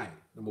over at night.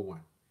 Number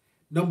one.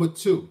 Number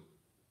two,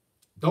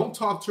 don't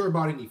talk to her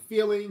about any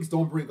feelings.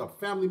 Don't bring up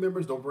family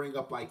members. Don't bring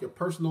up like your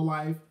personal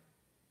life.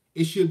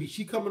 It should be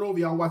she coming over,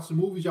 y'all watch the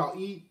movies, y'all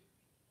eat.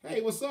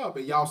 Hey, what's up?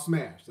 And y'all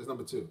smash. That's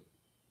number two.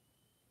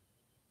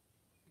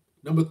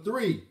 Number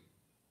three,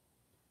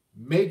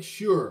 make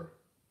sure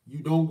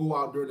you don't go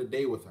out during the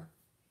day with her.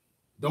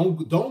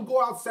 Don't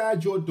go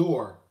outside your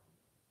door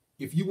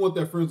if you want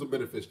that friends with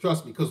benefits.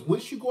 Trust me, because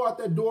once you go out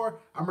that door,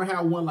 I remember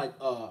having one like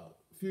a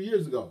few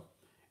years ago.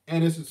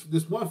 And it's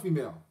this one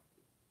female.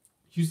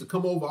 She used to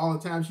come over all the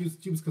time. She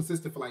was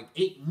consistent for like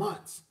 8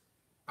 months.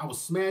 I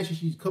was smashing.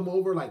 She'd come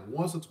over like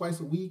once or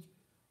twice a week,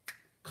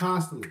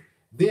 constantly.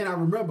 Then I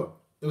remember,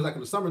 it was like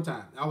in the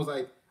summertime. I was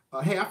like,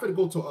 hey, I'm finna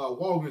go to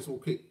Walgreens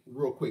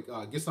real quick,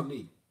 get something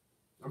to eat.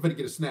 I'm finna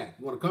get a snack.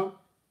 You want to come?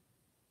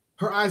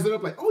 Her eyes lit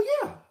up like, oh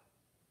yeah.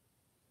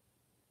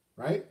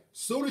 Right?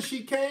 Soon as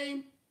she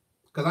came,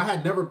 Because I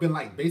had never been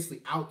like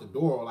basically out the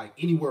door or like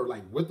anywhere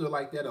like with her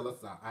like that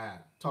unless I had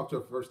talked to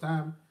her first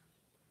time.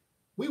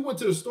 We went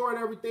to the store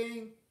and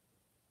everything.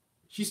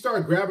 She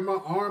started grabbing my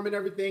arm and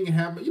everything and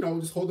having,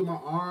 just holding my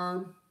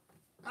arm.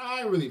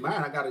 I ain't really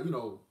mind. I got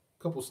a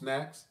couple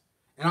snacks.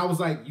 And I was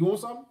like, you want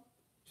something?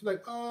 She's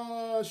like,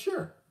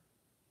 sure.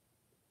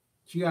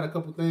 She got a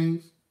couple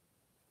things.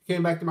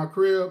 Came back to my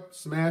crib,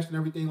 smashed and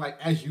everything like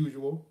as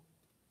usual.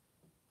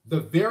 The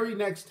very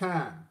next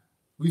time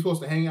we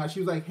supposed to hang out,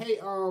 she was like, hey,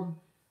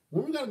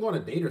 when we gonna go on a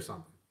date or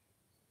something?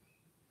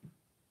 I'm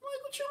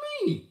like, what you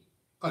mean?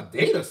 A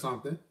date or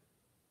something?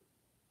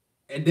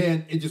 And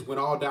then it just went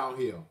all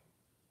downhill.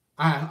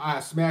 I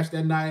smashed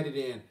that night, and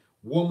then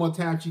one more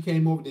time she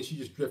came over, then she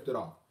just drifted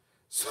off.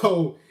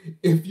 So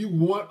if you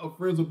want a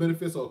friends with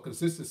benefits or a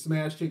consistent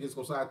smash chick that's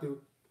gonna slide through,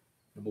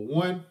 number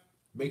one,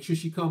 make sure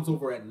she comes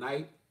over at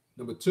night.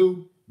 Number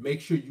two,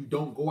 make sure you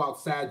don't go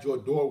outside your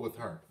door with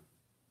her.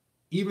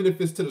 Even if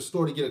it's to the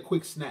store to get a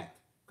quick snack.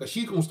 Because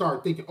she's gonna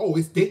start thinking, oh,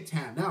 it's date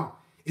time now.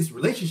 It's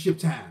relationship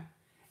time.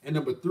 And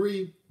number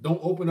three, don't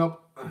open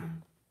up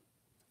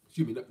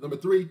number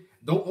three,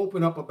 don't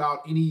open up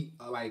about any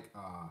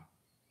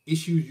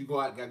issues you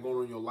got going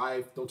on in your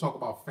life. Don't talk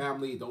about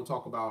family. Don't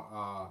talk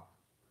about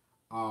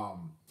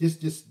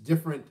just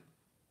different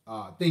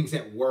things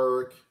at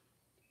work.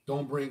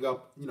 Don't bring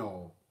up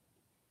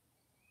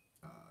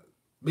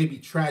maybe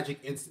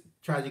tragic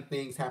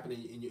things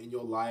happening in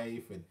your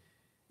life, and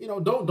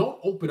don't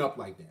open up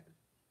like that.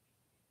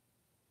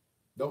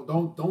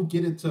 Don't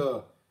get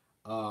into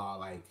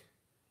like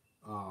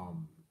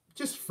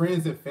just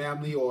friends and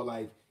family, or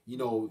like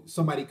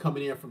somebody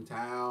coming in from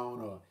town,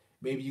 or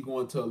maybe you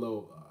going to a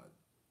little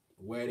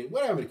wedding,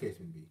 whatever the case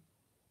may be.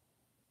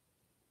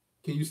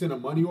 Can you send a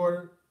money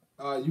order?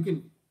 You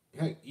can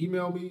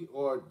email me,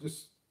 or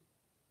just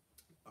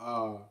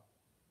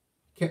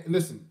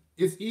listen.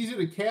 It's easier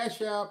to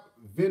Cash App,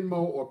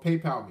 Venmo, or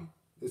PayPal me.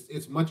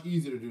 It's much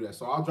easier to do that.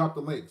 So I'll drop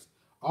the links.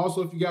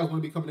 Also, if you guys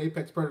want to become an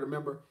Apex Predator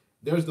member,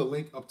 there's the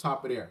link up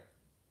top of there.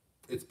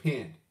 It's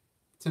pinned.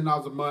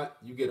 $10 a month.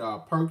 You get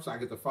perks. I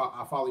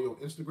follow you on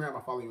Instagram.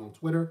 I follow you on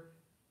Twitter.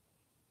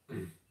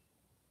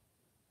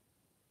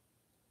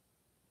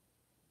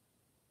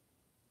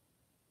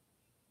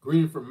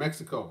 Greeting from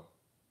Mexico.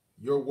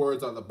 Your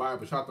words are the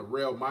Bible. Shout out to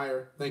Rail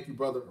Meyer. Thank you,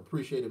 brother.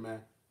 Appreciate it,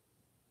 man.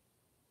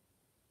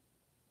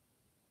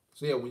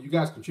 So yeah, when you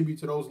guys contribute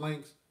to those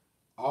links,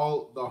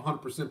 all the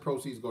 100%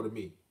 proceeds go to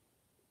me.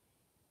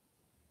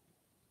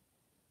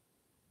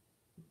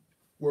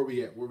 Where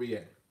we at?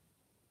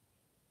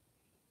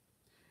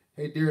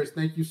 Hey, Darius,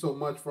 thank you so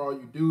much for all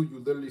you do. You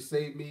literally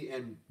saved me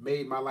and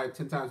made my life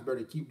 10 times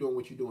better. Keep doing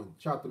what you're doing.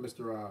 Shout out to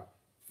Mr.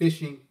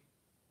 Fishing,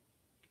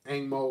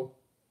 Angmo.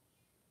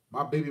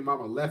 My baby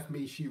mama left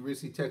me. She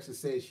recently texted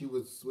saying she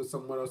was with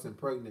someone else and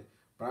pregnant,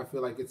 but I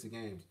feel like it's the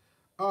games.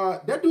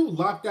 That dude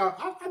locked out.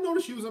 I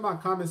noticed she was in my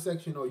comment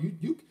section, or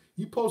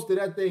you posted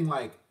that thing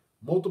like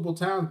multiple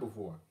times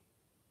before.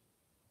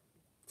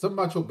 Something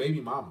about your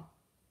baby mama.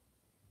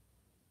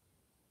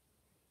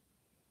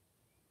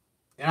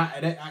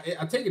 And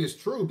I take it as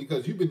true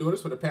because you've been doing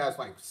this for the past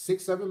like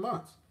 6-7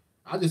 months.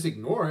 I just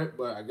ignore it,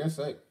 but I guess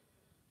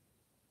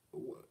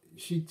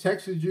she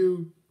texted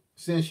you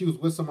saying she was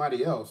with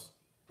somebody else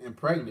and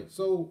pregnant.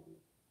 So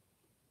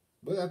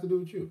what does that have to do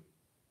with you?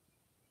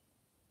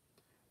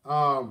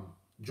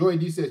 Joy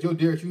D says, yo,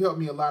 Darius, you helped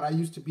me a lot. I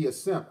used to be a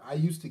simp. I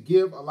used to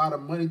give a lot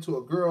of money to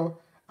a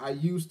girl I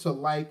used to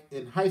like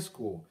in high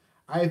school.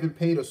 I even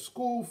paid a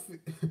school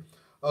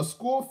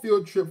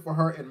field trip for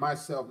her and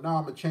myself. Now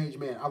I'm a changed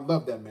man. I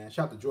love that, man.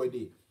 Shout out to Joy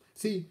D.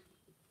 See,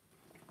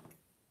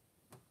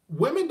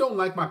 women don't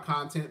like my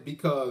content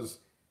because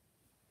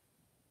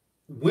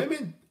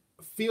women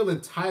feel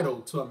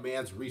entitled to a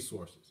man's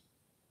resources.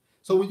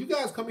 So when you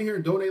guys come in here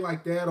and donate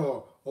like that,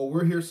 or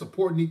we're here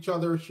supporting each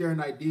other, sharing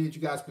ideas,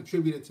 you guys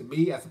contributing to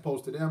me as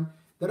opposed to them,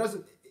 that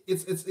doesn't,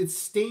 it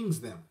stings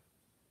them.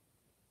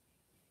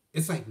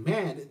 It's like,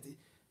 man,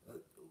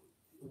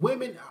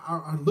 women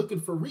are looking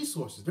for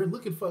resources. They're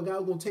looking for a guy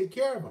who's going to take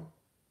care of them.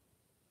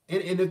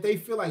 And if they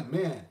feel like,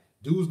 man,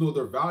 dudes know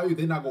their value,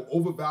 they're not going to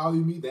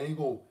overvalue me, they ain't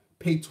going to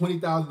pay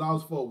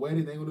 $20,000 for a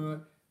wedding, they ain't going to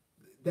do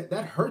that.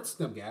 That hurts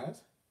them,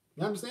 guys.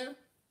 You understand?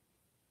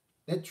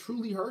 That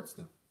truly hurts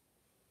them.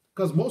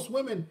 Because most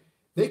women,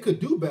 they could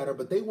do better,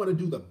 but they don't want to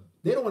do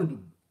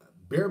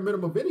bare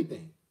minimum of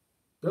anything.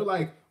 They're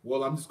like,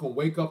 well, I'm just going to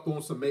wake up,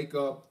 throwing some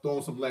makeup,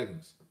 throwing some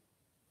leggings.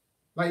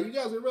 Like, you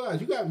guys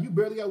realize you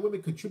barely got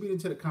women contributing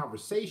to the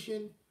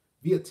conversation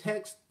via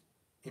text,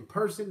 in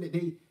person.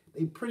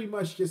 They pretty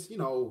much just,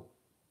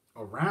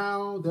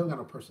 around. They don't got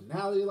no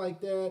personality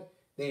like that.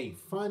 They ain't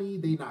funny.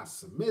 They not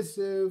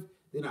submissive.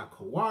 They're not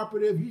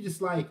cooperative.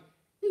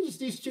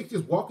 These chicks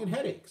just walking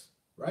headaches,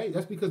 right?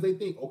 That's because they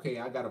think, okay,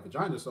 I got a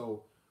vagina,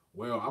 so,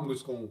 well, I'm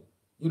just going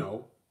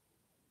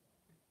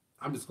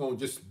to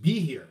just be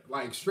here.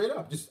 Like, straight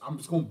up. I'm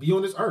just going to be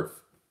on this earth.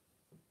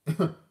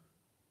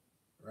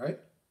 Right?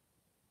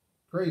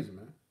 Crazy,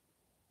 man.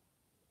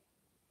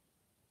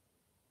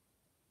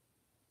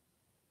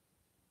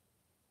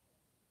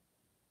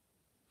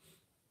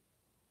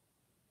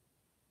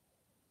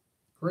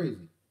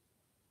 Crazy.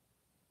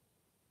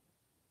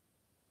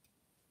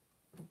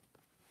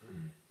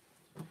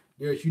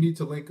 Darius, you need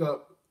to link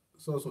up.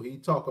 So he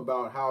talk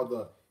about how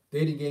the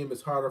dating game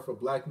is harder for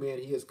black men.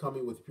 He is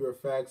coming with pure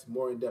facts,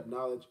 more in-depth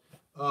knowledge.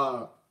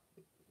 Well,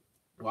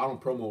 I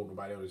don't promote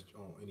nobody on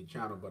any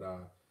channel, but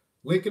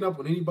linking up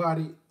with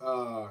anybody,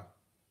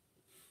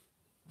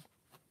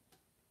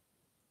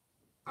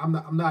 I'm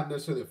not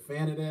necessarily a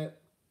fan of that.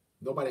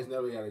 Nobody's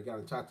never got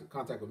in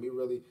contact with me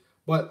really.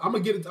 But I'm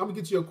gonna get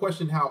to your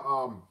question.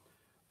 How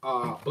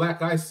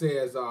Black Ice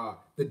says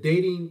the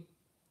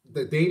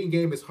dating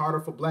game is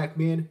harder for black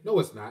men. No,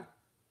 it's not.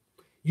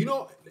 You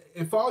know,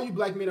 and for all you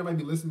black men that might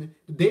be listening,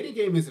 the dating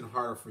game isn't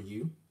harder for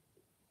you.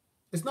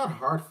 It's not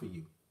hard for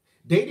you.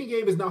 Dating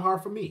game is not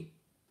hard for me.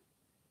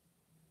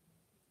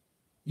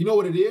 You know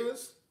what it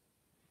is?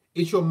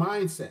 It's your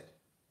mindset.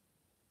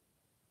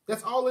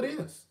 That's all it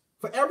is.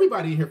 For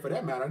everybody here, for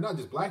that matter, not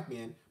just black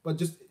men, but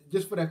just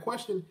for that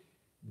question,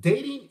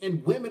 dating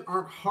and women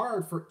aren't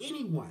hard for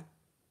anyone.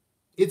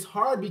 It's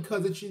hard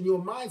because it's in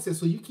your mindset.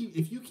 So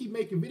if you keep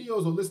making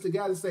videos or list of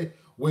guys that say,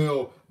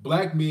 well,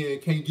 black men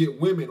can't get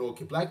women, or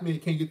black men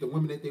can't get the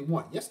women that they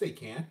want. Yes, they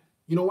can.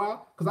 You know why?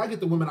 Because I get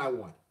the women I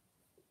want.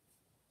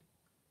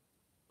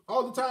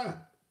 All the time.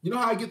 You know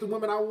how I get the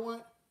women I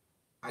want?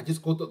 I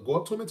just go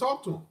up to them and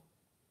talk to them.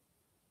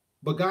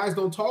 But guys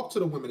don't talk to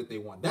the women that they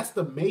want. That's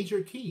the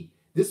major key.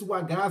 This is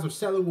why guys are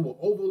selling with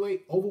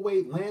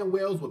overweight land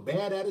whales with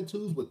bad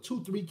attitudes with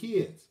 2-3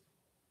 kids.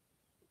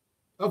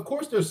 Of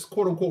course, there's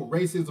quote unquote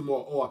racism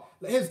or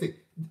here's the thing.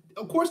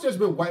 Of course, there's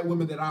been white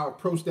women that I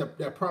approached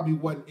that probably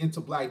wasn't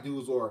into black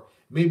dudes, or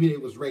maybe they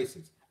was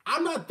racist.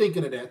 I'm not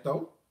thinking of that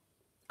though.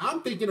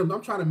 I'm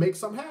trying to make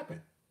something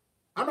happen.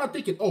 I'm not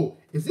thinking, oh,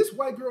 is this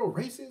white girl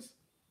racist?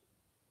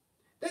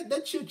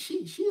 That chick,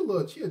 she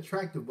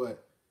attractive,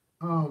 but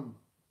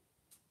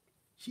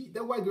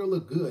that white girl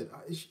look good.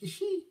 Is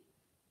she?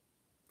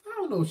 I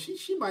don't know.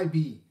 She might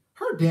be.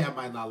 Her dad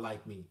might not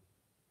like me.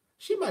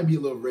 She might be a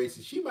little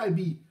racist. She might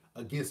be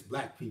against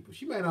black people.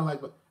 She might not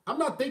like. But I'm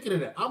not thinking of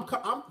that.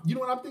 You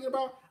know what I'm thinking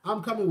about?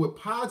 I'm coming with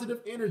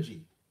positive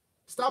energy.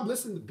 Stop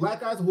listening to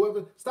black guys or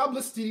whoever. Stop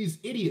listening to these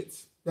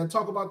idiots that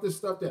talk about this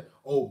stuff that,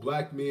 oh,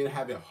 black men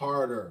have it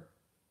harder.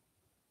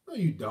 No,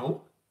 you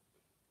don't.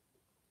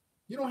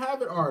 You don't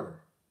have it harder.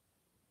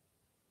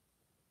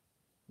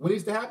 What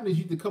needs to happen is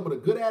you need to come with a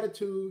good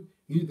attitude.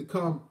 You need to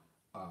come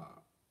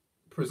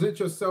present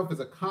yourself as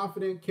a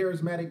confident,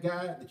 charismatic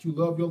guy that you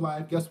love your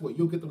life. Guess what?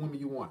 You'll get the women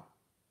you want.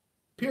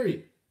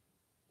 Period.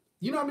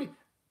 You know what I mean?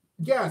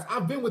 Guys,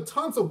 I've been with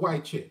tons of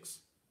white chicks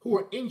who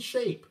are in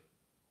shape.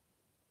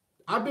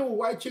 I've been with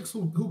white chicks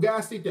who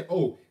guys think that,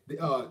 oh,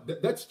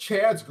 that's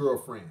Chad's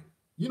girlfriend.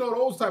 You know,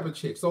 those type of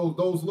chicks. So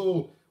those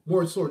little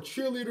more sort of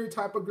cheerleader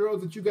type of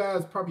girls that you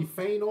guys probably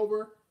faint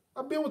over.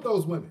 I've been with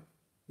those women.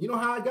 You know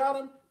how I got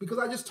them? Because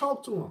I just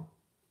talked to them.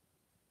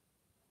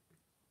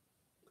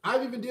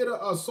 I've even did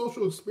a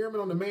social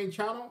experiment on the main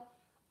channel.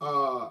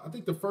 I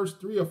think the first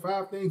 3 or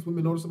 5 things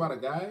women notice about a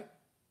guy.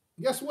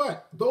 Guess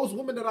what? Those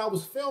women that I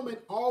was filming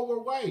all were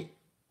white.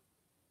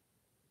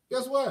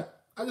 Guess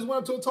what? I just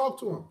went up to and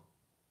talked to them.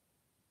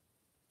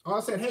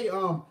 I said, hey,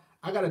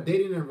 I got a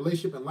dating and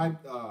relationship and life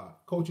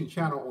coaching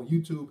channel on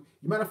YouTube.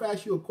 You mind if I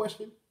ask you a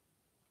question?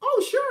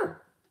 Oh,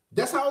 sure.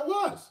 That's how it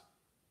was.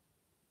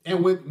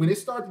 And when it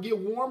started to get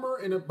warmer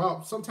in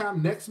about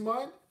sometime next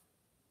month,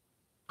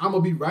 I'm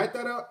going to be right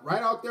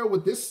out there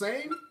with this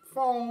same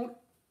phone,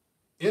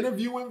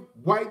 interviewing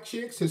white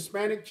chicks,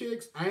 Hispanic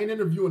chicks. I ain't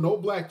interviewing no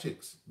black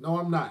chicks. No,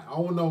 I'm not. I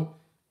don't know.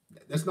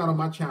 That's not on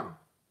my channel.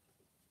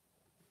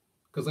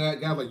 Because I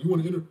got guys like,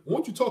 why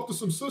don't you talk to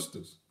some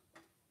sisters?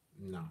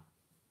 No.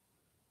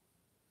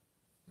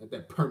 Let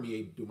that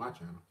permeate through my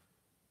channel.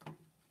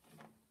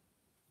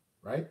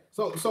 Right?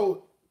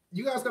 So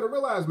you guys got to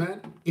realize, man,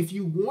 if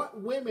you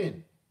want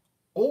women,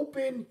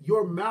 open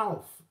your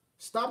mouth.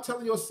 Stop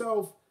telling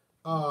yourself,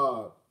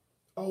 oh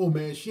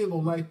man, she ain't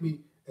gonna like me.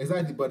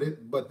 Exactly,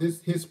 but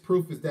his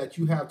proof is that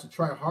you have to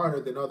try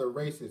harder than other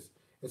races.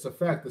 It's a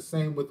fact. The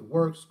same with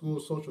work, school,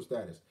 social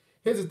status.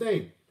 Here's the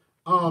thing.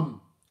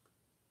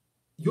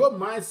 Your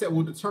mindset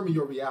will determine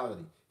your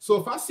reality. So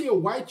if I see a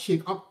white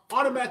chick, I'm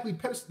automatically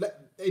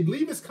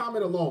leave his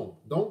comment alone.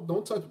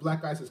 Don't touch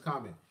Black Ice's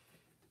comment.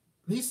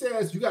 He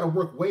says you got to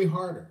work way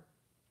harder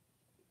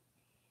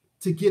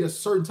to get a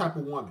certain type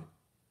of woman.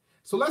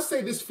 So let's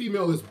say this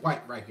female is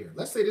white right here.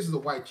 Let's say this is a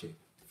white chick,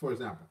 for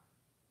example,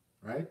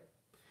 right?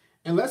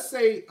 And let's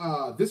say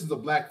this is a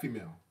black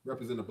female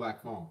representing a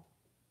black phone,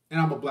 and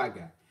I'm a black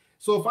guy.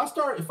 So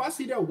if I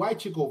see that white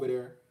chick over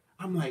there,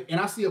 I'm like, and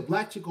I see a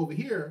black chick over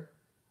here,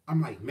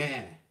 I'm like,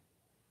 man,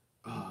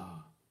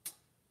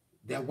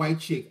 that white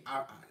chick,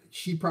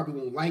 she probably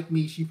won't like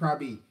me. She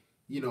probably,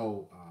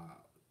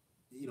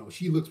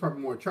 she looks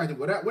probably more attractive.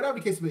 Whatever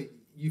the case may,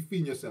 you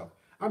feeding yourself.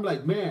 I'm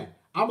like, man,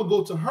 I'm gonna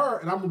go to her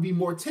and I'm gonna be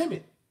more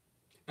timid,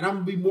 and I'm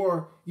gonna be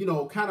more,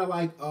 kind of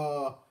like,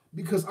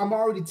 because I'm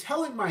already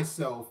telling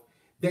myself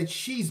that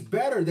she's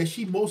better, that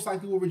she most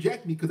likely will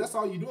reject me, because that's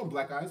all you're doing,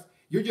 Black Eyes.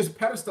 You're just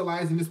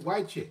pedestalizing this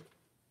white chick.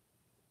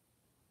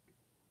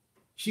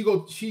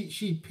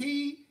 She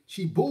pee,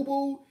 she boo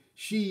boo,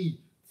 she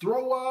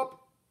throw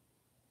up,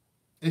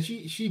 and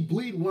she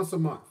bleed once a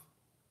month.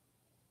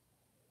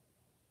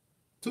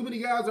 Too many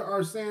guys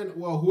are saying,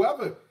 well,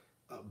 whoever,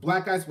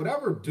 black guys,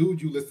 whatever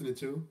dude you listening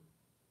to,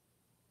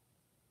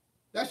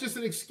 that's just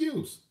an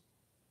excuse.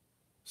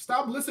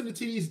 Stop listening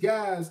to these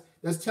guys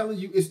that's telling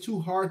you it's too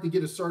hard to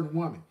get a certain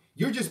woman.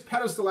 You're just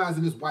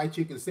pedestalizing this white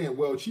chick and saying,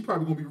 well, she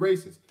probably gonna be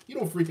racist. You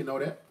don't freaking know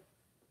that.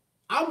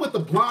 I'm with the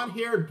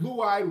blonde-haired,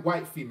 blue-eyed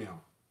white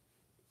female.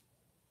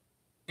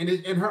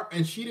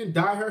 And she didn't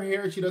dye her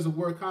hair, she doesn't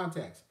wear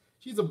contacts.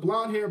 She's a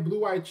blonde-haired,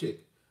 blue-eyed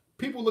chick.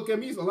 People look at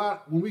me a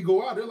lot when we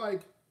go out, they're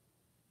like,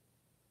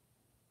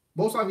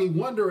 most likely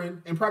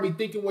wondering and probably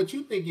thinking what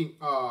you thinking,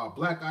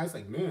 black eyes,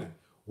 like, man,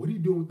 what are you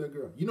doing with that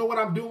girl? You know what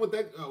I'm doing with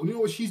that? You know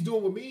what she's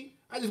doing with me?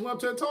 I just went up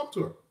to her and talked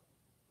to her.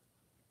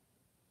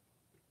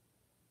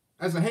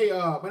 I said, hey,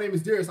 my name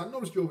is Darius. I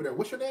noticed you over there.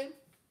 What's your name?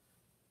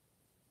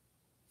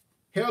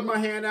 Held my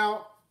hand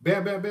out.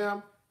 Bam, bam,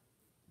 bam.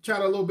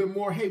 Tried a little bit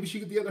more. Hey, we should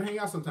get together, hang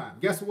out sometime.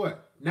 Guess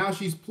what? Now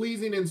she's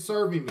pleasing and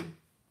serving me.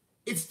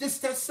 It's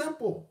just that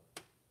simple.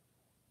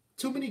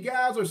 Too many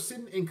guys are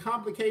sitting and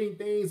complicating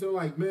things. They're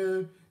like,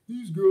 man,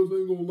 these girls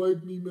ain't gonna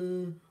like me,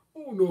 man.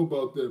 I don't know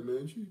about that,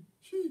 man.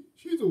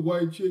 She's a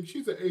white chick.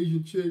 She's an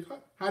Asian chick.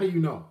 How do you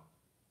know?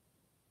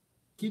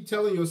 Keep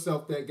telling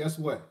yourself that. Guess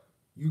what?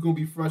 You're going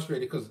to be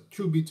frustrated because,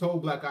 truth be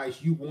told, Black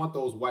Ice, you want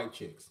those white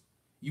chicks.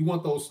 You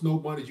want those snow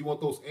bunnies. You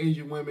want those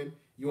Asian women.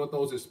 You want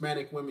those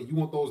Hispanic women. You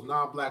want those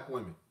non-black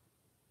women.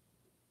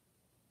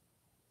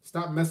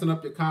 Stop messing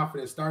up your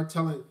confidence. Start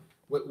telling,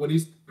 what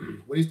needs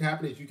to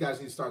happen is you guys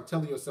need to start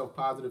telling yourself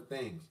positive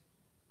things.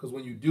 Because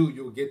when you do,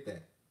 you'll get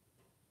that.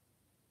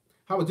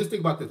 How about, just think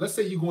about this. Let's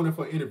say you're going in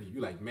for an interview.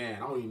 You're like, man,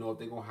 I don't even know if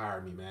they're going to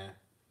hire me, man.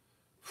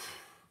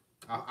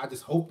 I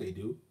just hope they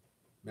do.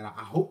 Man,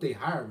 I hope they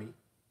hire me.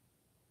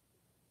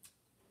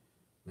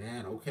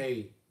 Man,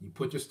 okay, you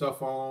put your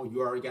stuff on.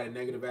 You already got a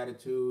negative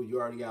attitude. You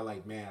already got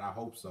like, man, I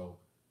hope so.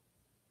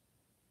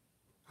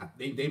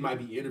 They might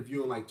be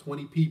interviewing like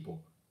 20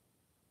 people.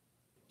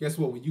 Guess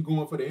what? When you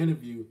go in for the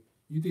interview,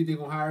 you think they're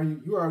going to hire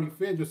you? You already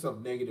fed yourself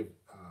negative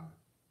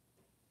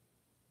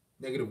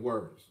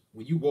words.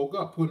 When you woke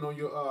up, putting on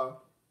your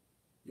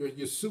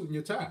suit and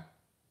your tie.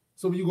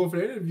 So when you go for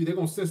the interview, they're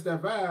going to sense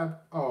that vibe.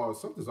 Oh,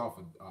 something's off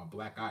of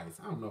Black Ice.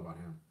 I don't know about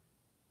him.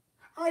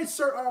 All right,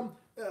 sir,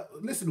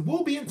 listen,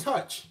 we'll be in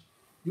touch.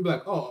 You'll be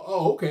like,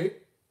 oh, okay.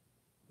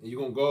 And you're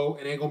going to go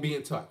and they're going to be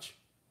in touch.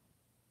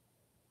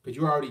 Because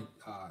you already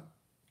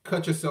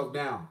cut yourself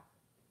down.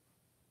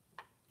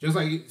 Just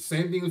like,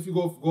 same thing if you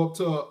go up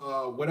to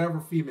whatever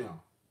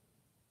female.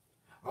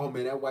 Oh,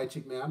 man, that white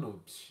chick, man, I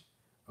know.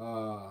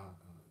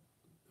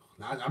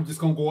 I'm just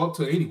going to go up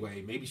to her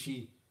anyway. Maybe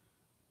she...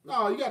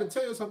 No, you got to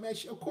tell yourself, man,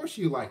 of course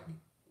she'll like me.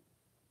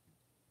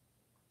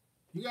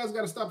 You guys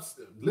got to stop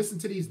listening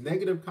to these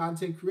negative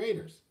content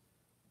creators.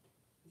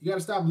 You got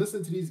to stop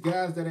listening to these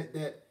guys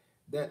that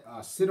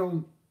sit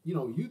on,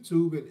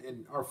 YouTube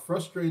and are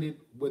frustrated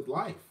with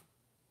life.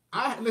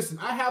 I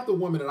have the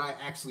woman that I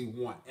actually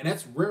want, and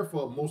that's rare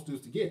for most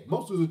dudes to get.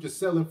 Most dudes are just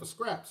selling for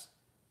scraps.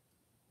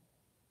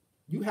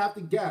 You have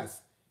to guess.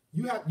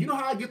 You know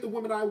how I get the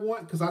women I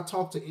want? Because I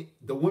talk to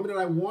the women that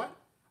I want.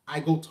 I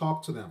go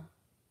talk to them.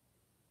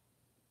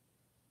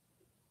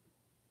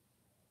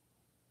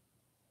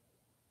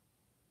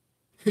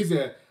 He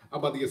said, I'm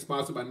about to get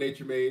sponsored by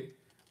Nature Made.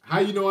 How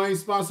you know I ain't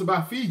sponsored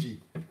by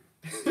Fiji?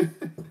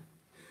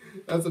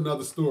 That's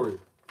another story.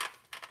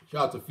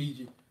 Shout out to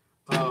Fiji.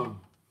 I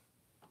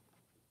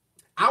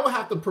would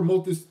have to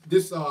promote this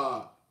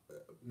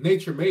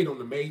Nature Made on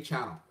the Made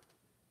channel.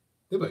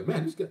 They're like,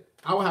 man, this guy.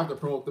 I would have to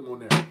promote them on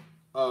there.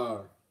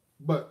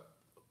 But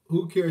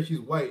who cares? She's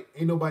white.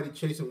 Ain't nobody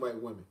chasing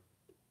white women.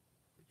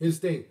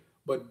 Here's the thing.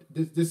 But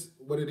this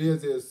what it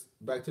is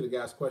back to the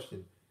guy's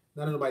question.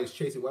 Not everybody's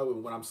chasing white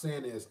women. What I'm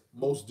saying is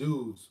most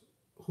dudes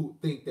who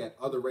think that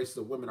other races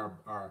of women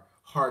are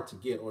hard to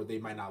get or they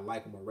might not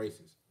like them or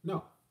racist.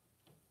 No.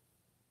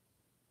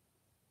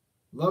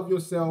 Love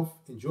yourself,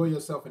 enjoy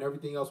yourself, and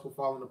everything else will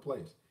fall into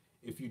place.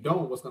 If you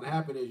don't, what's going to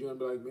happen is you're going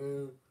to be like,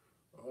 man,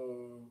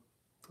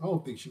 I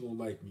don't think she's going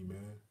to like me,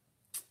 man.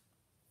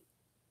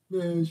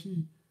 Man,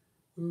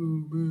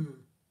 man.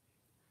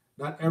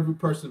 Not every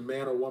person,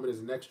 man or woman, is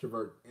an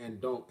extrovert and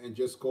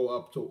just go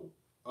up to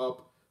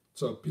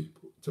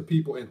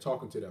people and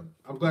talking to them.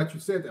 I'm glad you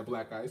said that,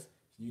 Black Ice.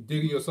 You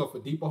digging yourself a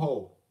deeper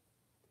hole.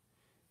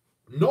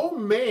 No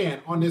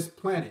man on this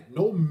planet,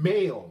 no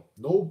male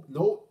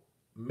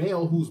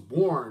who's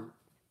born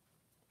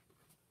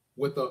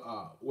with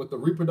a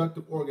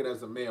reproductive organ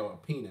as a male, a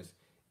penis,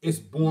 is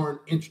born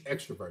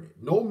extroverted.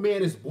 No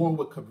man is born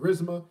with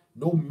charisma.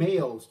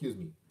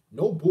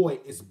 No boy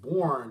is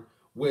born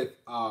with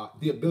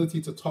the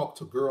ability to talk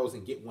to girls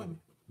and get women.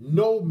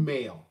 No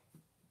male.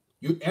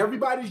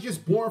 Everybody's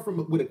just born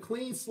with a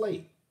clean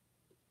slate.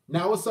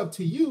 Now it's up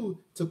to you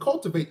to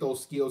cultivate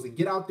those skills and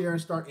get out there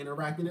and start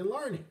interacting and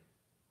learning.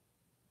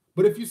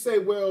 But if you say,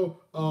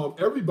 well,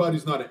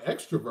 everybody's not an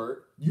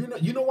extrovert, you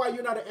know why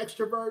you're not an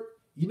extrovert?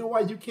 You know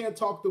why you can't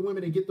talk to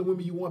women and get the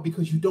women you want?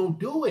 Because you don't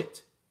do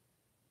it.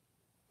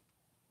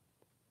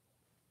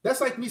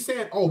 That's like me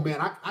saying, "Oh man,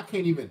 I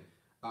can't even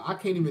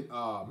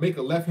make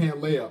a left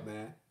hand layup,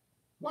 man."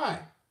 Why?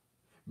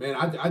 Man,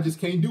 I just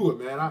can't do it,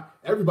 man.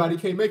 Everybody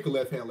can't make a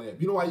left hand layup.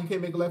 You know why you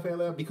can't make a left hand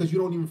layup? Because you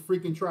don't even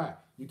freaking try.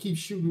 You keep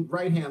shooting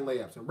right hand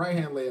layups and right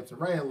hand layups and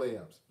right hand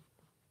layups.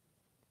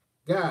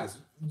 Guys,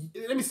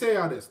 let me say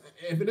all this.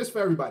 If it is for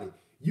everybody,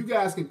 you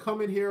guys can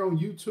come in here on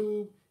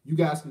YouTube. You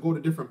guys can go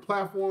to different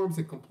platforms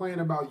and complain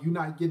about you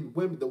not getting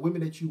the women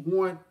that you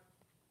want.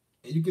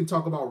 And you can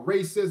talk about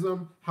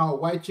racism, how a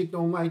white chick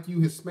don't like you,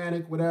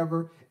 Hispanic,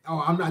 whatever. Oh,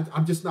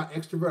 I'm just not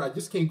extrovert. I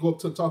just can't go up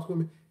to and talk to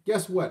women.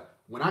 Guess what?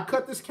 When I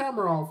cut this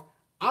camera off,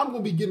 I'm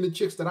going to be getting the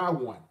chicks that I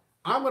want.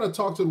 I'm going to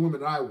talk to the women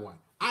that I want.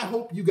 I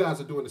hope you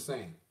guys are doing the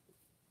same.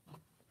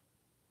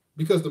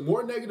 Because the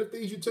more negative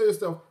things you tell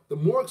yourself, the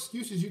more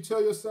excuses you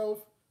tell yourself,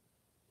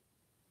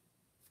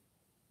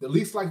 the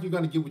least likely you're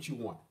going to get what you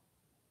want.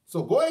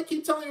 So go ahead and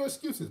keep telling your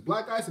excuses,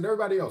 Black Ice and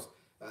everybody else.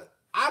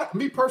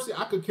 Me personally,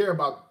 I don't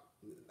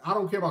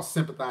care about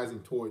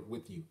sympathizing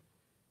with you.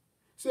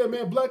 Say,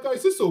 man, Black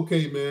Ice, it's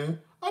okay, man.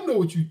 I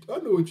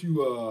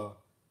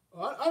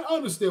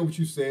understand what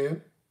you're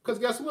saying. Because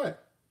guess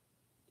what?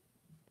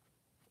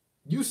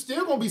 You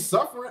still gonna be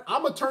suffering.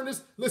 I'm gonna turn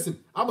this. Listen,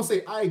 I'm gonna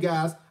say, all right,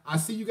 guys, I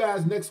see you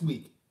guys next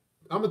week.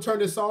 I'm gonna turn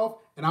this off,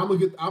 and I'm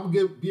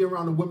gonna be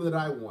around the women that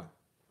I want.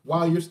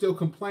 While you're still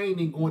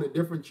complaining, going to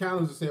different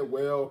channels and saying,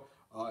 well,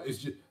 it's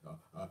just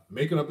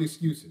making up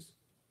excuses.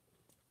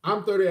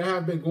 I'm 30. I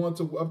have been going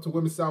up to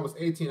women since I was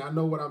 18. I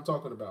know what I'm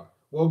talking about.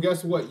 Well,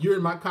 guess what? You're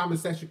in my comment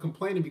section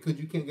complaining because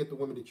you can't get the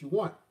women that you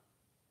want.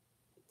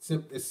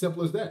 It's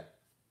simple as that.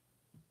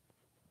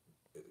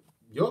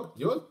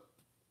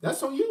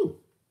 That's on you.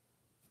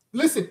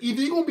 Listen,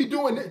 either you're going to be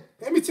doing it,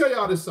 let me tell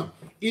y'all this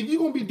something. Either you're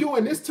going to be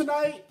doing this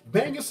tonight,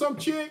 banging some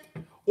chick,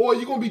 or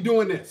you're going to be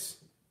doing this.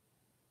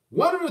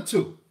 One of the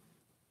two.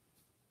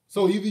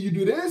 So either you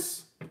do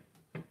this,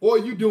 or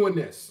you doing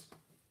this.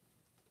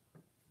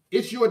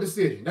 It's your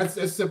decision. That's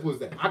as simple as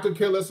that. I could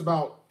care less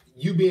about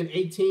you being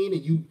 18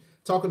 and you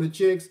talking to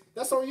chicks.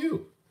 That's on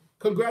you.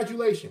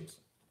 Congratulations.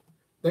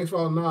 Thanks for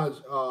all the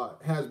knowledge.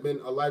 Has been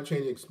a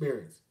life-changing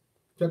experience.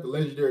 Check the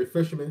Legendary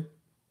Fisherman.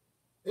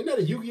 Isn't that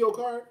a Yu-Gi-Oh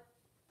card?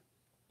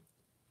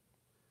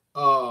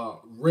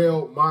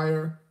 Rail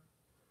Meyer.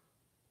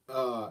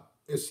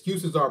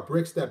 Excuses are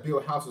bricks that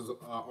build houses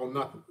on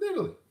nothing.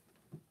 Literally.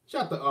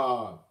 Shout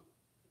to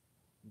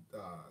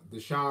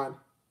Deshaun.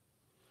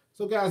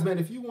 So guys, man,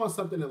 if you want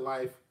something in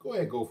life, go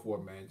ahead, go for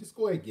it, man. Just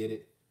go ahead and get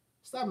it.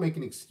 Stop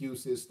making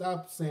excuses.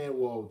 Stop saying,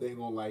 well, they ain't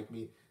gonna like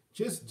me.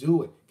 Just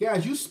do it.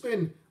 Guys, you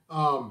spend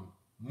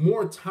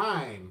more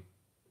time,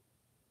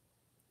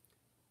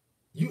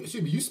 you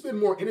spend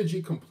more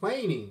energy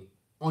complaining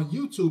on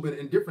YouTube and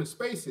in different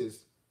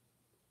spaces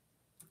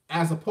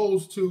as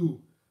opposed to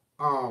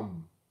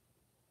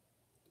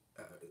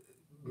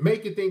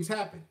making things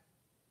happen.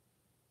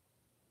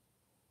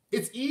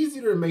 It's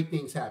easier to make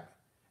things happen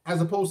as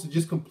opposed to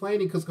just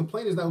complaining, because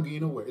complaining is not going to get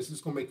you nowhere. It's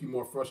just going to make you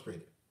more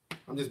frustrated.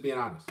 I'm just being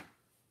honest.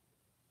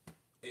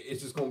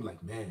 It's just going to be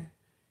like, man,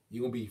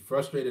 you're going to be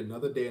frustrated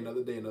another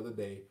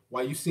day,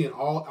 while you're seeing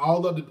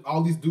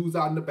all these dudes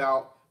out and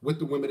about with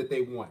the women that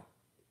they want.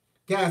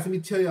 Guys, let me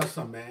tell y'all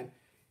something, man.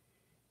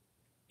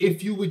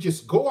 If you would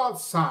just go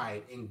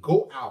outside and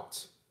go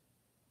out,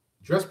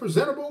 dress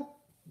presentable,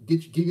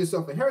 give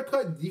yourself a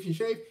haircut, decent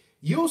shave,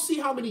 you'll see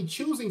how many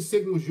choosing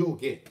signals you'll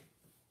get.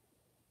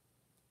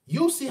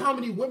 You'll see how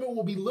many women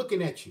will be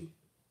looking at you.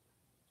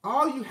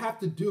 All you have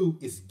to do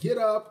is get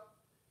up,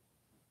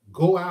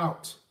 go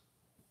out,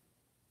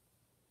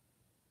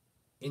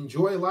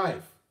 enjoy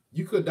life.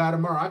 You could die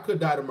tomorrow. I could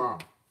die tomorrow.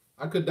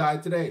 I could die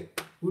today.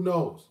 Who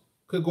knows?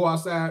 Could go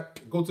outside,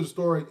 go to the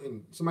store,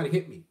 and somebody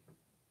hit me.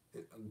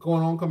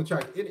 Going on, coming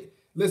track.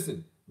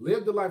 Listen,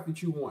 live the life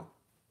that you want.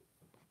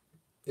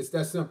 It's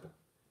that simple.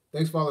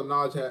 Thanks for all the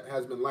knowledge.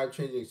 Has been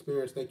life-changing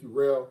experience. Thank you,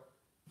 Rail.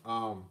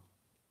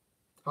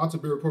 How to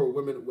be rapport with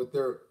women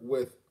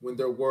when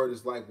their word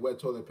is like wet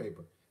toilet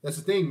paper. That's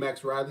the thing,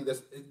 Max Riley.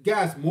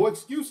 Guys, more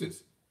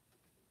excuses.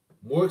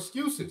 More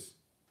excuses.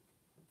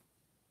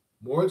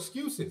 More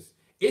excuses.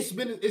 It's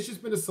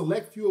just been a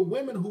select few of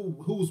women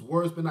whose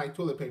words been like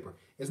toilet paper.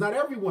 It's not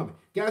every woman.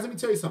 Guys, let me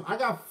tell you something. I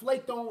got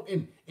flaked on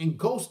and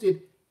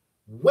ghosted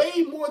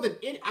way more than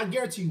I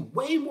guarantee you,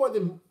 way more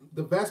than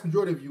the vast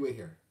majority of you in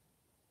here.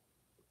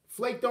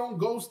 Flaked on,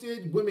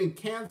 ghosted, women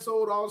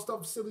canceled, all this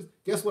stuff, silly.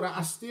 Guess what?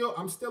 I'm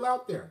still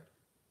out there.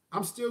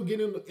 I'm still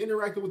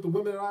interacting with the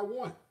women that I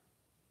want.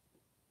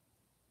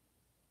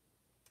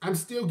 I'm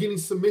still getting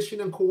submission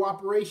and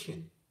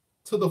cooperation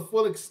to the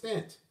full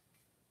extent.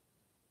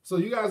 So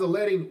you guys are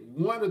letting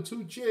one or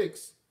two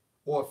chicks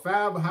or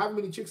five or however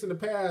many chicks in the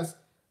past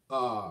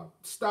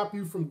stop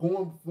you from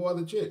going for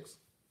other chicks.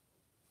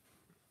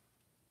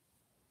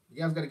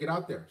 You guys got to get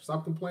out there.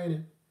 Stop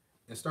complaining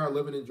and start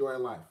living,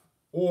 enjoying life.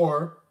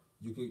 Or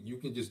you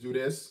can just do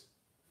this,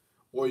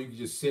 or you can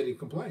just sit and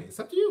complain. It's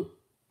up to you.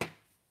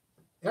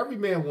 Every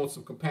man wants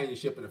some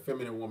companionship and a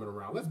feminine woman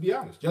around. Let's be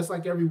honest. Just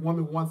like every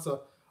woman wants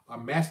a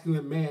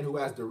masculine man who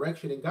has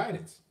direction and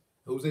guidance,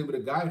 who's able to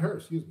guide her,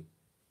 excuse me.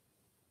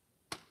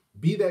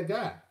 Be that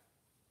guy.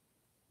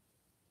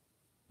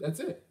 That's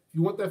it. If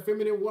you want that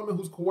feminine woman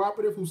who's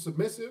cooperative, who's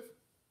submissive,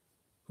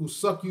 who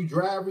suck you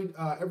dry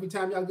every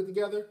time y'all get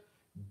together,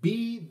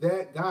 be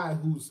that guy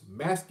who's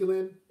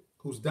masculine,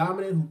 who's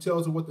dominant, who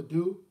tells her what to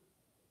do.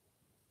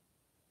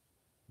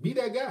 Be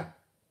that guy.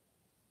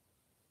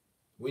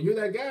 When you're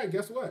that guy,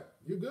 guess what?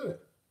 You're good.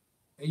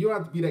 And you don't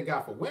have to be that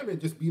guy for women.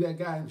 Just be that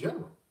guy in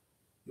general.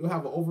 You'll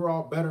have an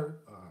overall better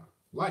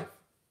life.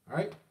 All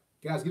right?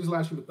 Guys, give this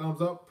live stream a thumbs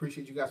up.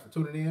 Appreciate you guys for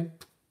tuning in.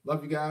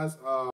 Love you guys.